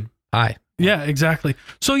valued pie. Yeah, exactly.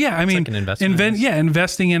 So yeah, I mean, like an investment.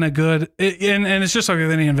 Investing in a good, and it's just like with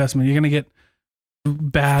any investment, you're going to get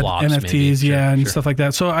bad flops, NFTs, maybe. And stuff like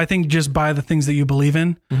that. So I think just buy the things that you believe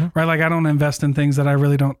in, right? Like I don't invest in things that I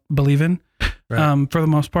really don't believe in, for the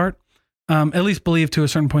most part. At least believe to a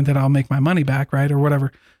certain point that I'll make my money back, right, or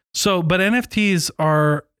whatever. So, but NFTs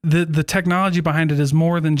are the technology behind it is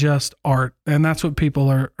more than just art, and that's what people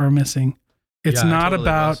are missing. It's not totally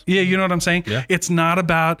about you know what I'm saying? Yeah. It's not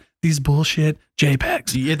about these bullshit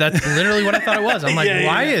JPEGs. Yeah, that's literally what I thought it was. I'm like,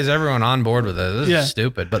 why is everyone on board with this? This is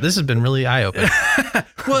stupid. But this has been really eye-opening.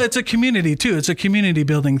 Well, it's a community too. It's a community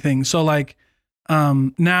building thing. So like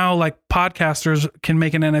now like podcasters can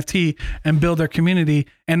make an NFT and build their community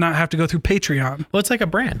and not have to go through Patreon. Well, it's like a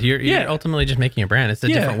brand. You're ultimately just making a brand. It's a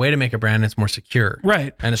different way to make a brand. It's more secure.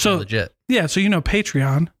 Right. And it's more legit. Yeah. So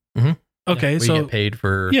Patreon. Mm-hmm. Okay. So you get paid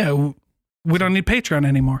for. Yeah. We don't need Patreon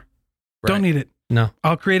anymore. Right. Don't need it. No.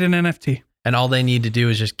 I'll create an NFT. And all they need to do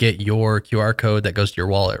is just get your QR code that goes to your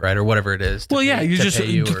wallet, right? Or whatever it is. You just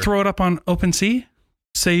throw it up on OpenSea.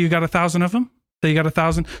 Say you got 1,000 of them. Say you got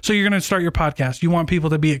 1,000. So you're going to start your podcast. You want people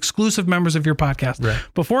to be exclusive members of your podcast. Right.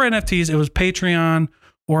 Before NFTs, it was Patreon,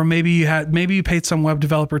 or maybe you paid some web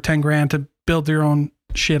developer $10,000 to build your own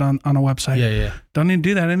shit on a website. Yeah. Don't need to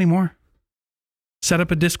do that anymore. Set up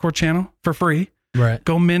a Discord channel for free. Right.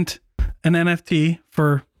 Go mint an NFT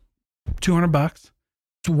for $200.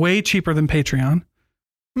 It's way cheaper than Patreon.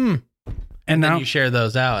 And now you share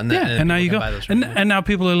those out, and now you go, and now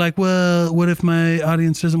people are like, well, what if my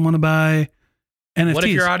audience doesn't want to buy NFTs?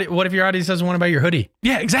 What if your audience doesn't want to buy your hoodie?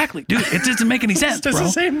 Yeah, exactly, dude. It doesn't make any sense, bro. It's the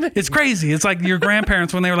same thing. It's crazy. It's like your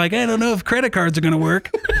grandparents when they were like, I don't know if credit cards are going to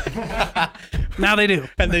work. Now they do,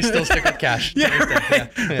 and they still stick with cash.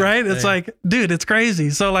 Right. It's like, dude, it's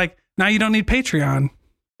crazy. So like now you don't need Patreon.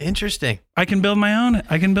 Interesting. I can build my own.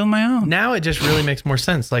 Now it just really makes more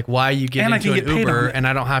sense. Like why you get into an Uber and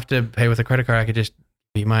I don't have to pay with a credit card. I could just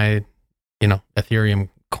be my, Ethereum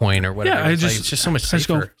coin or whatever. Yeah, it's just so much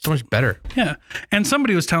safer, so much better. Yeah. And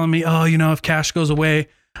somebody was telling me, if cash goes away,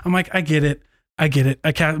 I'm like, I get it. I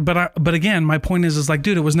can't, but again, my point is like,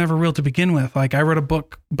 dude, it was never real to begin with. Like I read a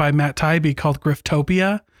book by Matt Taibbi called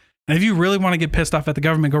Griftopia. And if you really want to get pissed off at the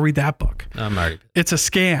government, go read that book. I'm already. It's a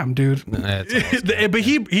scam, dude. But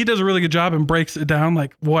he does a really good job and breaks it down,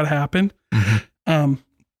 like what happened. Mm-hmm.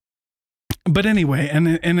 But anyway,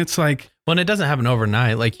 and it's like, well, and it doesn't happen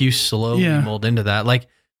overnight. Like you slowly mold into that. Like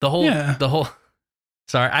the whole.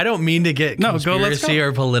 Sorry, I don't mean to get conspiracy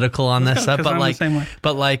or political on this stuff,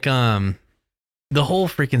 but like the whole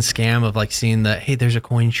freaking scam of like seeing that, hey, there's a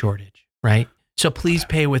coin shortage, right? So please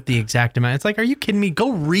pay with the exact amount. It's like, are you kidding me?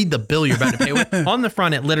 Go read the bill you're about to pay with. On the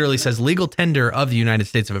front, it literally says legal tender of the United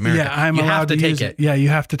States of America. Yeah, I'm allowed to take it. Yeah, you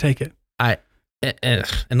have to take it.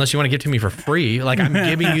 Unless you want to give it to me for free, like I'm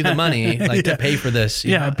giving you the money, like to pay for this.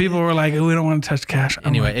 People were like, we don't want to touch cash.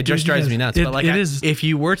 Anyway, it just drives me nuts. But like, if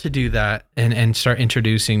you were to do that and start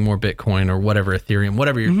introducing more Bitcoin or whatever Ethereum,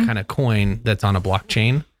 whatever your kind of coin that's on a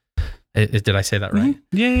blockchain, did I say that right?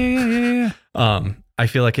 Yeah. I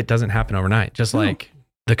feel like it doesn't happen overnight, just like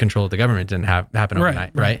the control of the government didn't happen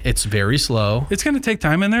overnight, right? It's very slow. It's going to take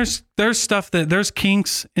time, and there's stuff there's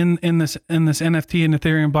kinks in this NFT and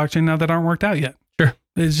Ethereum blockchain now that aren't worked out yet. Sure,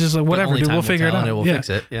 it's just like whatever, dude. We'll figure it out. We'll fix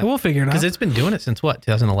it. Yeah. We'll figure it out because it's been doing it since what,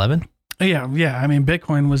 2011? Yeah. I mean,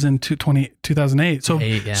 Bitcoin was in 2008.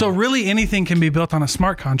 So really anything can be built on a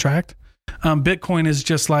smart contract. Bitcoin is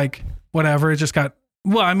just like whatever. It just got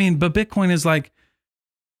but Bitcoin is like.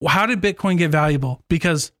 How did Bitcoin get valuable?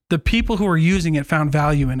 Because the people who are using it found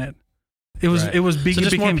value in it. It was big. So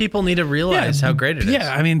just more people need to realize how great it is.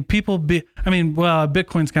 Yeah, I mean,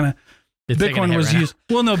 Bitcoin's kind of Bitcoin was used.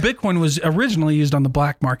 Well, no, Bitcoin was originally used on the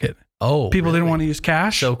black market. Oh, people didn't want to use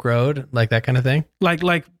cash. Silk Road, like that kind of thing.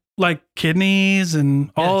 Like kidneys and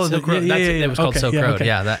all of the. It was called Silk Road. Okay.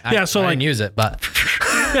 Yeah, I didn't use it, but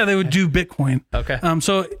they would do Bitcoin. Okay.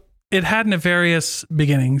 So it had nefarious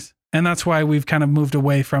beginnings. And that's why we've kind of moved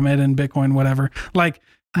away from it and Bitcoin, whatever. Like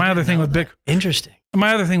my other thing with Bitcoin. Interesting.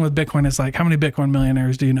 My other thing with Bitcoin is like, how many Bitcoin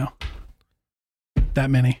millionaires do you know? That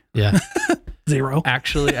many. Yeah. 0.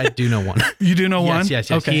 Actually, I do know one. You do know one? Yes.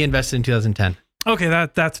 Okay. He invested in 2010. Okay.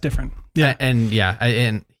 That's different. Yeah. And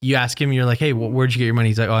you ask him, you're like, hey, where'd you get your money?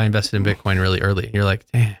 He's like, oh, I invested in Bitcoin really early. You're like,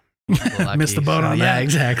 damn. Missed the boat on that. Yeah,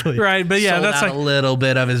 exactly. Right, but yeah, Sold that's out like a little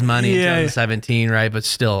bit of his money in 2017, right? But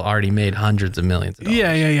still already made hundreds of millions of dollars.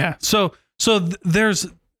 Yeah. So there's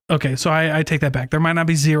okay. So I take that back. There might not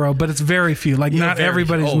be zero, but it's very few. Like not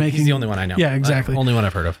everybody's making. He's the only one I know. Yeah, exactly. Only one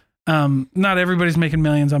I've heard of. Not everybody's making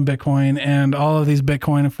millions on Bitcoin, and all of these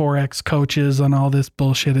Bitcoin and Forex coaches and all this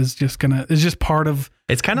bullshit is just part of.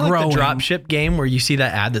 It's kind of like the drop ship game where you see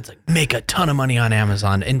that ad that's like, make a ton of money on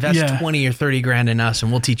Amazon, invest 20 or 30 grand in us,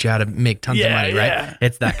 and we'll teach you how to make tons of money, right?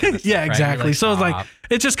 It's that kind of stuff, yeah, exactly. Like, so it's like,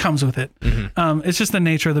 it just comes with it. Mm-hmm. It's just the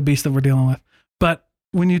nature of the beast that we're dealing with. But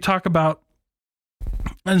when you talk about,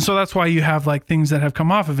 and so that's why you have like things that have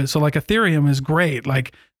come off of it. So like Ethereum is great.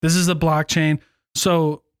 Like this is a blockchain.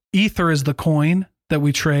 So Ether is the coin that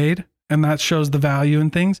we trade, and that shows the value in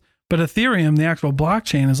things. But Ethereum, the actual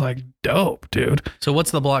blockchain, is like dope, dude. So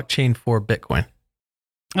what's the blockchain for Bitcoin?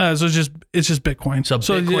 So it's just Bitcoin.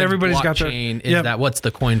 So everybody's got their is that what's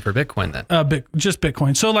the coin for Bitcoin then? Just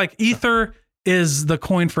Bitcoin. So like Ether is the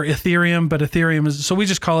coin for Ethereum, but Ethereum is, so we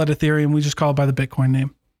just call it Ethereum. We just call it by the Bitcoin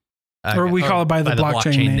name. Or we call it by the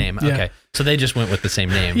blockchain name. Yeah. Okay. So they just went with the same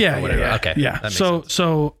name. Yeah. Okay. Yeah. That makes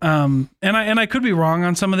sense. And I could be wrong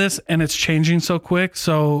on some of this, and it's changing so quick.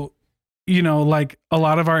 So, you know, like a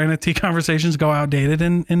lot of our NFT conversations go outdated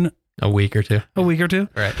in a week or two.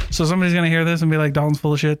 Right. So somebody's going to hear this and be like, Dalton's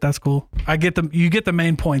full of shit. That's cool. You get the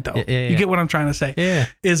main point though. Yeah. You get what I'm trying to say.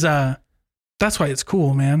 Yeah. That's why it's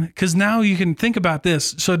cool, man. Cause now you can think about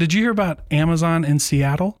this. So did you hear about Amazon in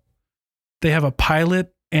Seattle? They have a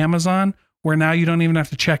pilot Amazon where now you don't even have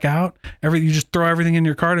to check out. You just throw everything in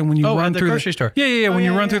your cart, and when you run through the grocery store. Yeah. When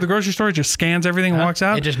you run through the grocery store, it just scans everything and walks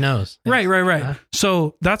out. It just knows. Right.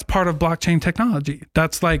 So that's part of blockchain technology.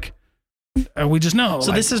 That's like, we just know.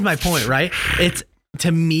 So this is my point, right? It's, to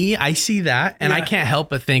me, I see that and I can't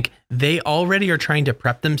help but think they already are trying to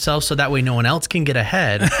prep themselves so that way no one else can get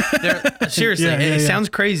ahead. Seriously, it sounds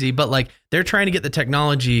crazy, but like they're trying to get the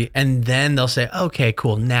technology and then they'll say, okay,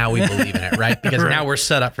 cool. Now we believe in it, right? Because now we're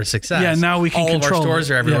set up for success. Yeah, now we can control it. All of our stores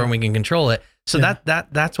are everywhere and we can control it. So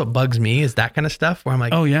that's what bugs me, is that kind of stuff where I'm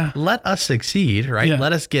like, let us succeed, right? Yeah.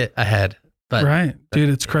 Let us get ahead. But, dude,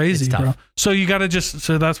 it's crazy, bro. So you got to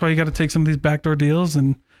so that's why you got to take some of these backdoor deals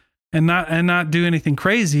and not do anything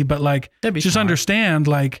crazy, but like just understand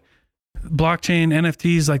like blockchain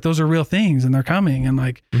NFTs, like those are real things and they're coming. And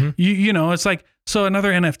like, you know, it's like, so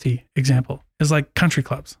another NFT example is like country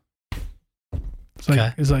clubs.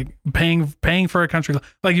 It's like paying for a country club.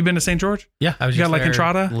 Like you've been to St. George? Yeah. I was just like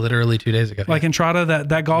Entrada? Literally 2 days ago. Like Entrada,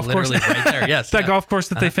 that golf course. Right there. Yes. That golf course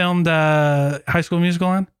that they filmed High School Musical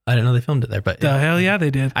on? I didn't know they filmed it there, but hell yeah,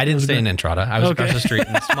 they did. I didn't stay in Entrada. I was across the street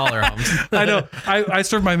in the smaller homes. I know. I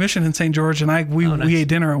served my mission in St. George, and we ate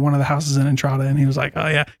dinner at one of the houses in Entrada, and he was like, "Oh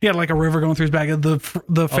yeah," he had like a river going through his back.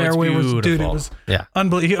 The fairway was, dude, it was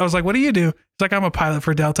unbelievable. I was like, "What do you do?" He's like, "I'm a pilot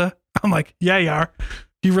for Delta." I'm like, "Yeah, you are."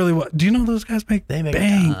 You really what? Do you know those guys make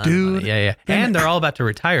bang, dude? Yeah. And they're all about to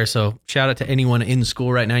retire. So shout out to anyone in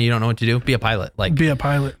school right now. You don't know what to do. Be a pilot. Like be a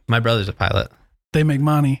pilot. My brother's a pilot. They make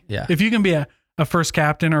money. Yeah. If you can be a first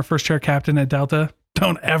captain or first chair captain at Delta,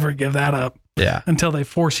 don't ever give that up. Yeah. Until they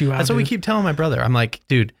force you out. That's what we keep telling my brother. I'm like,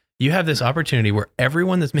 dude, you have this opportunity where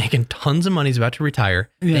everyone that's making tons of money is about to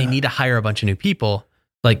retire. Yeah. They need to hire a bunch of new people.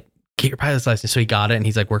 Like, get your pilot's license. So he got it and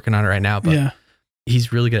he's like working on it right now. But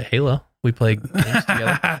he's really good at Halo. We play games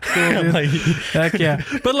together. Cool, dude. Heck yeah.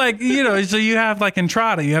 But like, you know, so you have like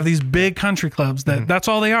Entrada, you have these big country clubs that's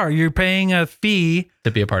all they are. You're paying a fee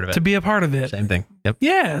to be a part of it. Same thing. Yep.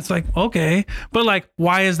 Yeah. It's like, okay. But like,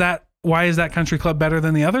 why is that country club better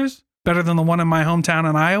than the others? Better than the one in my hometown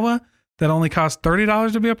in Iowa that only costs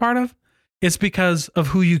 $30 to be a part of? It's because of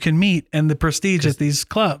who you can meet and the prestige at these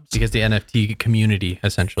clubs. Because the NFT community,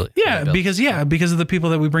 essentially. Yeah, because of the people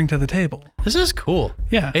that we bring to the table. This is cool.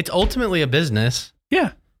 Yeah. It's ultimately a business.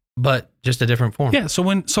 Yeah. But just a different form. Yeah. So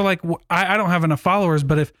I don't have enough followers,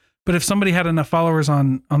 but if somebody had enough followers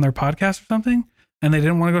on their podcast or something, and they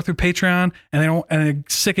didn't want to go through Patreon, and they're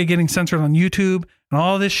sick of getting censored on YouTube and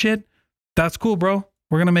all this shit, that's cool, bro.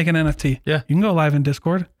 We're gonna make an NFT. Yeah. You can go live in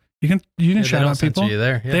Discord. You can shout out people. You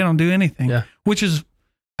there. Yeah. They don't do anything. Yeah. Which is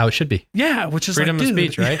how it should be. Yeah, which is freedom like, of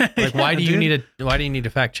speech, right? Like, why do you need to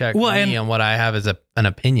fact check me on what I have as an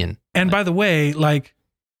opinion? And by the way, like,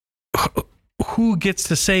 who gets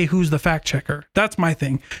to say who's the fact checker? That's my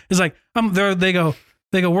thing. It's like, they go,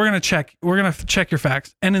 we're gonna check your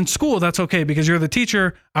facts. And in school, that's okay because you're the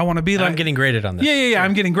teacher. I want to be like, I'm getting graded on this. Yeah. Sure.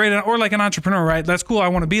 I'm getting graded, or like an entrepreneur, right? That's cool. I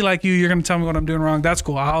want to be like you. You're gonna tell me what I'm doing wrong. That's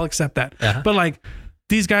cool. I'll accept that. Uh-huh. But like,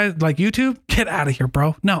 these guys like YouTube, get out of here,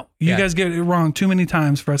 bro. No, you guys get it wrong too many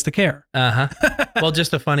times for us to care. Well,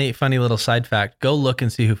 just a funny little side fact. Go look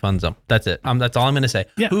and see who funds them. That's it. That's all I'm going to say.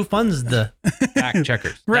 Yeah. Who funds the fact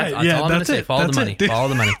checkers? Right. That's all I'm going to say. Follow the money.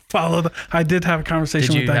 Follow the money. I did have a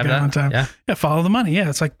conversation with that guy one time. Yeah. Follow the money. Yeah.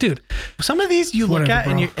 It's like, dude, some of these you look at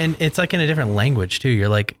and it's like in a different language too. You're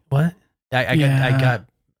like, what? I got,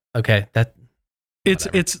 okay.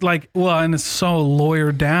 It's like, well, and it's so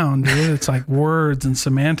lawyered down, dude. It's like words and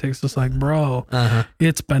semantics. It's like, bro,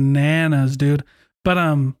 it's bananas, dude. But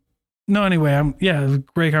no, anyway, it was a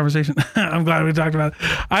great conversation. I'm glad we talked about it.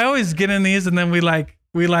 I always get in these and then we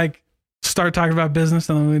start talking about business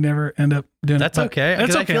and then we never end up doing That's it. Okay.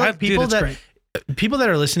 That's okay. Like people that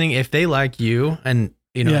are listening, if they like you and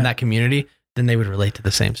in that community, then they would relate to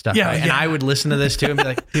the same stuff. Yeah, right? And I would listen to this too and be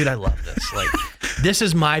like, dude, I love this. Like, this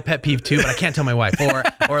is my pet peeve too, but I can't tell my wife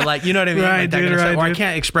or like, you know what I mean? Right, like that dude, kind of right, or dude. I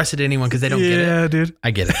can't express it to anyone because they don't get it. Yeah, dude.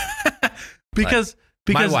 I get it. because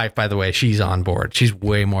my wife, by the way, she's on board. She's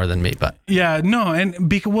way more than me, but yeah, no. And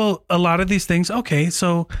because, a lot of these things, okay.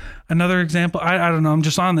 So another example, I don't know. I'm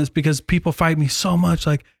just on this because people fight me so much.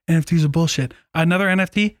 Like NFTs are bullshit. Another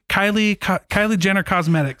NFT, Kylie Jenner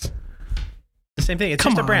Cosmetics. The same thing. It's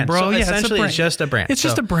just a brand, bro. So essentially, it's just a brand. It's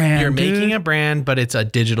just a brand. You're making a brand, but it's a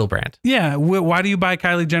digital brand. Yeah. Why do you buy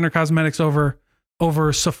Kylie Jenner Cosmetics over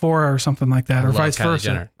Sephora or something like that, or vice versa?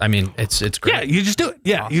 Jenner. I mean, it's great. Yeah, you just do it.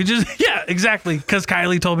 Yeah, awesome. Exactly. Because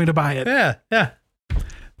Kylie told me to buy it. Yeah.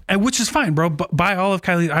 And which is fine, bro. Buy all of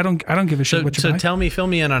Kylie. I don't give a shit what you buy. So fill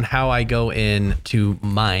me in on how I go in to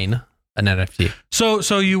mine an NFT.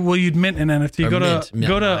 So you'd mint an NFT. Go to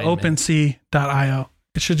OpenSea.io.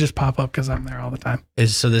 It should just pop up because I'm there all the time.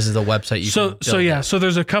 So this is the website you can build. So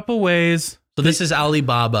there's a couple ways. So this is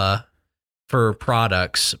Alibaba for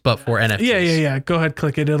products, but for NFTs. Yeah. Go ahead,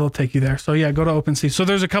 click it. It'll take you there. So yeah, go to OpenSea. So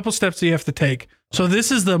there's a couple steps that you have to take. So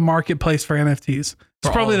this is the marketplace for NFTs. It's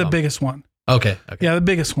probably the biggest one. Okay. Yeah, the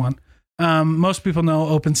biggest one. Most people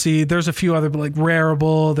know OpenSea. There's a few other, like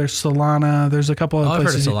Rarible. There's Solana. There's a couple other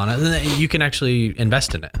places. I've heard of Solana. You can actually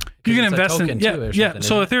invest in it. You can invest in it. Yeah.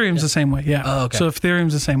 So Ethereum's the same way. Yeah. Oh, okay. So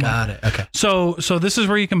Ethereum's the same way. Got it. Okay. So this is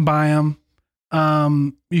where you can buy them.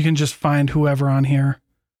 You can just find whoever on here.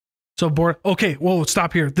 So okay. Whoa,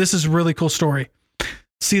 stop here. This is a really cool story.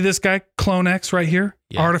 See this guy, CloneX right here?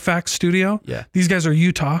 Yeah. Artifact Studio. Yeah. These guys are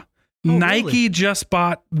Utah. Nike really? Just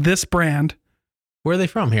bought this brand. Where are they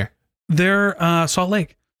from here? They're Salt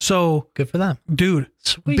Lake. So good for them, dude.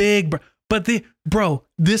 Sweet. Big, but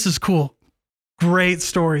this is cool. Great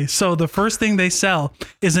story. So the first thing they sell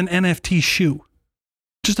is an NFT shoe,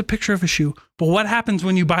 just a picture of a shoe. But what happens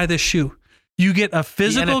when you buy this shoe? You get a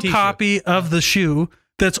physical copy of the shoe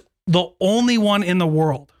that's the only one in the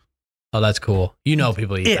world. Oh, that's cool. You know,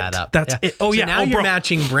 people eat that up. That's it. Oh, yeah. Now you're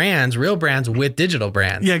matching brands, real brands with digital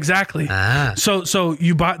brands. Yeah, exactly. So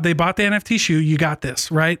they bought the NFT shoe. You got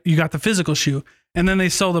this, right? You got the physical shoe. And then they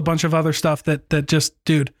sold a bunch of other stuff that just,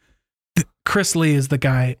 dude, Chris Lee is the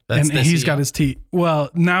guy. And he's got his tea. Well,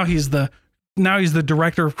 now he's the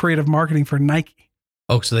director of creative marketing for Nike.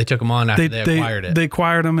 Oh, so they took him on after they acquired it. They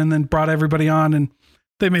acquired him and then brought everybody on and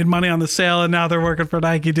they made money on the sale and now they're working for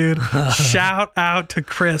Nike, dude. Shout out to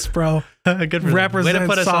Chris, bro. Good for represent way to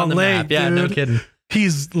put us Salt on the Lake, map. Yeah, dude. no kidding.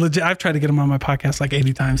 He's legit. I've tried to get him on my podcast like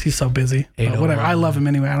 80 times. He's so busy. But whatever. I love him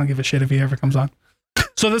anyway. I don't give a shit if he ever comes on.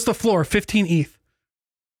 So this is the floor, 15 ETH.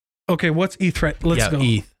 Okay, what's ETH right? Let's go.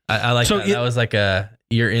 ETH. I like that. That was like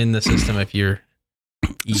you're in the system if you're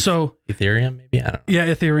Ethereum, maybe? I don't know. Yeah,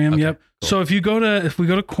 Ethereum. Okay, yep. cool. So if we go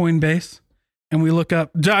to Coinbase and we look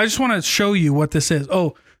up, I just want to show you what this is.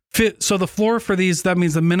 So the floor for these, that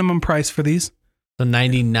means the minimum price for these. So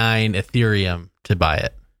 99 Ethereum to buy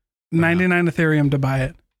it. 99 Ethereum to buy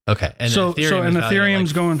it. Okay. And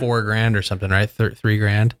Ethereum's going $4,000 or something, right?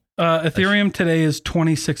 $3,000. Ethereum today is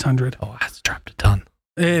 2,600. Oh, that's dropped a ton.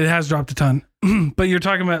 It has dropped a ton. But you're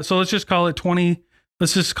talking about, so let's just call it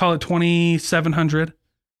 2,700.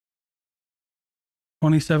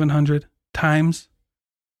 2,700 times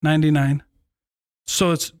 99.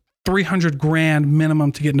 So it's 300 grand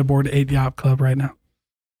minimum to get into Bored Ape Yacht Club right now.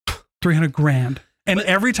 300 grand. And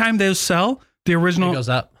every time they sell, the original it goes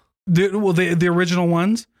up. The original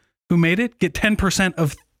ones who made it get 10%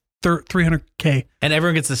 of 300K. And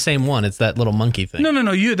everyone gets the same one. It's that little monkey thing.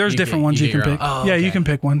 No. There's different ones you can pick. Oh, okay. You can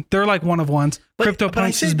pick one. They're like one of ones.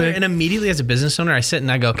 CryptoPunks is big. And immediately as a business owner, I sit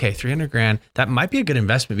and I go, okay, 300 grand. That might be a good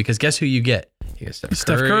investment because guess who you get? You get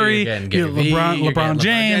Steph Curry. You get LeBron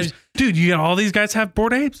James. Dude, you got all these guys have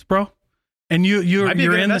Bored Apes, bro. And you're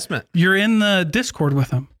in the Discord with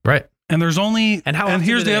them. Right. And there's only and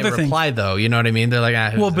here's the other thing. Reply though, you know what I mean? They're like,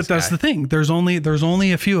 but that's the thing. There's only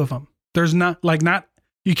a few of them. There's not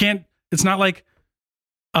You can't, it's not like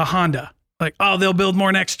a Honda. Like, oh, they'll build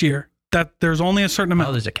more next year. That there's only a certain amount.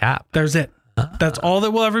 Oh, there's a cap. There's it. That's all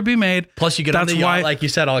that will ever be made. Plus you get on the yacht, like you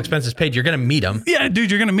said, all expenses paid. You're going to meet them. Yeah,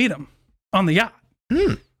 dude, you're going to meet them on the yacht.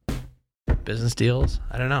 Business deals.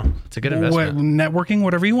 I don't know. It's a good investment. Networking,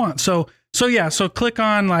 whatever you want. So click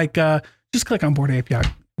on just click on Bored Ape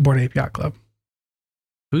Yacht Club.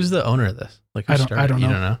 Who's the owner of this? Like, I don't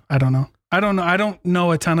know. I don't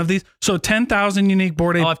know a ton of these. So 10,000 unique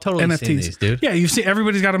Bored Ape I've totally NFTs. seen these, dude. Yeah, you see,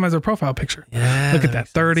 everybody's got them as their profile picture. Yeah. Look at that,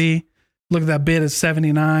 30. Sense. Look at that bid is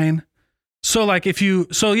 79. So like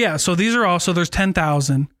so these are also, there's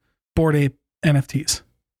 10,000 Bored Ape NFTs.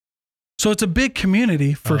 So it's a big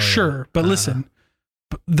community for sure. But listen,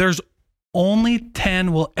 there's only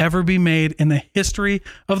 10 will ever be made in the history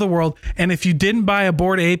of the world. And if you didn't buy a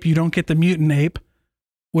Bored Ape, you don't get the Mutant Ape,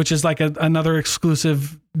 which is like another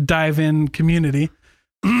exclusive dive-in community.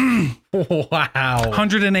 Wow.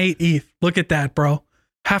 108 ETH. Look at that, bro.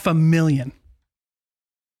 500,000.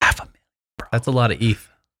 500,000, bro. That's a lot of ETH.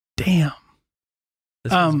 Damn.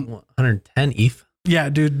 This is 110 ETH. Yeah,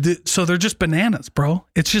 dude. So they're just bananas, bro.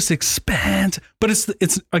 It's just expensive. But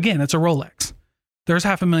it's again, it's a Rolex. There's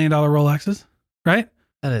 $500,000 Rolexes, right?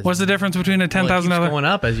 What's the difference between a $10,000 going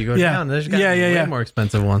up as you go down? There's way more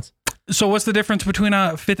expensive ones. So what's the difference between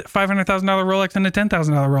a $500,000 Rolex and a $10,000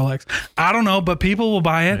 Rolex? I don't know, but people will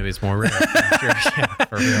buy it. Maybe it's more rare. Sure. Yeah,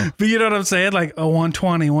 for real. But you know what I'm saying? Like a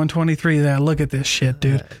 120, 123. That look at this shit,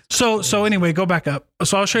 dude. So anyway, go back up.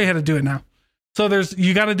 So I'll show you how to do it now. So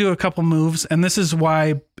you got to do a couple moves, and this is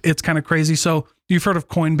why it's kind of crazy. So you've heard of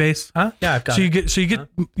Coinbase? Huh? Yeah, I've got it. So you get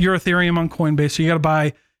your Ethereum on Coinbase. So you got to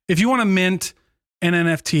buy, if you want to mint an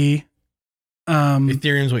NFT.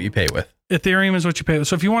 Ethereum's what you pay with. Ethereum is what you pay with.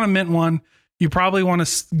 So if you want to mint one, you probably want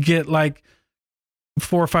to get like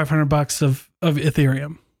 $400 or $500 of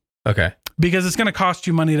Ethereum. Okay. Because it's going to cost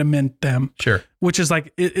you money to mint them. Sure. Which is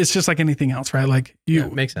like, it's just like anything else, right? Like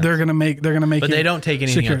makes sense. They're going to make, but they don't take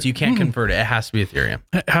anything else. You can't convert it. It has to be Ethereum.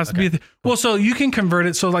 It has to be. Well, so you can convert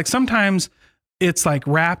it. So like sometimes it's like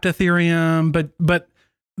wrapped Ethereum, but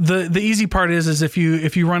the easy part is if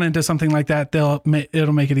you run into something like that, it'll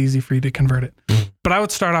make it easy for you to convert it. But I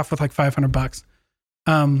would start off with like $500,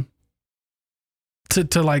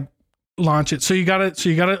 to like launch it. So you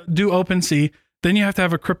gotta do OpenSea. Then you have to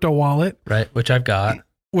have a crypto wallet. Right. Which I've got.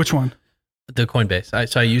 Which one? The Coinbase.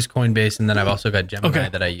 So I use Coinbase, and then I've also got Gemini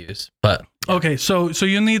that I use. But yeah. Okay. So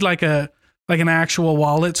you need like an actual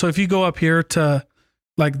wallet. So if you go up here to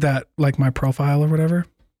like that, like my profile or whatever,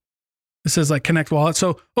 it says like connect wallet.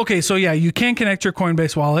 So yeah, you can connect your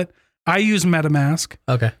Coinbase wallet. I use MetaMask.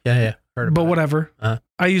 Okay. Yeah. But whatever.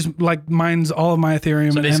 I use like all of my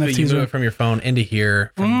Ethereum and NFTs. You move it from your phone into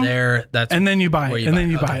here. From there, and then you buy it. And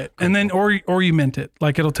then you buy it. And then or you mint it.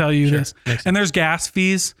 Like it'll tell you this. And there's gas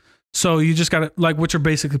fees. So you just got to like, which are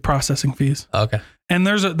basically processing fees. Okay. And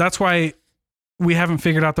that's why we haven't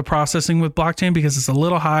figured out the processing with blockchain, because it's a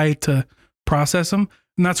little high to process them.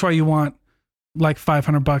 And that's why you want like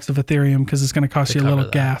 $500 of Ethereum, because it's going to cost you a little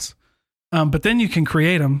gas. But then you can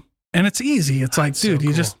create them. And it's easy. It's like, dude,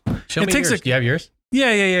 you just show me yours. Do you have yours?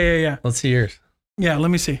 Yeah. Let's see yours. Yeah, let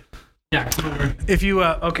me see. Yeah. If you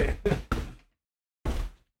okay.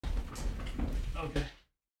 Okay.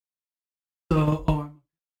 So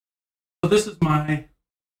this is my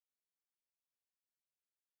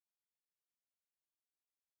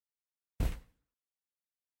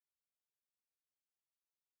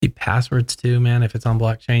keep passwords too, man. If it's on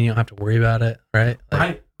blockchain, you don't have to worry about it, right?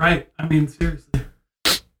 Right. I mean, seriously.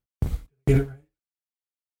 Get it right.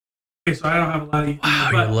 Okay, so I don't have a lot of. Wow,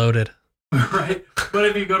 you're loaded. Right, but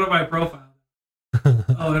if you go to my profile,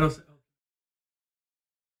 it'll say.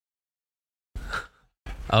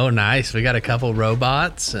 Oh, nice. We got a couple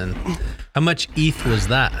robots, and how much ETH was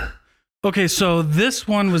that? Okay, so this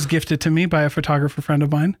one was gifted to me by a photographer friend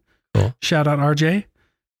of mine. Cool. Shout out RJ.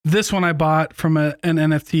 This one I bought from an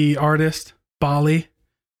NFT artist, Bali.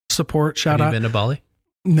 Support. Shout out. Have you been to Bali?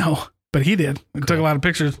 No. But he did. He took a lot of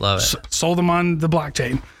pictures. Love it. Sold them on the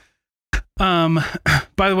blockchain.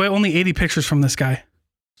 By the way, only 80 pictures from this guy.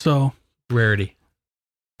 So rarity.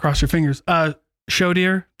 Cross your fingers. Show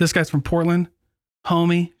Deer. This guy's from Portland.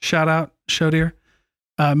 Homie. Shout out Show Deer.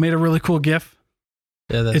 Made a really cool GIF.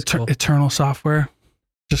 Yeah, that's cool. Eternal Software.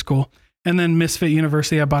 Just cool. And then Misfit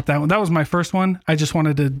University. I bought that one. That was my first one. I just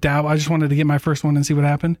wanted to dabble. I just wanted to get my first one and see what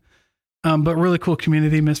happened. But really cool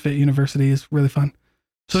community. Misfit University is really fun.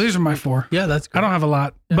 So these are my 4. Yeah, that's good. I don't have a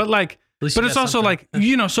lot, but like, but it's also like,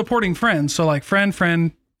 supporting friends. So like friend.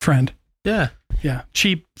 Yeah. Yeah.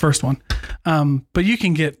 Cheap first one. But you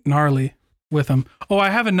can get gnarly with them. Oh,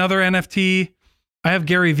 I have another NFT I have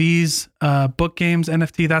Gary V's Book Games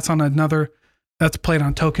NFT. That's played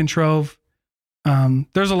on Token Trove.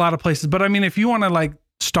 There's a lot of places, but I mean, if you want to like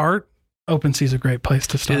start, OpenSea is a great place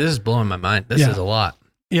to start. Dude, this is blowing my mind. This is a lot.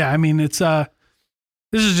 Yeah, I mean, it's I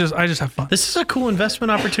just have fun. This is a cool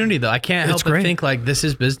investment opportunity, though. I can't help but think like this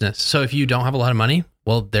is business. So if you don't have a lot of money,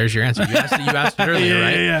 well, there's your answer. You asked it earlier,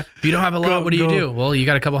 right? Yeah. If you don't have a lot, what do you do? Well, you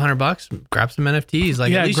got a couple $100. Grab some NFTs.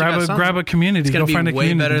 Like, at least grab a community. It's gonna be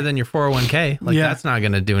way better than your 401k. Like, that's not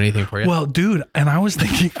gonna do anything for you. Well, dude, and I was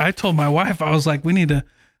thinking. I told my wife, I was like, we need to.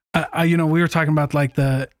 We were talking about like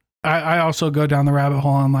I also go down the rabbit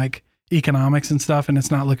hole on like economics and stuff,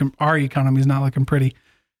 and our economy is not looking pretty.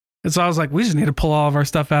 And so I was like, we just need to pull all of our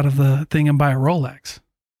stuff out of the thing and buy a Rolex.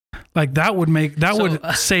 Like that would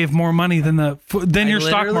save more money than your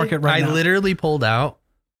stock market right now. I literally pulled out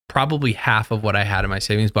probably half of what I had in my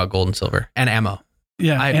savings, bought gold and silver and ammo.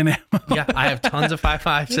 Yeah, I have tons of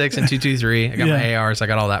 5.56 and 223. I got my ARs. I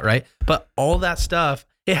got all that, right? But all that stuff,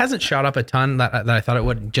 it hasn't shot up a ton that I thought it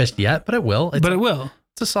would just yet, but it will. It will.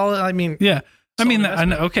 It's a solid. I mean, yeah. I mean,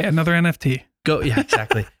 okay, another NFT.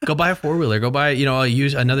 Exactly. Go buy a 4-wheeler. Go buy,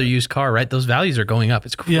 another used car, right? Those values are going up.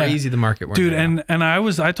 It's crazy the market we're in. Dude, and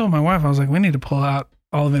I told my wife, I was like, we need to pull out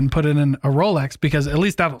all of it and put it in a Rolex because at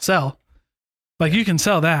least that'll sell. Like you can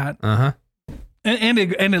sell that. Uh-huh. And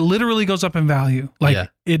it literally goes up in value. Like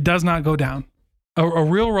it does not go down. A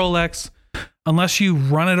real Rolex, unless you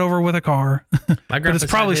run it over with a car, but it's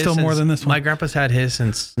probably still more than this one. My grandpa's had his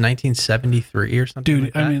since 1973 or something. Dude,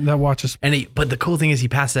 like that. I mean, that watch is. But the cool thing is he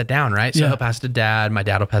passed that down, right? So he'll pass it to dad. My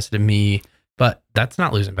dad will pass it to me. But that's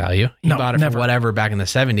not losing value. He bought it for whatever back in the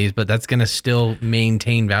 70s, but that's going to still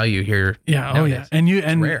maintain value here. Yeah. Nowadays. Oh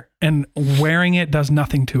yeah. Rare. And wearing it does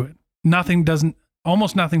nothing to it.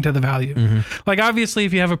 Almost nothing to the value. Mm-hmm. Like obviously,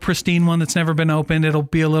 if you have a pristine one that's never been opened, it'll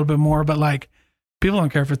be a little bit more. But like, people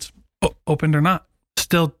don't care if it's opened or not.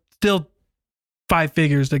 Still 5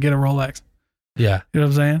 figures to get a Rolex. Yeah. You know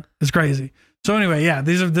what I'm saying? It's crazy. So anyway,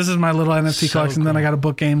 this is my little NFT collection. Cool. Then I got a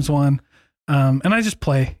Book Games one. And I just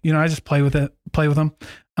play, play with them.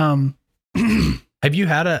 Have you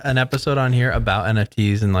had an episode on here about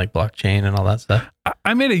NFTs and like blockchain and all that stuff?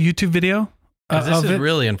 I made a YouTube video. This is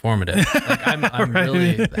really informative. Like, I'm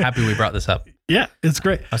really happy we brought this up. Yeah, it's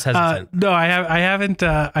great. I was hesitant. No, I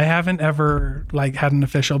haven't ever like had an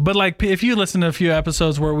official, but like if you listen to a few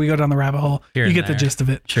episodes where we go down the rabbit hole, you get the gist of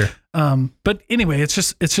it. Sure. But anyway, it's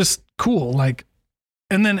just cool. Like,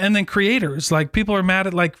 and then creators, like people are mad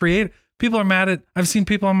at people are mad at, I've seen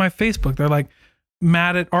people on my Facebook, they're like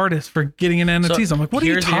mad at artists for getting in NFTs. So I'm like, what are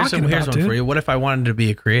you talking about, here's one for you. What if I wanted to be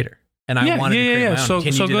a creator? And I wanted to create my own.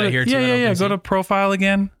 Can you do that here too? Yeah. Go to profile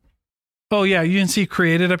again. Oh yeah, you can see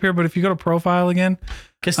created up here, but if you go to profile again.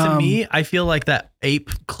 Because to me, I feel like that ape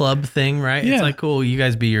club thing, right? Yeah. It's like, cool, you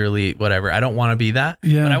guys be your elite, whatever. I don't want to be that.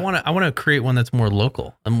 Yeah. But I want to create one that's more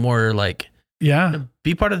local and more like,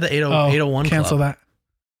 be part of the 801 cancel club. That.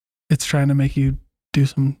 It's trying to make you do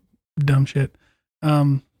some dumb shit.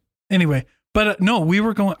 Anyway, but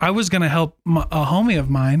no, I was going to help a homie of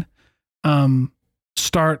mine,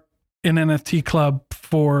 start an NFT club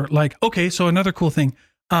for like, okay, so another cool thing.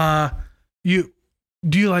 Pickleball.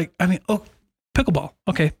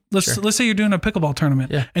 Okay. Let's say you're doing a pickleball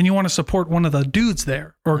tournament and you want to support one of the dudes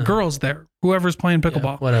there or girls there, whoever's playing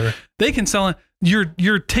pickleball, whatever. They can sell it.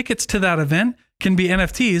 Your tickets to that event can be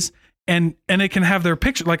NFTs and it can have their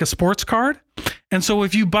picture, like a sports card. And so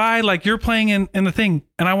if you buy, like you're playing in the thing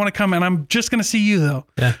and I want to come and I'm just going to see you though.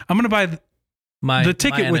 Yeah. I'm going to buy the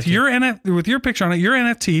ticket with your picture on it, your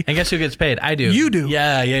NFT. And guess who gets paid? I do. You do.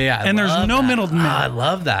 Yeah. And there's no middleman. I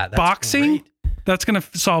love that. That's boxing. Great. That's going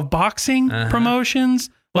to solve boxing promotions.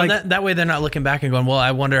 Well, like that way they're not looking back and going, well,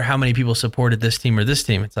 I wonder how many people supported this team or this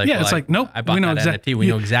team. It's like, it's like, nope. I bought that NFT. We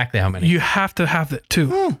know exactly how many. You have to have it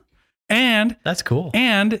too. And that's cool.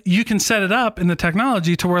 And you can set it up in the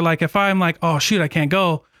technology to where like, if I'm like, oh shoot, I can't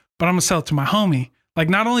go, but I'm going to sell it to my homie. Like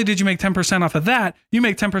not only did you make 10% off of that, you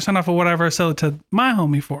make 10% off of whatever I sell it to my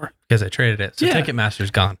homie for. Because I traded it. So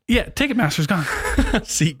Ticketmaster's gone. Yeah, Ticketmaster's gone.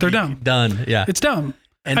 See, they're dumb. Done. Yeah. It's dumb.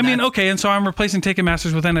 And I mean, okay, and so I'm replacing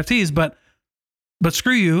Ticketmasters with NFTs, but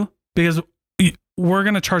screw you, because we're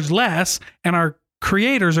going to charge less and our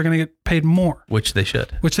creators are going to get paid more. Which they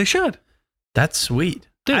should. That's sweet.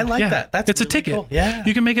 Dude, I like that. It's really a ticket. Cool. Yeah.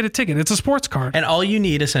 You can make it a ticket. It's a sports card. And all you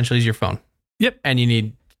need essentially is your phone. Yep. And you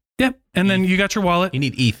need... Yep. And then you got your wallet. You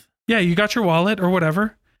need ETH. Yeah, you got your wallet or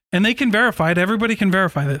whatever. And they can verify it. Everybody can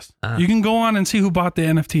verify this. You can go on and see who bought the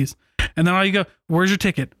NFTs. And then all you go, where's your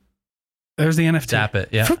ticket? There's the NFT. Tap it.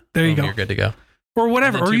 Yeah. There you go. You're good to go. Or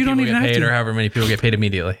whatever. Or you don't even have to. Or however many people get paid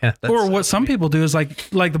immediately. Yeah, or what some people do is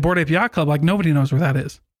like the Bored Ape Yacht Club, like nobody knows where that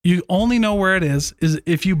is. You only know where it is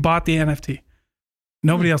if you bought the NFT.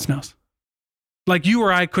 Nobody else knows. Like you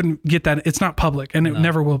or I couldn't get that. It's not public, and it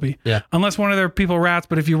never will be. Yeah. Unless one of their people rats,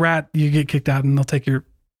 but if you rat, you get kicked out, and they'll take the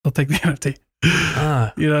NFT.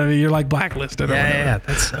 You know what I mean? You're like blacklisted. Yeah,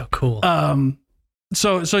 that's so cool.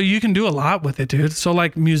 So you can do a lot with it, dude. So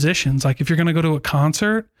like musicians, like if you're gonna go to a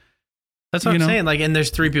concert. That's what I'm saying. Like, and there's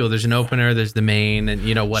 3 people. There's an opener, there's the main, and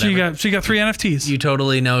whatever. So you got 3 NFTs. You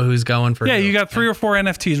totally know who's going for. Yeah, you got 3 or 4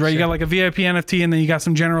 NFTs, right? Sure. You got like a VIP NFT, and then you got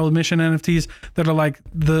some general admission NFTs that are like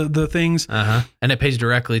the things. And it pays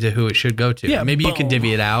directly to who it should go to. Yeah, maybe you can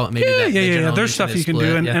divvy it out. Maybe yeah. There's stuff you can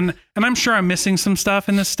do, and I'm sure I'm missing some stuff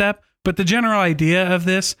in this step. But the general idea of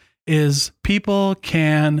this is people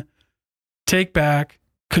can take back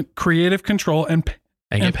creative control and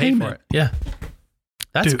get paid for it. Yeah.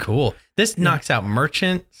 That's cool. This knocks out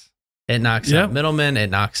merchants. It knocks out middlemen. It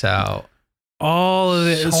knocks out all of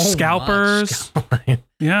the scalpers.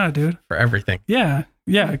 Yeah, dude. For everything. Yeah.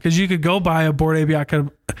 Yeah. Because you could go buy a Bored Ape Yacht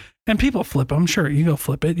Club and people flip them. Sure. You go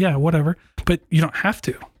flip it. Yeah, whatever. But you don't have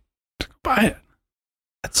to. Buy it.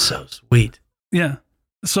 That's so sweet. Yeah.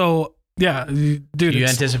 So, yeah, dude. Do you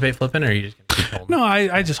anticipate flipping, or are you just going to keep holding? No,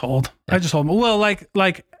 I just hold. Yeah. I just hold. Well, like,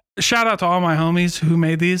 shout out to all my homies who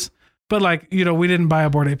made these. But like, we didn't buy a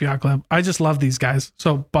Bored Ape Yacht Club. I just love these guys.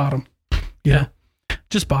 So bought them. Yeah.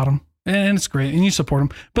 Just bought them. And it's great. And you support them.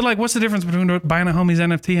 But like, what's the difference between buying a homie's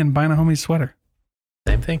NFT and buying a homie's sweater?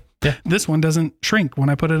 Same thing. Yeah. This one doesn't shrink when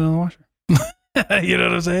I put it in the washer. You know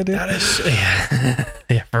what I'm saying, dude? That is,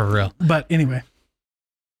 yeah, for real. But anyway.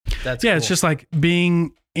 That's cool. It's just like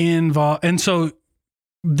being involved. And so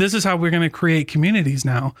this is how we're going to create communities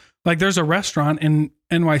now. Like there's a restaurant in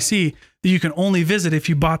NYC that you can only visit if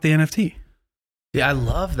you bought the NFT. Yeah, I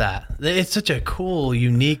love that. It's such a cool,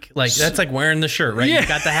 unique, like that's like wearing the shirt, right? Yeah. You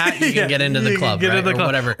got the hat, you can get into the club, right? Or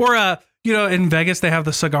whatever. Or in Vegas they have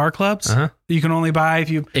the cigar clubs. You can only buy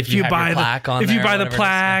if you buy the plaque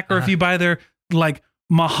or if you buy their like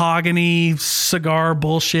mahogany cigar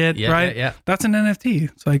bullshit, right? Yeah. That's an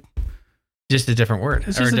NFT. It's like just a different word.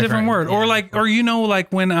 It's just a different word. Yeah. Or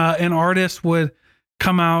like when an artist would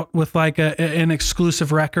come out with like an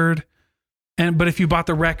exclusive record, but if you bought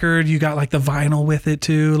the record, you got like the vinyl with it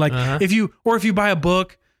too. Like if you buy a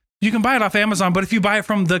book, you can buy it off Amazon, but if you buy it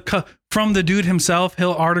from the dude himself,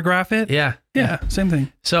 he'll autograph it. Yeah. Same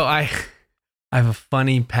thing. So I have a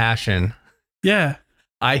funny passion. Yeah.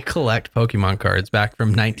 I collect Pokemon cards back from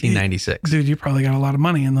 1996. Dude, you probably got a lot of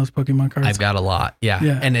money in those Pokemon cards. I've got a lot. Yeah.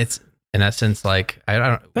 And it's, in essence, like, I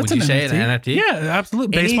don't know. Would you say an NFT? Yeah,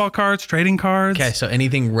 absolutely. Baseball cards, trading cards. Okay, so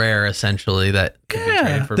anything rare, essentially, that could be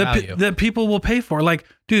traded for value. That people will pay for. Like,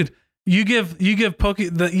 dude, you give you give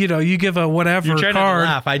a whatever You're trying card.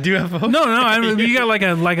 To laugh. I do have a No, I mean, you got like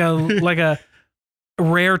a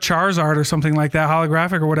rare Charizard or something like that,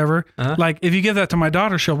 holographic or whatever. Like, if you give that to my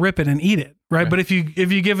daughter, she'll rip it and eat it, right? But if you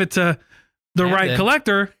give it to the right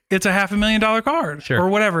collector, it's a $500,000 card or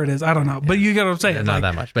whatever it is. I don't know, but you get what I'm saying. Not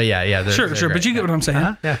that much, but yeah. Sure. But you get what I'm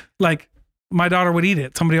saying. Yeah. Like my daughter would eat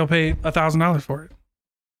it. Somebody will pay $1,000 for it.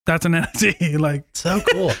 That's an NFT. Like so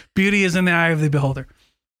cool. Beauty is in the eye of the beholder,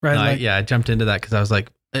 right? No, I jumped into that because I was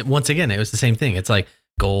like, once again, it was the same thing. It's like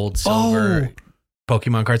gold, silver.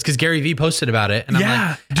 Pokemon cards, because Gary Vee posted about it, and I'm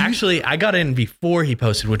like, actually, I got in before he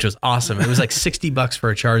posted, which was awesome. It was like $60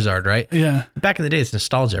 for a Charizard, right? Yeah. Back in the day, it's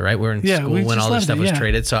nostalgia, right? We were in school when all this stuff was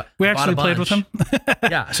traded, so we actually played with him.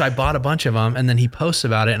 Yeah, so I bought a bunch of them, and then he posts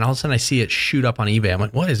about it, and all of a sudden I see it shoot up on eBay. I'm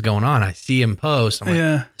like, what is going on? I see him post. I'm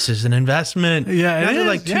like, this is an investment. Yeah, they're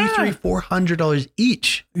like $200, $300, $400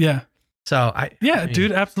 each. Yeah. So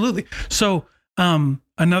dude, absolutely. So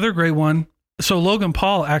another great one. So Logan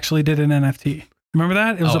Paul actually did an NFT. Remember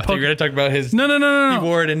that? It was I thought you were going to talk about his... No. He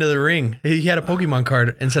wore it into the ring. He had a Pokemon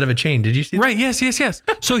card instead of a chain. Did you see that? Right. Yes.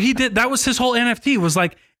 So he did... That was his whole NFT. Was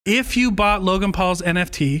like, if you bought Logan Paul's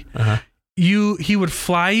NFT, he would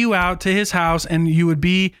fly you out to his house and you would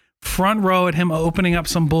be front row at him opening up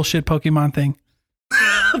some bullshit Pokemon thing.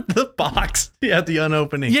 The box. Yeah, the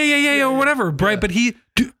unopening. Yeah, or whatever. Right. But he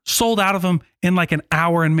sold out of them in like an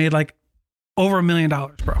hour and made like over $1 million,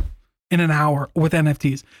 bro. In an hour with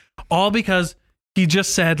NFTs. All because... He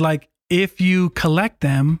just said, like, if you collect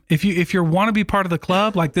them, if you want to be part of the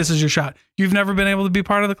club, like, this is your shot. You've never been able to be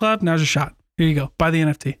part of the club. Now's your shot. Here you go. Buy the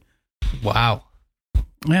NFT. Wow.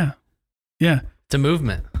 Yeah. It's a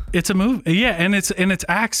movement. It's a move. Yeah. And it's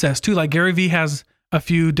access too. Like Gary Vee has a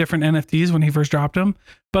few different NFTs when he first dropped them,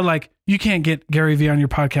 but like you can't get Gary Vee on your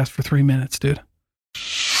podcast for 3 minutes, dude.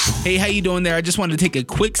 Hey, how you doing there? I just wanted to take a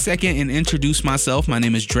quick second and introduce myself. My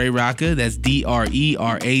name is Dre Rocka. That's DRERAWKA.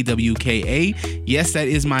 Yes, that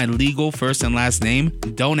is my legal first and last name.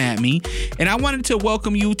 Don't at me. And I wanted to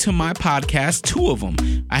welcome you to my podcast, two of them.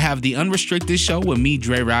 I have the Unrestricted Show with me,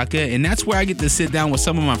 Dre Rocka, and that's where I get to sit down with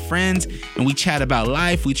some of my friends and we chat about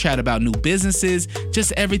life, we chat about new businesses,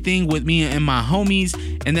 just everything with me and my homies.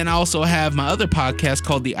 And then I also have my other podcast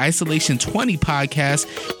called the Isolation 20 Podcast,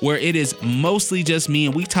 where it is mostly just me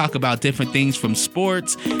and we talk about different things from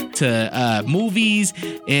sports to movies,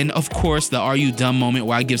 and of course the Are You Dumb moment,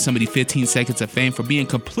 where I give somebody 15 seconds of fame for being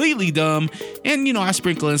completely dumb, and I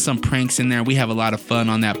sprinkle in some pranks in there. We have a lot of fun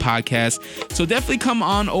on that podcast, so definitely come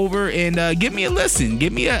on over and give me a listen,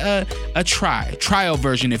 give me a trial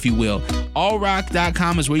version, if you will.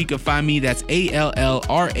 allrock.com is where you can find me. That's ALLRAWK.com,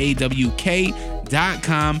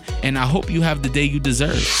 and I hope you have the day you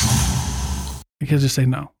deserve. You can just say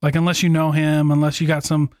no, like unless you know him, unless you got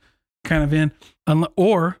some kind of in,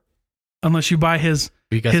 or unless you buy his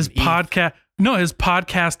podcast, his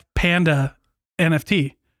podcast Panda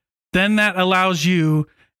NFT, then that allows you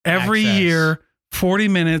every year 40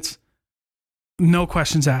 minutes, no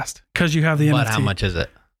questions asked, because you have the NFT. But how much is it?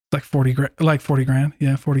 Like 40 grand.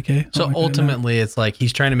 Yeah, 40K. So ultimately, it's like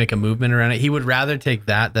he's trying to make a movement around it. He would rather take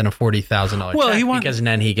that than a $40,000 check, because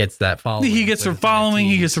then he gets that following. He gets the following.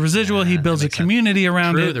 He gets the residual. He builds a community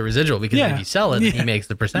around it. The residual, because if you sell it, then he makes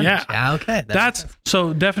the percentage. Yeah, okay. That's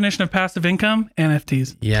so definition of passive income,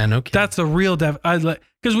 NFTs. Yeah, no kidding. That's the real because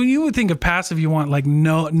when you would think of passive, you want like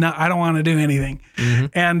no, I don't want to do anything,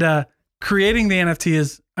 and creating the NFT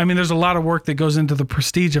is. I mean, there's a lot of work that goes into the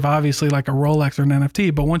prestige of obviously like a Rolex or an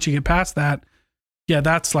NFT, but once you get past that,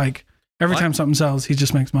 that's like every time something sells, he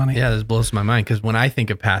just makes money. Yeah, this blows my mind, because when I think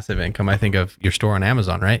of passive income, I think of your store on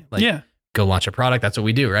Amazon, right? Like, go launch a product. That's what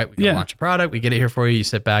we do, right? We go launch a product, we get it here for you. You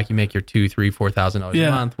sit back, you make your $2,000, $3,000, $4,000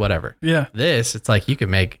 a month, whatever. Yeah. This, it's like you can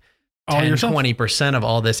make 10-20% of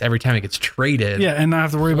all this every time it gets traded. Yeah, and not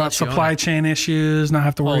have to worry about supply chain issues, not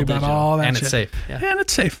have to worry about all that. And shit. It's safe. Yeah, and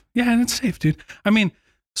it's safe. Yeah, and it's safe, dude. I mean,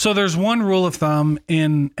 so there's one rule of thumb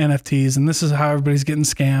in NFTs, and this is how everybody's getting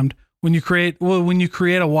scammed. When you create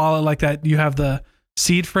a wallet like that, you have the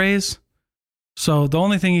seed phrase. So the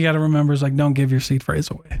only thing you got to remember is like, don't give your seed phrase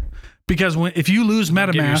away, because if you lose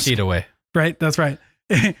MetaMask, give your seed away. Right, that's right.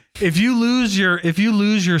 If you lose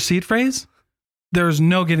your seed phrase, there's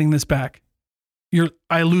no getting this back.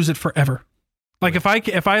 I lose it forever. Like if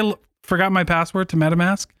I forgot my password to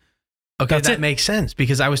MetaMask. Okay, that makes sense,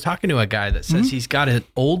 because I was talking to a guy that says he's got an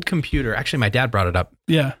old computer. Actually, my dad brought it up.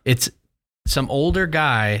 Yeah. It's some older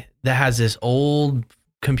guy that has this old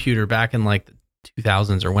computer back in like the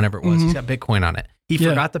 2000s or whenever it was. He's got Bitcoin on it. He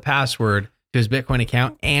forgot the password to his Bitcoin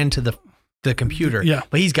account and to the computer. Yeah.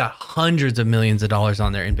 But he's got hundreds of millions of dollars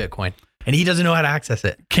on there in Bitcoin, and he doesn't know how to access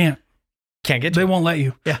it. Can't get They won't let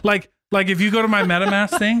you. Yeah. Like if you go to my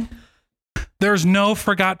MetaMask thing, there's no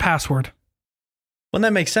forgot password. Well,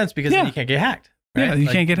 that makes sense, because then you can't get hacked. Right? Yeah, you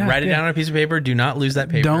can't get hacked. Write it down on a piece of paper. Do not lose that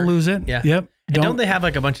paper. Don't lose it. Yeah. Yep. And don't they have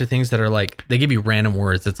like a bunch of things that are like, they give you random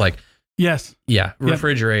words? It's like, yes. Yeah.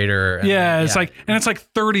 Refrigerator. Yeah. It's like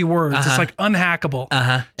 30 words. It's like unhackable.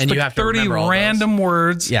 And you have to 30 remember all random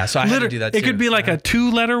words. Yeah. So I had to do that too. It could be like a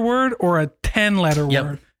 2-letter word or a 10-letter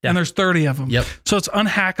word. Yeah. And there's 30 of them. Yep. So it's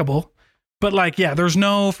unhackable. But like, there's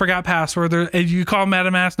no forgot password. If you call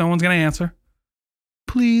MetaMask, no one's going to answer.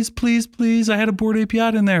 Please, please, please. I had a Bored Ape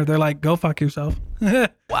Yacht in there. They're like, go fuck yourself. Wow.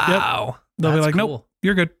 Yep. They'll be like, nope,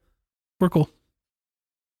 you're good. We're cool.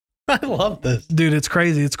 I love this. Dude, it's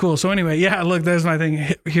crazy. It's cool. So anyway, look, there's my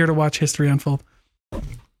thing. Here to watch history unfold.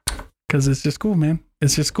 Because it's just cool, man.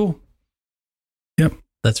 It's just cool. Yep.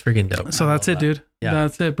 That's freaking dope. So that's it, dude. Yeah.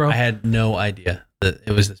 That's it, bro. I had no idea that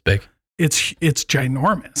it was this big. It's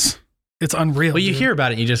ginormous. It's unreal. Well, you hear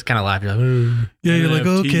about it, and you just kind of laugh. You're like, you're like,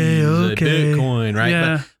 okay. Bitcoin, right?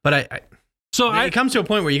 Yeah. But it comes to a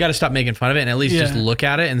point where you got to stop making fun of it and at least just look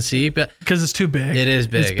at it and see. But because it's too big. It is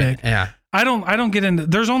big. It's big. Yeah. I don't get into.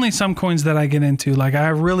 There's only some coins that I get into. Like I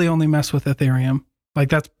really only mess with Ethereum. Like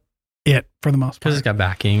that's it for the most part. Because it's got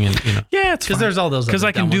backing and Yeah, it's because there's all those. Because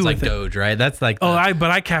I can do like with Doge, right? That's like. But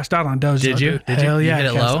I cashed out on Doge. Did you? Hell yeah! You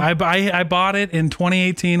hit it low? I bought it in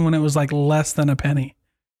 2018 when it was like less than a penny.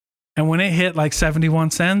 And when it hit like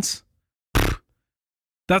 71 cents,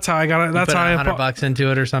 that's how I got it. That's how I put $100 into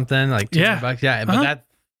it or something, like $200. Yeah, but that's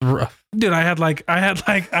rough. Dude, I had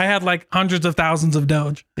like hundreds of thousands of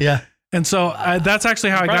Doge. Yeah, and so that's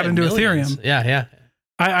actually how I got into millions. Ethereum. Yeah.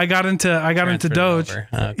 I got into Doge.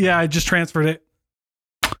 Okay. Yeah, I just transferred it.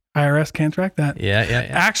 IRS can't track that. Yeah.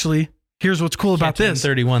 Actually, here's what's cool about this.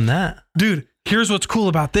 31 that. Dude, here's what's cool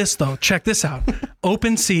about this though. Check this out.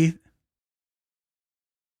 OpenSea.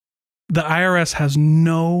 the IRS has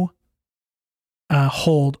no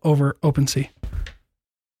hold over OpenSea.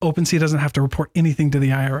 OpenSea doesn't have to report anything to the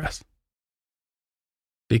IRS.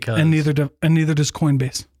 Because and neither does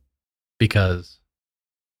Coinbase. Because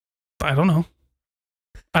I don't know,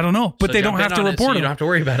 but so they don't have to report it. So you don't have to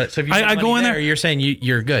worry about it. So if you I go in there, you're saying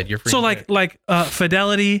you're good. You're free. So like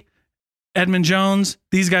Fidelity, Edmund Jones,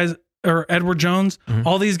 these guys, or Edward Jones,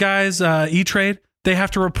 all these guys, E-Trade, they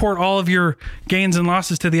have to report all of your gains and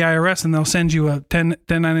losses to the IRS, and they'll send you a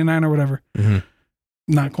 1099 or whatever.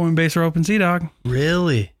 Not Coinbase or OpenSea, dog.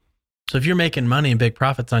 Really? So if you're making money and big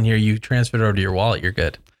profits on here, you transfer it over to your wallet, you're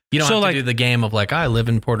good. You don't have to do the game of like, I live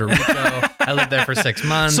in Puerto Rico. I lived there for 6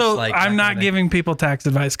 months. So I'm not giving people tax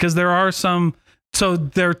advice because there are some, so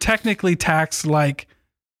they're technically taxed like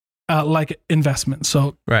investments.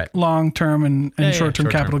 So long-term and short-term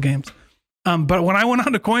capital gains. But when I went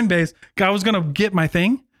on to Coinbase, I was going to get my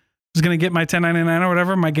thing. I was going to get my 1099 or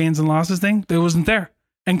whatever, my gains and losses thing. It wasn't there.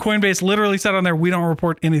 And Coinbase literally said on there, we don't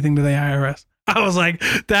report anything to the IRS. I was like,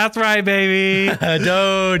 that's right, baby.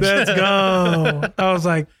 Doge. Let's go. I was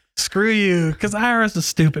like, screw you. Because IRS is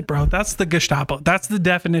stupid, bro. That's the Gestapo. That's the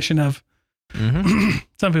definition of,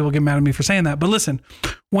 some people get mad at me for saying that. But listen,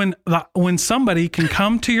 when somebody can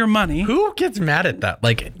come to your money. Who gets mad at that?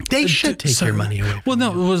 Like, they should take your money away. Well,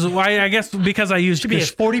 no, it was I guess because I used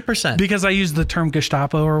 40%. Because I used the term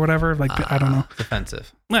Gestapo or whatever. Like, I don't know. It's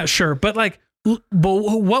offensive. Sure. But like,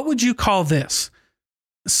 what would you call this?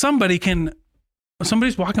 Somebody's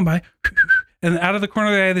walking by and out of the corner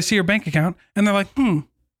of the eye, they see your bank account and they're like,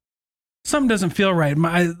 something doesn't feel right.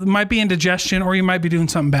 Might be indigestion or you might be doing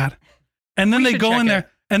something bad. And then they go in there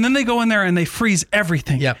and they freeze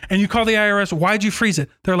everything. Yep. And you call the IRS, why'd you freeze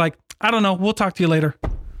it? They're like, I don't know. We'll talk to you later.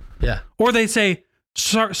 Yeah. Or they say,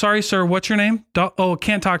 sorry, sir, what's your name? Oh,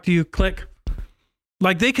 can't talk to you. Click.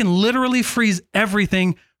 Like they can literally freeze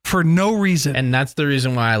everything for no reason. And that's the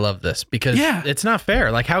reason why I love this, because it's not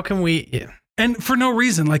fair. Like, how can we... Yeah. And for no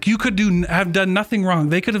reason, like you could have done nothing wrong.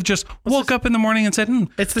 They could have just woke up in the morning and said,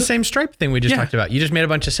 It's the same Stripe thing we just talked about. You just made a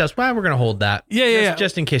bunch of sales. Well, we're going to hold that.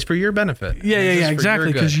 Just in case, for your benefit. Yeah,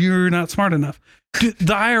 exactly. Because you're not smart enough. Dude,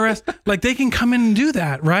 the IRS, like they can come in and do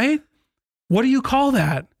that, right? What do you call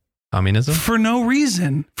that? Communism? For no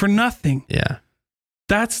reason, for nothing. Yeah.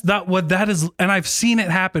 That's not what that is. And I've seen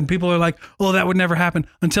it happen. People are like, oh, that would never happen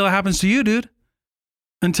until it happens to you, dude.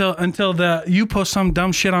 Until you post some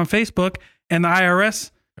dumb shit on Facebook and the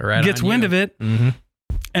IRS gets wind of it.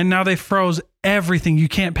 And now they froze everything. You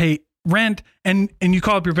can't pay rent and you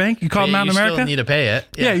call up your bank, you call Mountain America. You still need to pay it.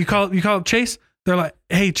 Yeah. You call up Chase. They're like,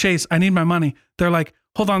 hey, Chase, I need my money. They're like,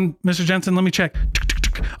 hold on, Mr. Jensen, let me check.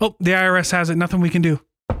 Oh, the IRS has it. Nothing we can do.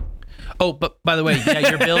 Oh, but by the way,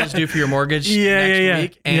 your bill is due for your mortgage next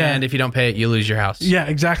week. And if you don't pay it, you lose your house. Yeah,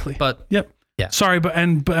 exactly. But yeah. Sorry, but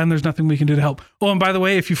there's nothing we can do to help. Oh, and by the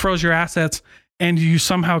way, if you froze your assets and you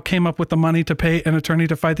somehow came up with the money to pay an attorney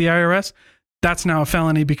to fight the IRS, that's now a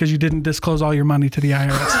felony because you didn't disclose all your money to the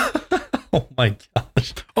IRS. Oh my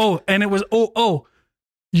gosh. Oh, and it was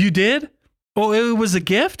you did? Oh, it was a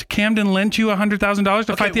gift. Camden lent you $100,000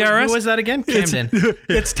 to fight the IRS. Who was that again? Camden.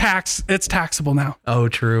 It's taxable now. Oh,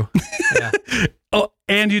 true. Yeah. Oh,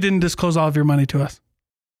 and you didn't disclose all of your money to us.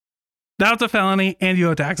 That's a felony, and you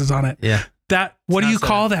owe taxes on it. Yeah. What do you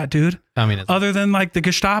call that, dude? Communism. Other than like the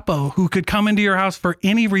Gestapo, who could come into your house for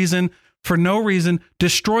any reason, for no reason,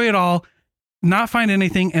 destroy it all, not find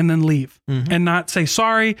anything, and then leave, and not say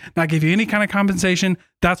sorry, not give you any kind of compensation.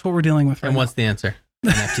 That's what we're dealing with right now. And what's the answer?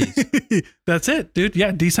 NFTs. That's it, dude.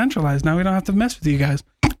 Yeah, decentralized. Now we don't have to mess with you guys.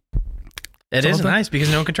 It is nice because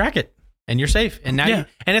no one can track it, and you're safe. And now,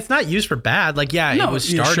 and it's not used for bad. Like, it was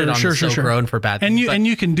started on the Silk Road for bad things. And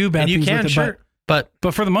you can do bad things with it, but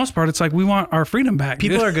for the most part, it's like we want our freedom back.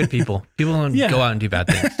 People are good people. People don't go out and do bad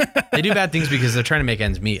things. They do bad things because they're trying to make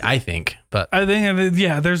ends meet, I think. But I think,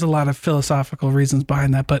 there's a lot of philosophical reasons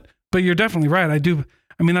behind that. But you're definitely right.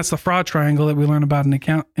 I mean, that's the fraud triangle that we learn about in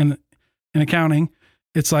accounting.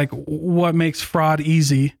 It's like what makes fraud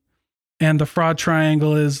easy. And the fraud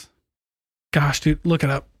triangle is, gosh, dude, look it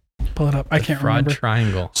up. Pull it up. I can't remember. Fraud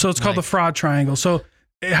triangle. So it's called the fraud triangle. So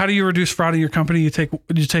how do you reduce fraud in your company? You take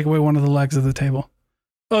away one of the legs of the table.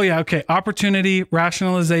 Oh yeah. Okay. Opportunity,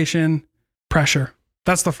 rationalization, pressure.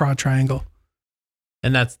 That's the fraud triangle.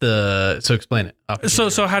 And that's so explain it.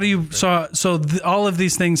 So how do you, all of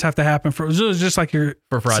these things have to happen for just like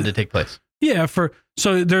for fraud to take place. Yeah.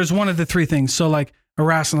 So there's one of the three things. So like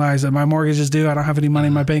rationalize it. My mortgage is due. I don't have any money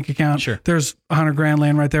in my bank account. Sure. There's $100,000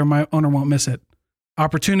 laying right there. My owner won't miss it.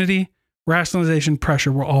 Opportunity, rationalization,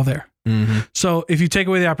 pressure. We're all there. So if you take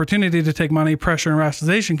away the opportunity to take money, pressure and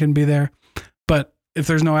rationalization can be there. But if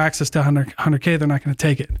there's no access to 100K, they're not going to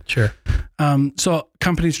take it. Sure. So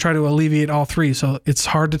companies try to alleviate all three. So it's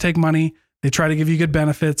hard to take money. They try to give you good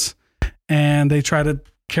benefits, and they try to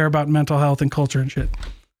care about mental health and culture and shit.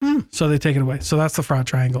 So they take it away. So that's the fraud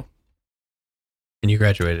triangle. And you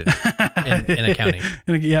graduated in accounting.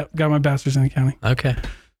 Yeah, got my bachelor's in accounting. Okay.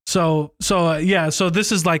 So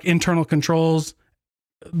this is like internal controls.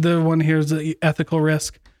 The one here is the ethical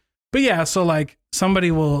risk. But yeah, so like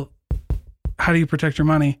somebody will, how do you protect your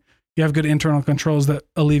money? You have good internal controls that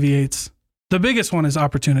alleviates. The biggest one is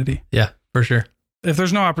opportunity. Yeah, for sure. If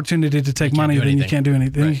there's no opportunity to take money, then you can't do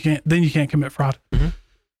anything. Right. Then you can't commit fraud. Mm-hmm.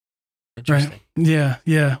 Interesting. Right.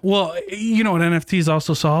 Yeah. Well, you know what NFTs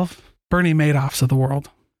also solve? Bernie Madoffs of the world.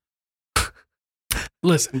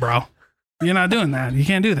 Listen, bro, you're not doing that. You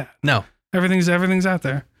can't do that. No. Everything's out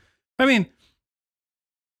there. I mean,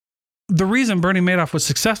 the reason Bernie Madoff was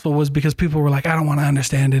successful was because people were like, I don't want to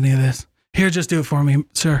understand any of this. Here, just do it for me,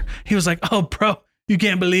 sir. He was like, oh, bro, you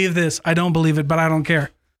can't believe this. I don't believe it, but I don't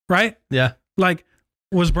care. Right? Yeah. Like,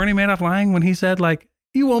 was Bernie Madoff lying when he said, like,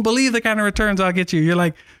 you won't believe the kind of returns I'll get you? You're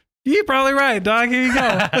like, you're probably right, dog. Here you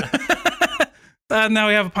go. Now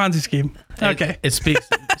we have a Ponzi scheme. Okay. It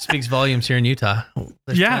speaks volumes here in Utah.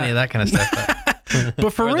 There's plenty of that kind of stuff.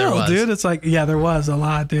 But for real, dude, it's like, yeah, there was a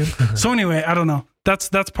lot, dude. So anyway, I don't know. That's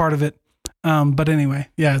part of it. But anyway,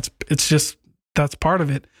 yeah, it's just, that's part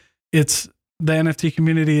of it. It's the NFT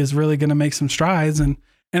community is really going to make some strides, and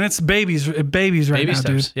it's babies right Baby now,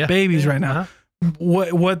 steps. dude. Yeah. Babies right now.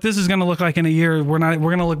 What this is going to look like in a year, we're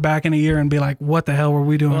going to look back in a year and be like, what the hell were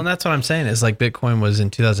we doing? Well, and that's what I'm saying is like Bitcoin was in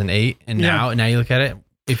 2008, and now you look at it.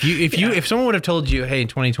 If someone would have told you, hey, in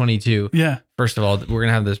 2022, first of all, we're going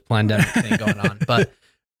to have this pandemic thing going on, but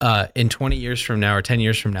in 20 years from now or 10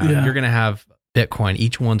 years from now, you're going to have Bitcoin.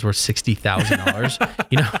 Each one's worth $60,000.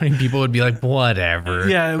 You know how many people would be like, whatever.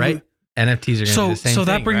 Yeah. Right. NFTs are going to do the same thing. So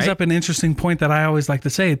that brings up an interesting point that I always like to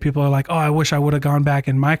say. People are like, oh, I wish I would have gone back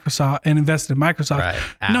in Microsoft and invested in Microsoft. Right.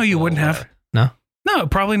 No, you wouldn't have. No,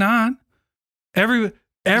 probably not. Everybody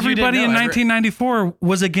in 1994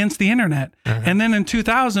 was against the internet. And then in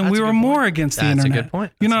 2000, we were more against the internet. That's a good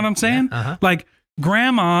point. You know what I'm saying? Like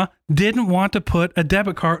grandma didn't want to put a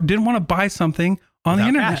debit card, didn't want to buy something on the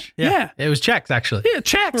internet. Cash. Yeah. It was checks, actually. Yeah,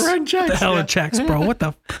 checks. We're writing checks. The hell of checks, bro. What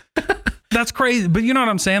the... That's crazy. But you know what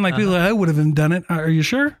I'm saying? Like, people, I would have done it. Are you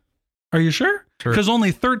sure? Are you sure? Because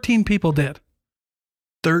only 13 people did.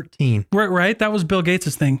 13. Right? That was Bill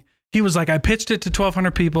Gates' thing. He was like, I pitched it to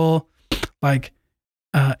 1,200 people. Like,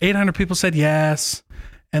 800 people said yes.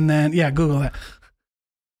 And then, Google that.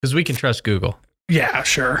 Because we can trust Google. Yeah,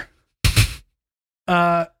 sure.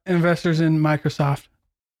 Investors in Microsoft.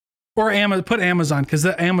 Or put Amazon, because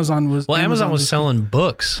Amazon was... Well, Amazon was selling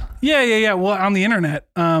books. Yeah. Well, on the internet.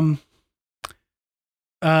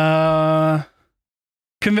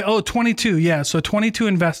 22. Yeah. So 22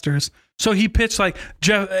 investors. So he pitched like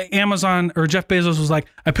Jeff Bezos was like,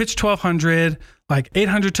 I pitched 1,200, like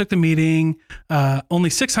 800 took the meeting.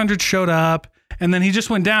 Only 600 showed up. And then he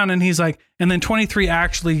just went down and he's like, and then 23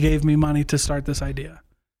 actually gave me money to start this idea.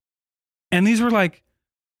 And these were like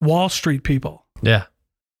Wall Street people. Yeah.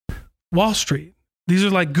 Wall Street. These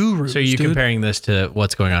are like gurus. So you're comparing this to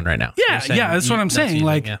what's going on right now. Yeah. That's what I'm saying.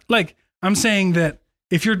 Like I'm saying that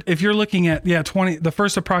if you're looking at 20, the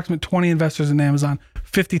first approximate 20 investors in Amazon,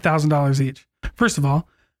 $50,000 each. First of all,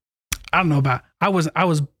 I don't know about. I was in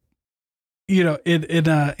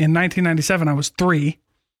 1997 I was 3.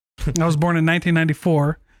 I was born in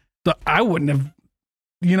 1994. So I wouldn't have.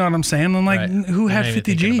 You know what I'm saying? I'm like, who had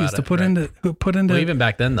 50 G's to put into? Well, even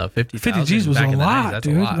back then though, 50 G's was a lot,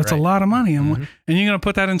 dude. That's a lot of money. And you're gonna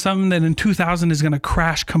put that in something that in 2000 is gonna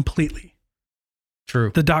crash completely.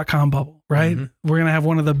 True. The .com bubble, right? Mm-hmm. We're going to have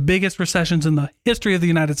one of the biggest recessions in the history of the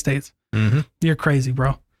United States. Mm-hmm. You're crazy,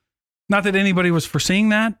 bro. Not that anybody was foreseeing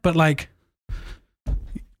that, but like...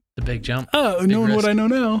 The big jump. Oh, knowing what I know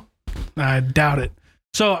now. I doubt it.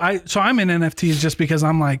 So I'm in NFTs just because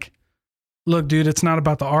I'm like, look, dude, it's not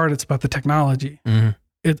about the art. It's about the technology.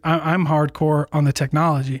 Mm-hmm. I'm hardcore on the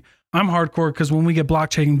technology. I'm hardcore because when we get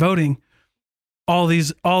blockchain voting, all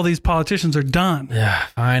these politicians are done. Yeah,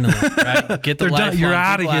 finally. Right? Get the done. You're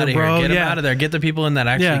out of here, bro. Get them out of there. Get the people in that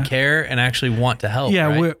actually care and actually want to help.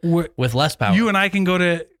 Yeah, right? With less power. You and I can go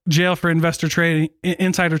to jail for insider trading.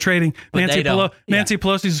 But Nancy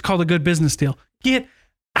Pelosi is called a good business deal. Get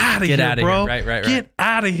out of here, bro. Right. Get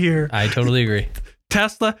out of here. I totally agree.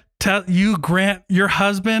 Tesla, your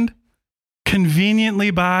husband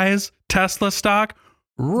conveniently buys Tesla stock.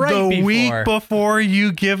 Week before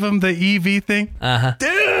you give him the EV thing.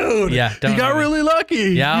 Dude, dude. Yeah, he got really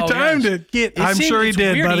lucky. Yeah, you timed it. I'm sure he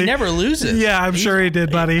did, weird. buddy. He never loses. Yeah, I'm sure he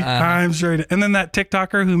did, buddy. I'm sure he did. And then that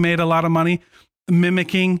TikToker who made a lot of money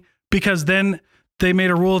mimicking, because then they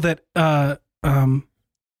made a rule that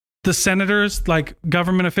the senators, like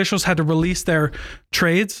government officials, had to release their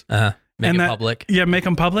trades. Make it public. Yeah, make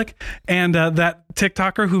them public. And that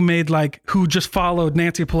TikToker who just followed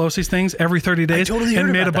Nancy Pelosi's things every 30 days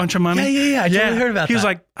and made a bunch of money. Yeah. I totally heard about that. He was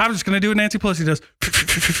like, I'm just going to do what Nancy Pelosi does.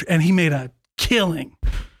 And he made a killing.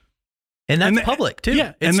 And that's public too.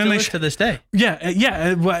 Yeah. And then to this day. Yeah.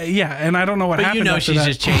 And I don't know what happened. But she's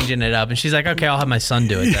just changing it up. And she's like, okay, I'll have my son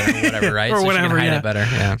do it then, or whatever, right? Or whatever, she can hide it better.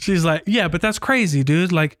 Yeah. She's like, yeah, but that's crazy,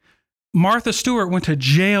 dude. Like, Martha Stewart went to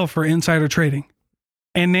jail for insider trading.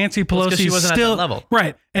 And Nancy Pelosi wasn't still at that level.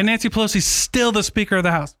 Right. And Nancy Pelosi's still the Speaker of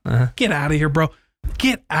the House. Get out of here, bro.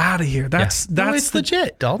 Get out of here. That's it's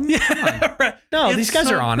legit, Dalton. Yeah, right. No, these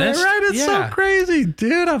guys are honest. Right. It's so crazy,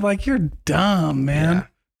 dude. I'm like, you're dumb, man. Yeah.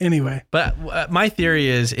 Anyway. But my theory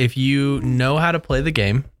is, if you know how to play the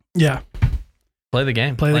game, play the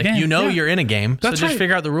game. Play the game. You know you're in a game, so just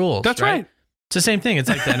figure out the rules. That's right. It's the same thing. It's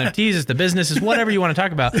like the NFTs, it's the business, it's whatever you want to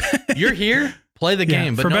talk about. You're here, play the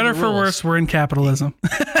game. But for better or for worse, we're in capitalism.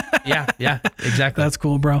 Yeah, exactly. That's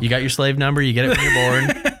cool, bro. You got your slave number, you get it when you're born.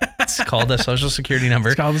 It's called a social security number.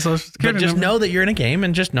 It's called a social security But just number. know that you're in a game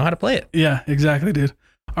and just know how to play it. Yeah, exactly, dude.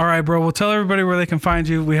 All right, bro. Well, tell everybody where they can find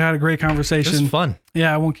you. We had a great conversation. This is fun.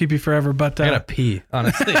 Yeah, I won't keep you forever, but I gotta pee,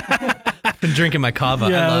 honestly. I've been drinking my kava.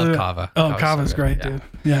 I love kava. Oh, kava's great, dude.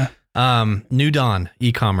 Yeah. New Dawn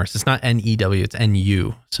e-commerce. It's not N-E-W, it's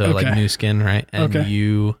N-U. So like new skin, right?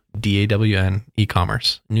 N-U-D-A-W-N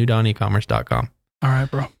e-commerce. newdawneCommerce.com. All right,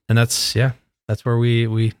 bro. And that's where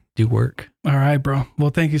we do work. All right, bro.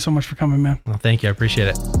 Well, thank you so much for coming, man. Well, thank you. I appreciate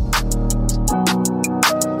it.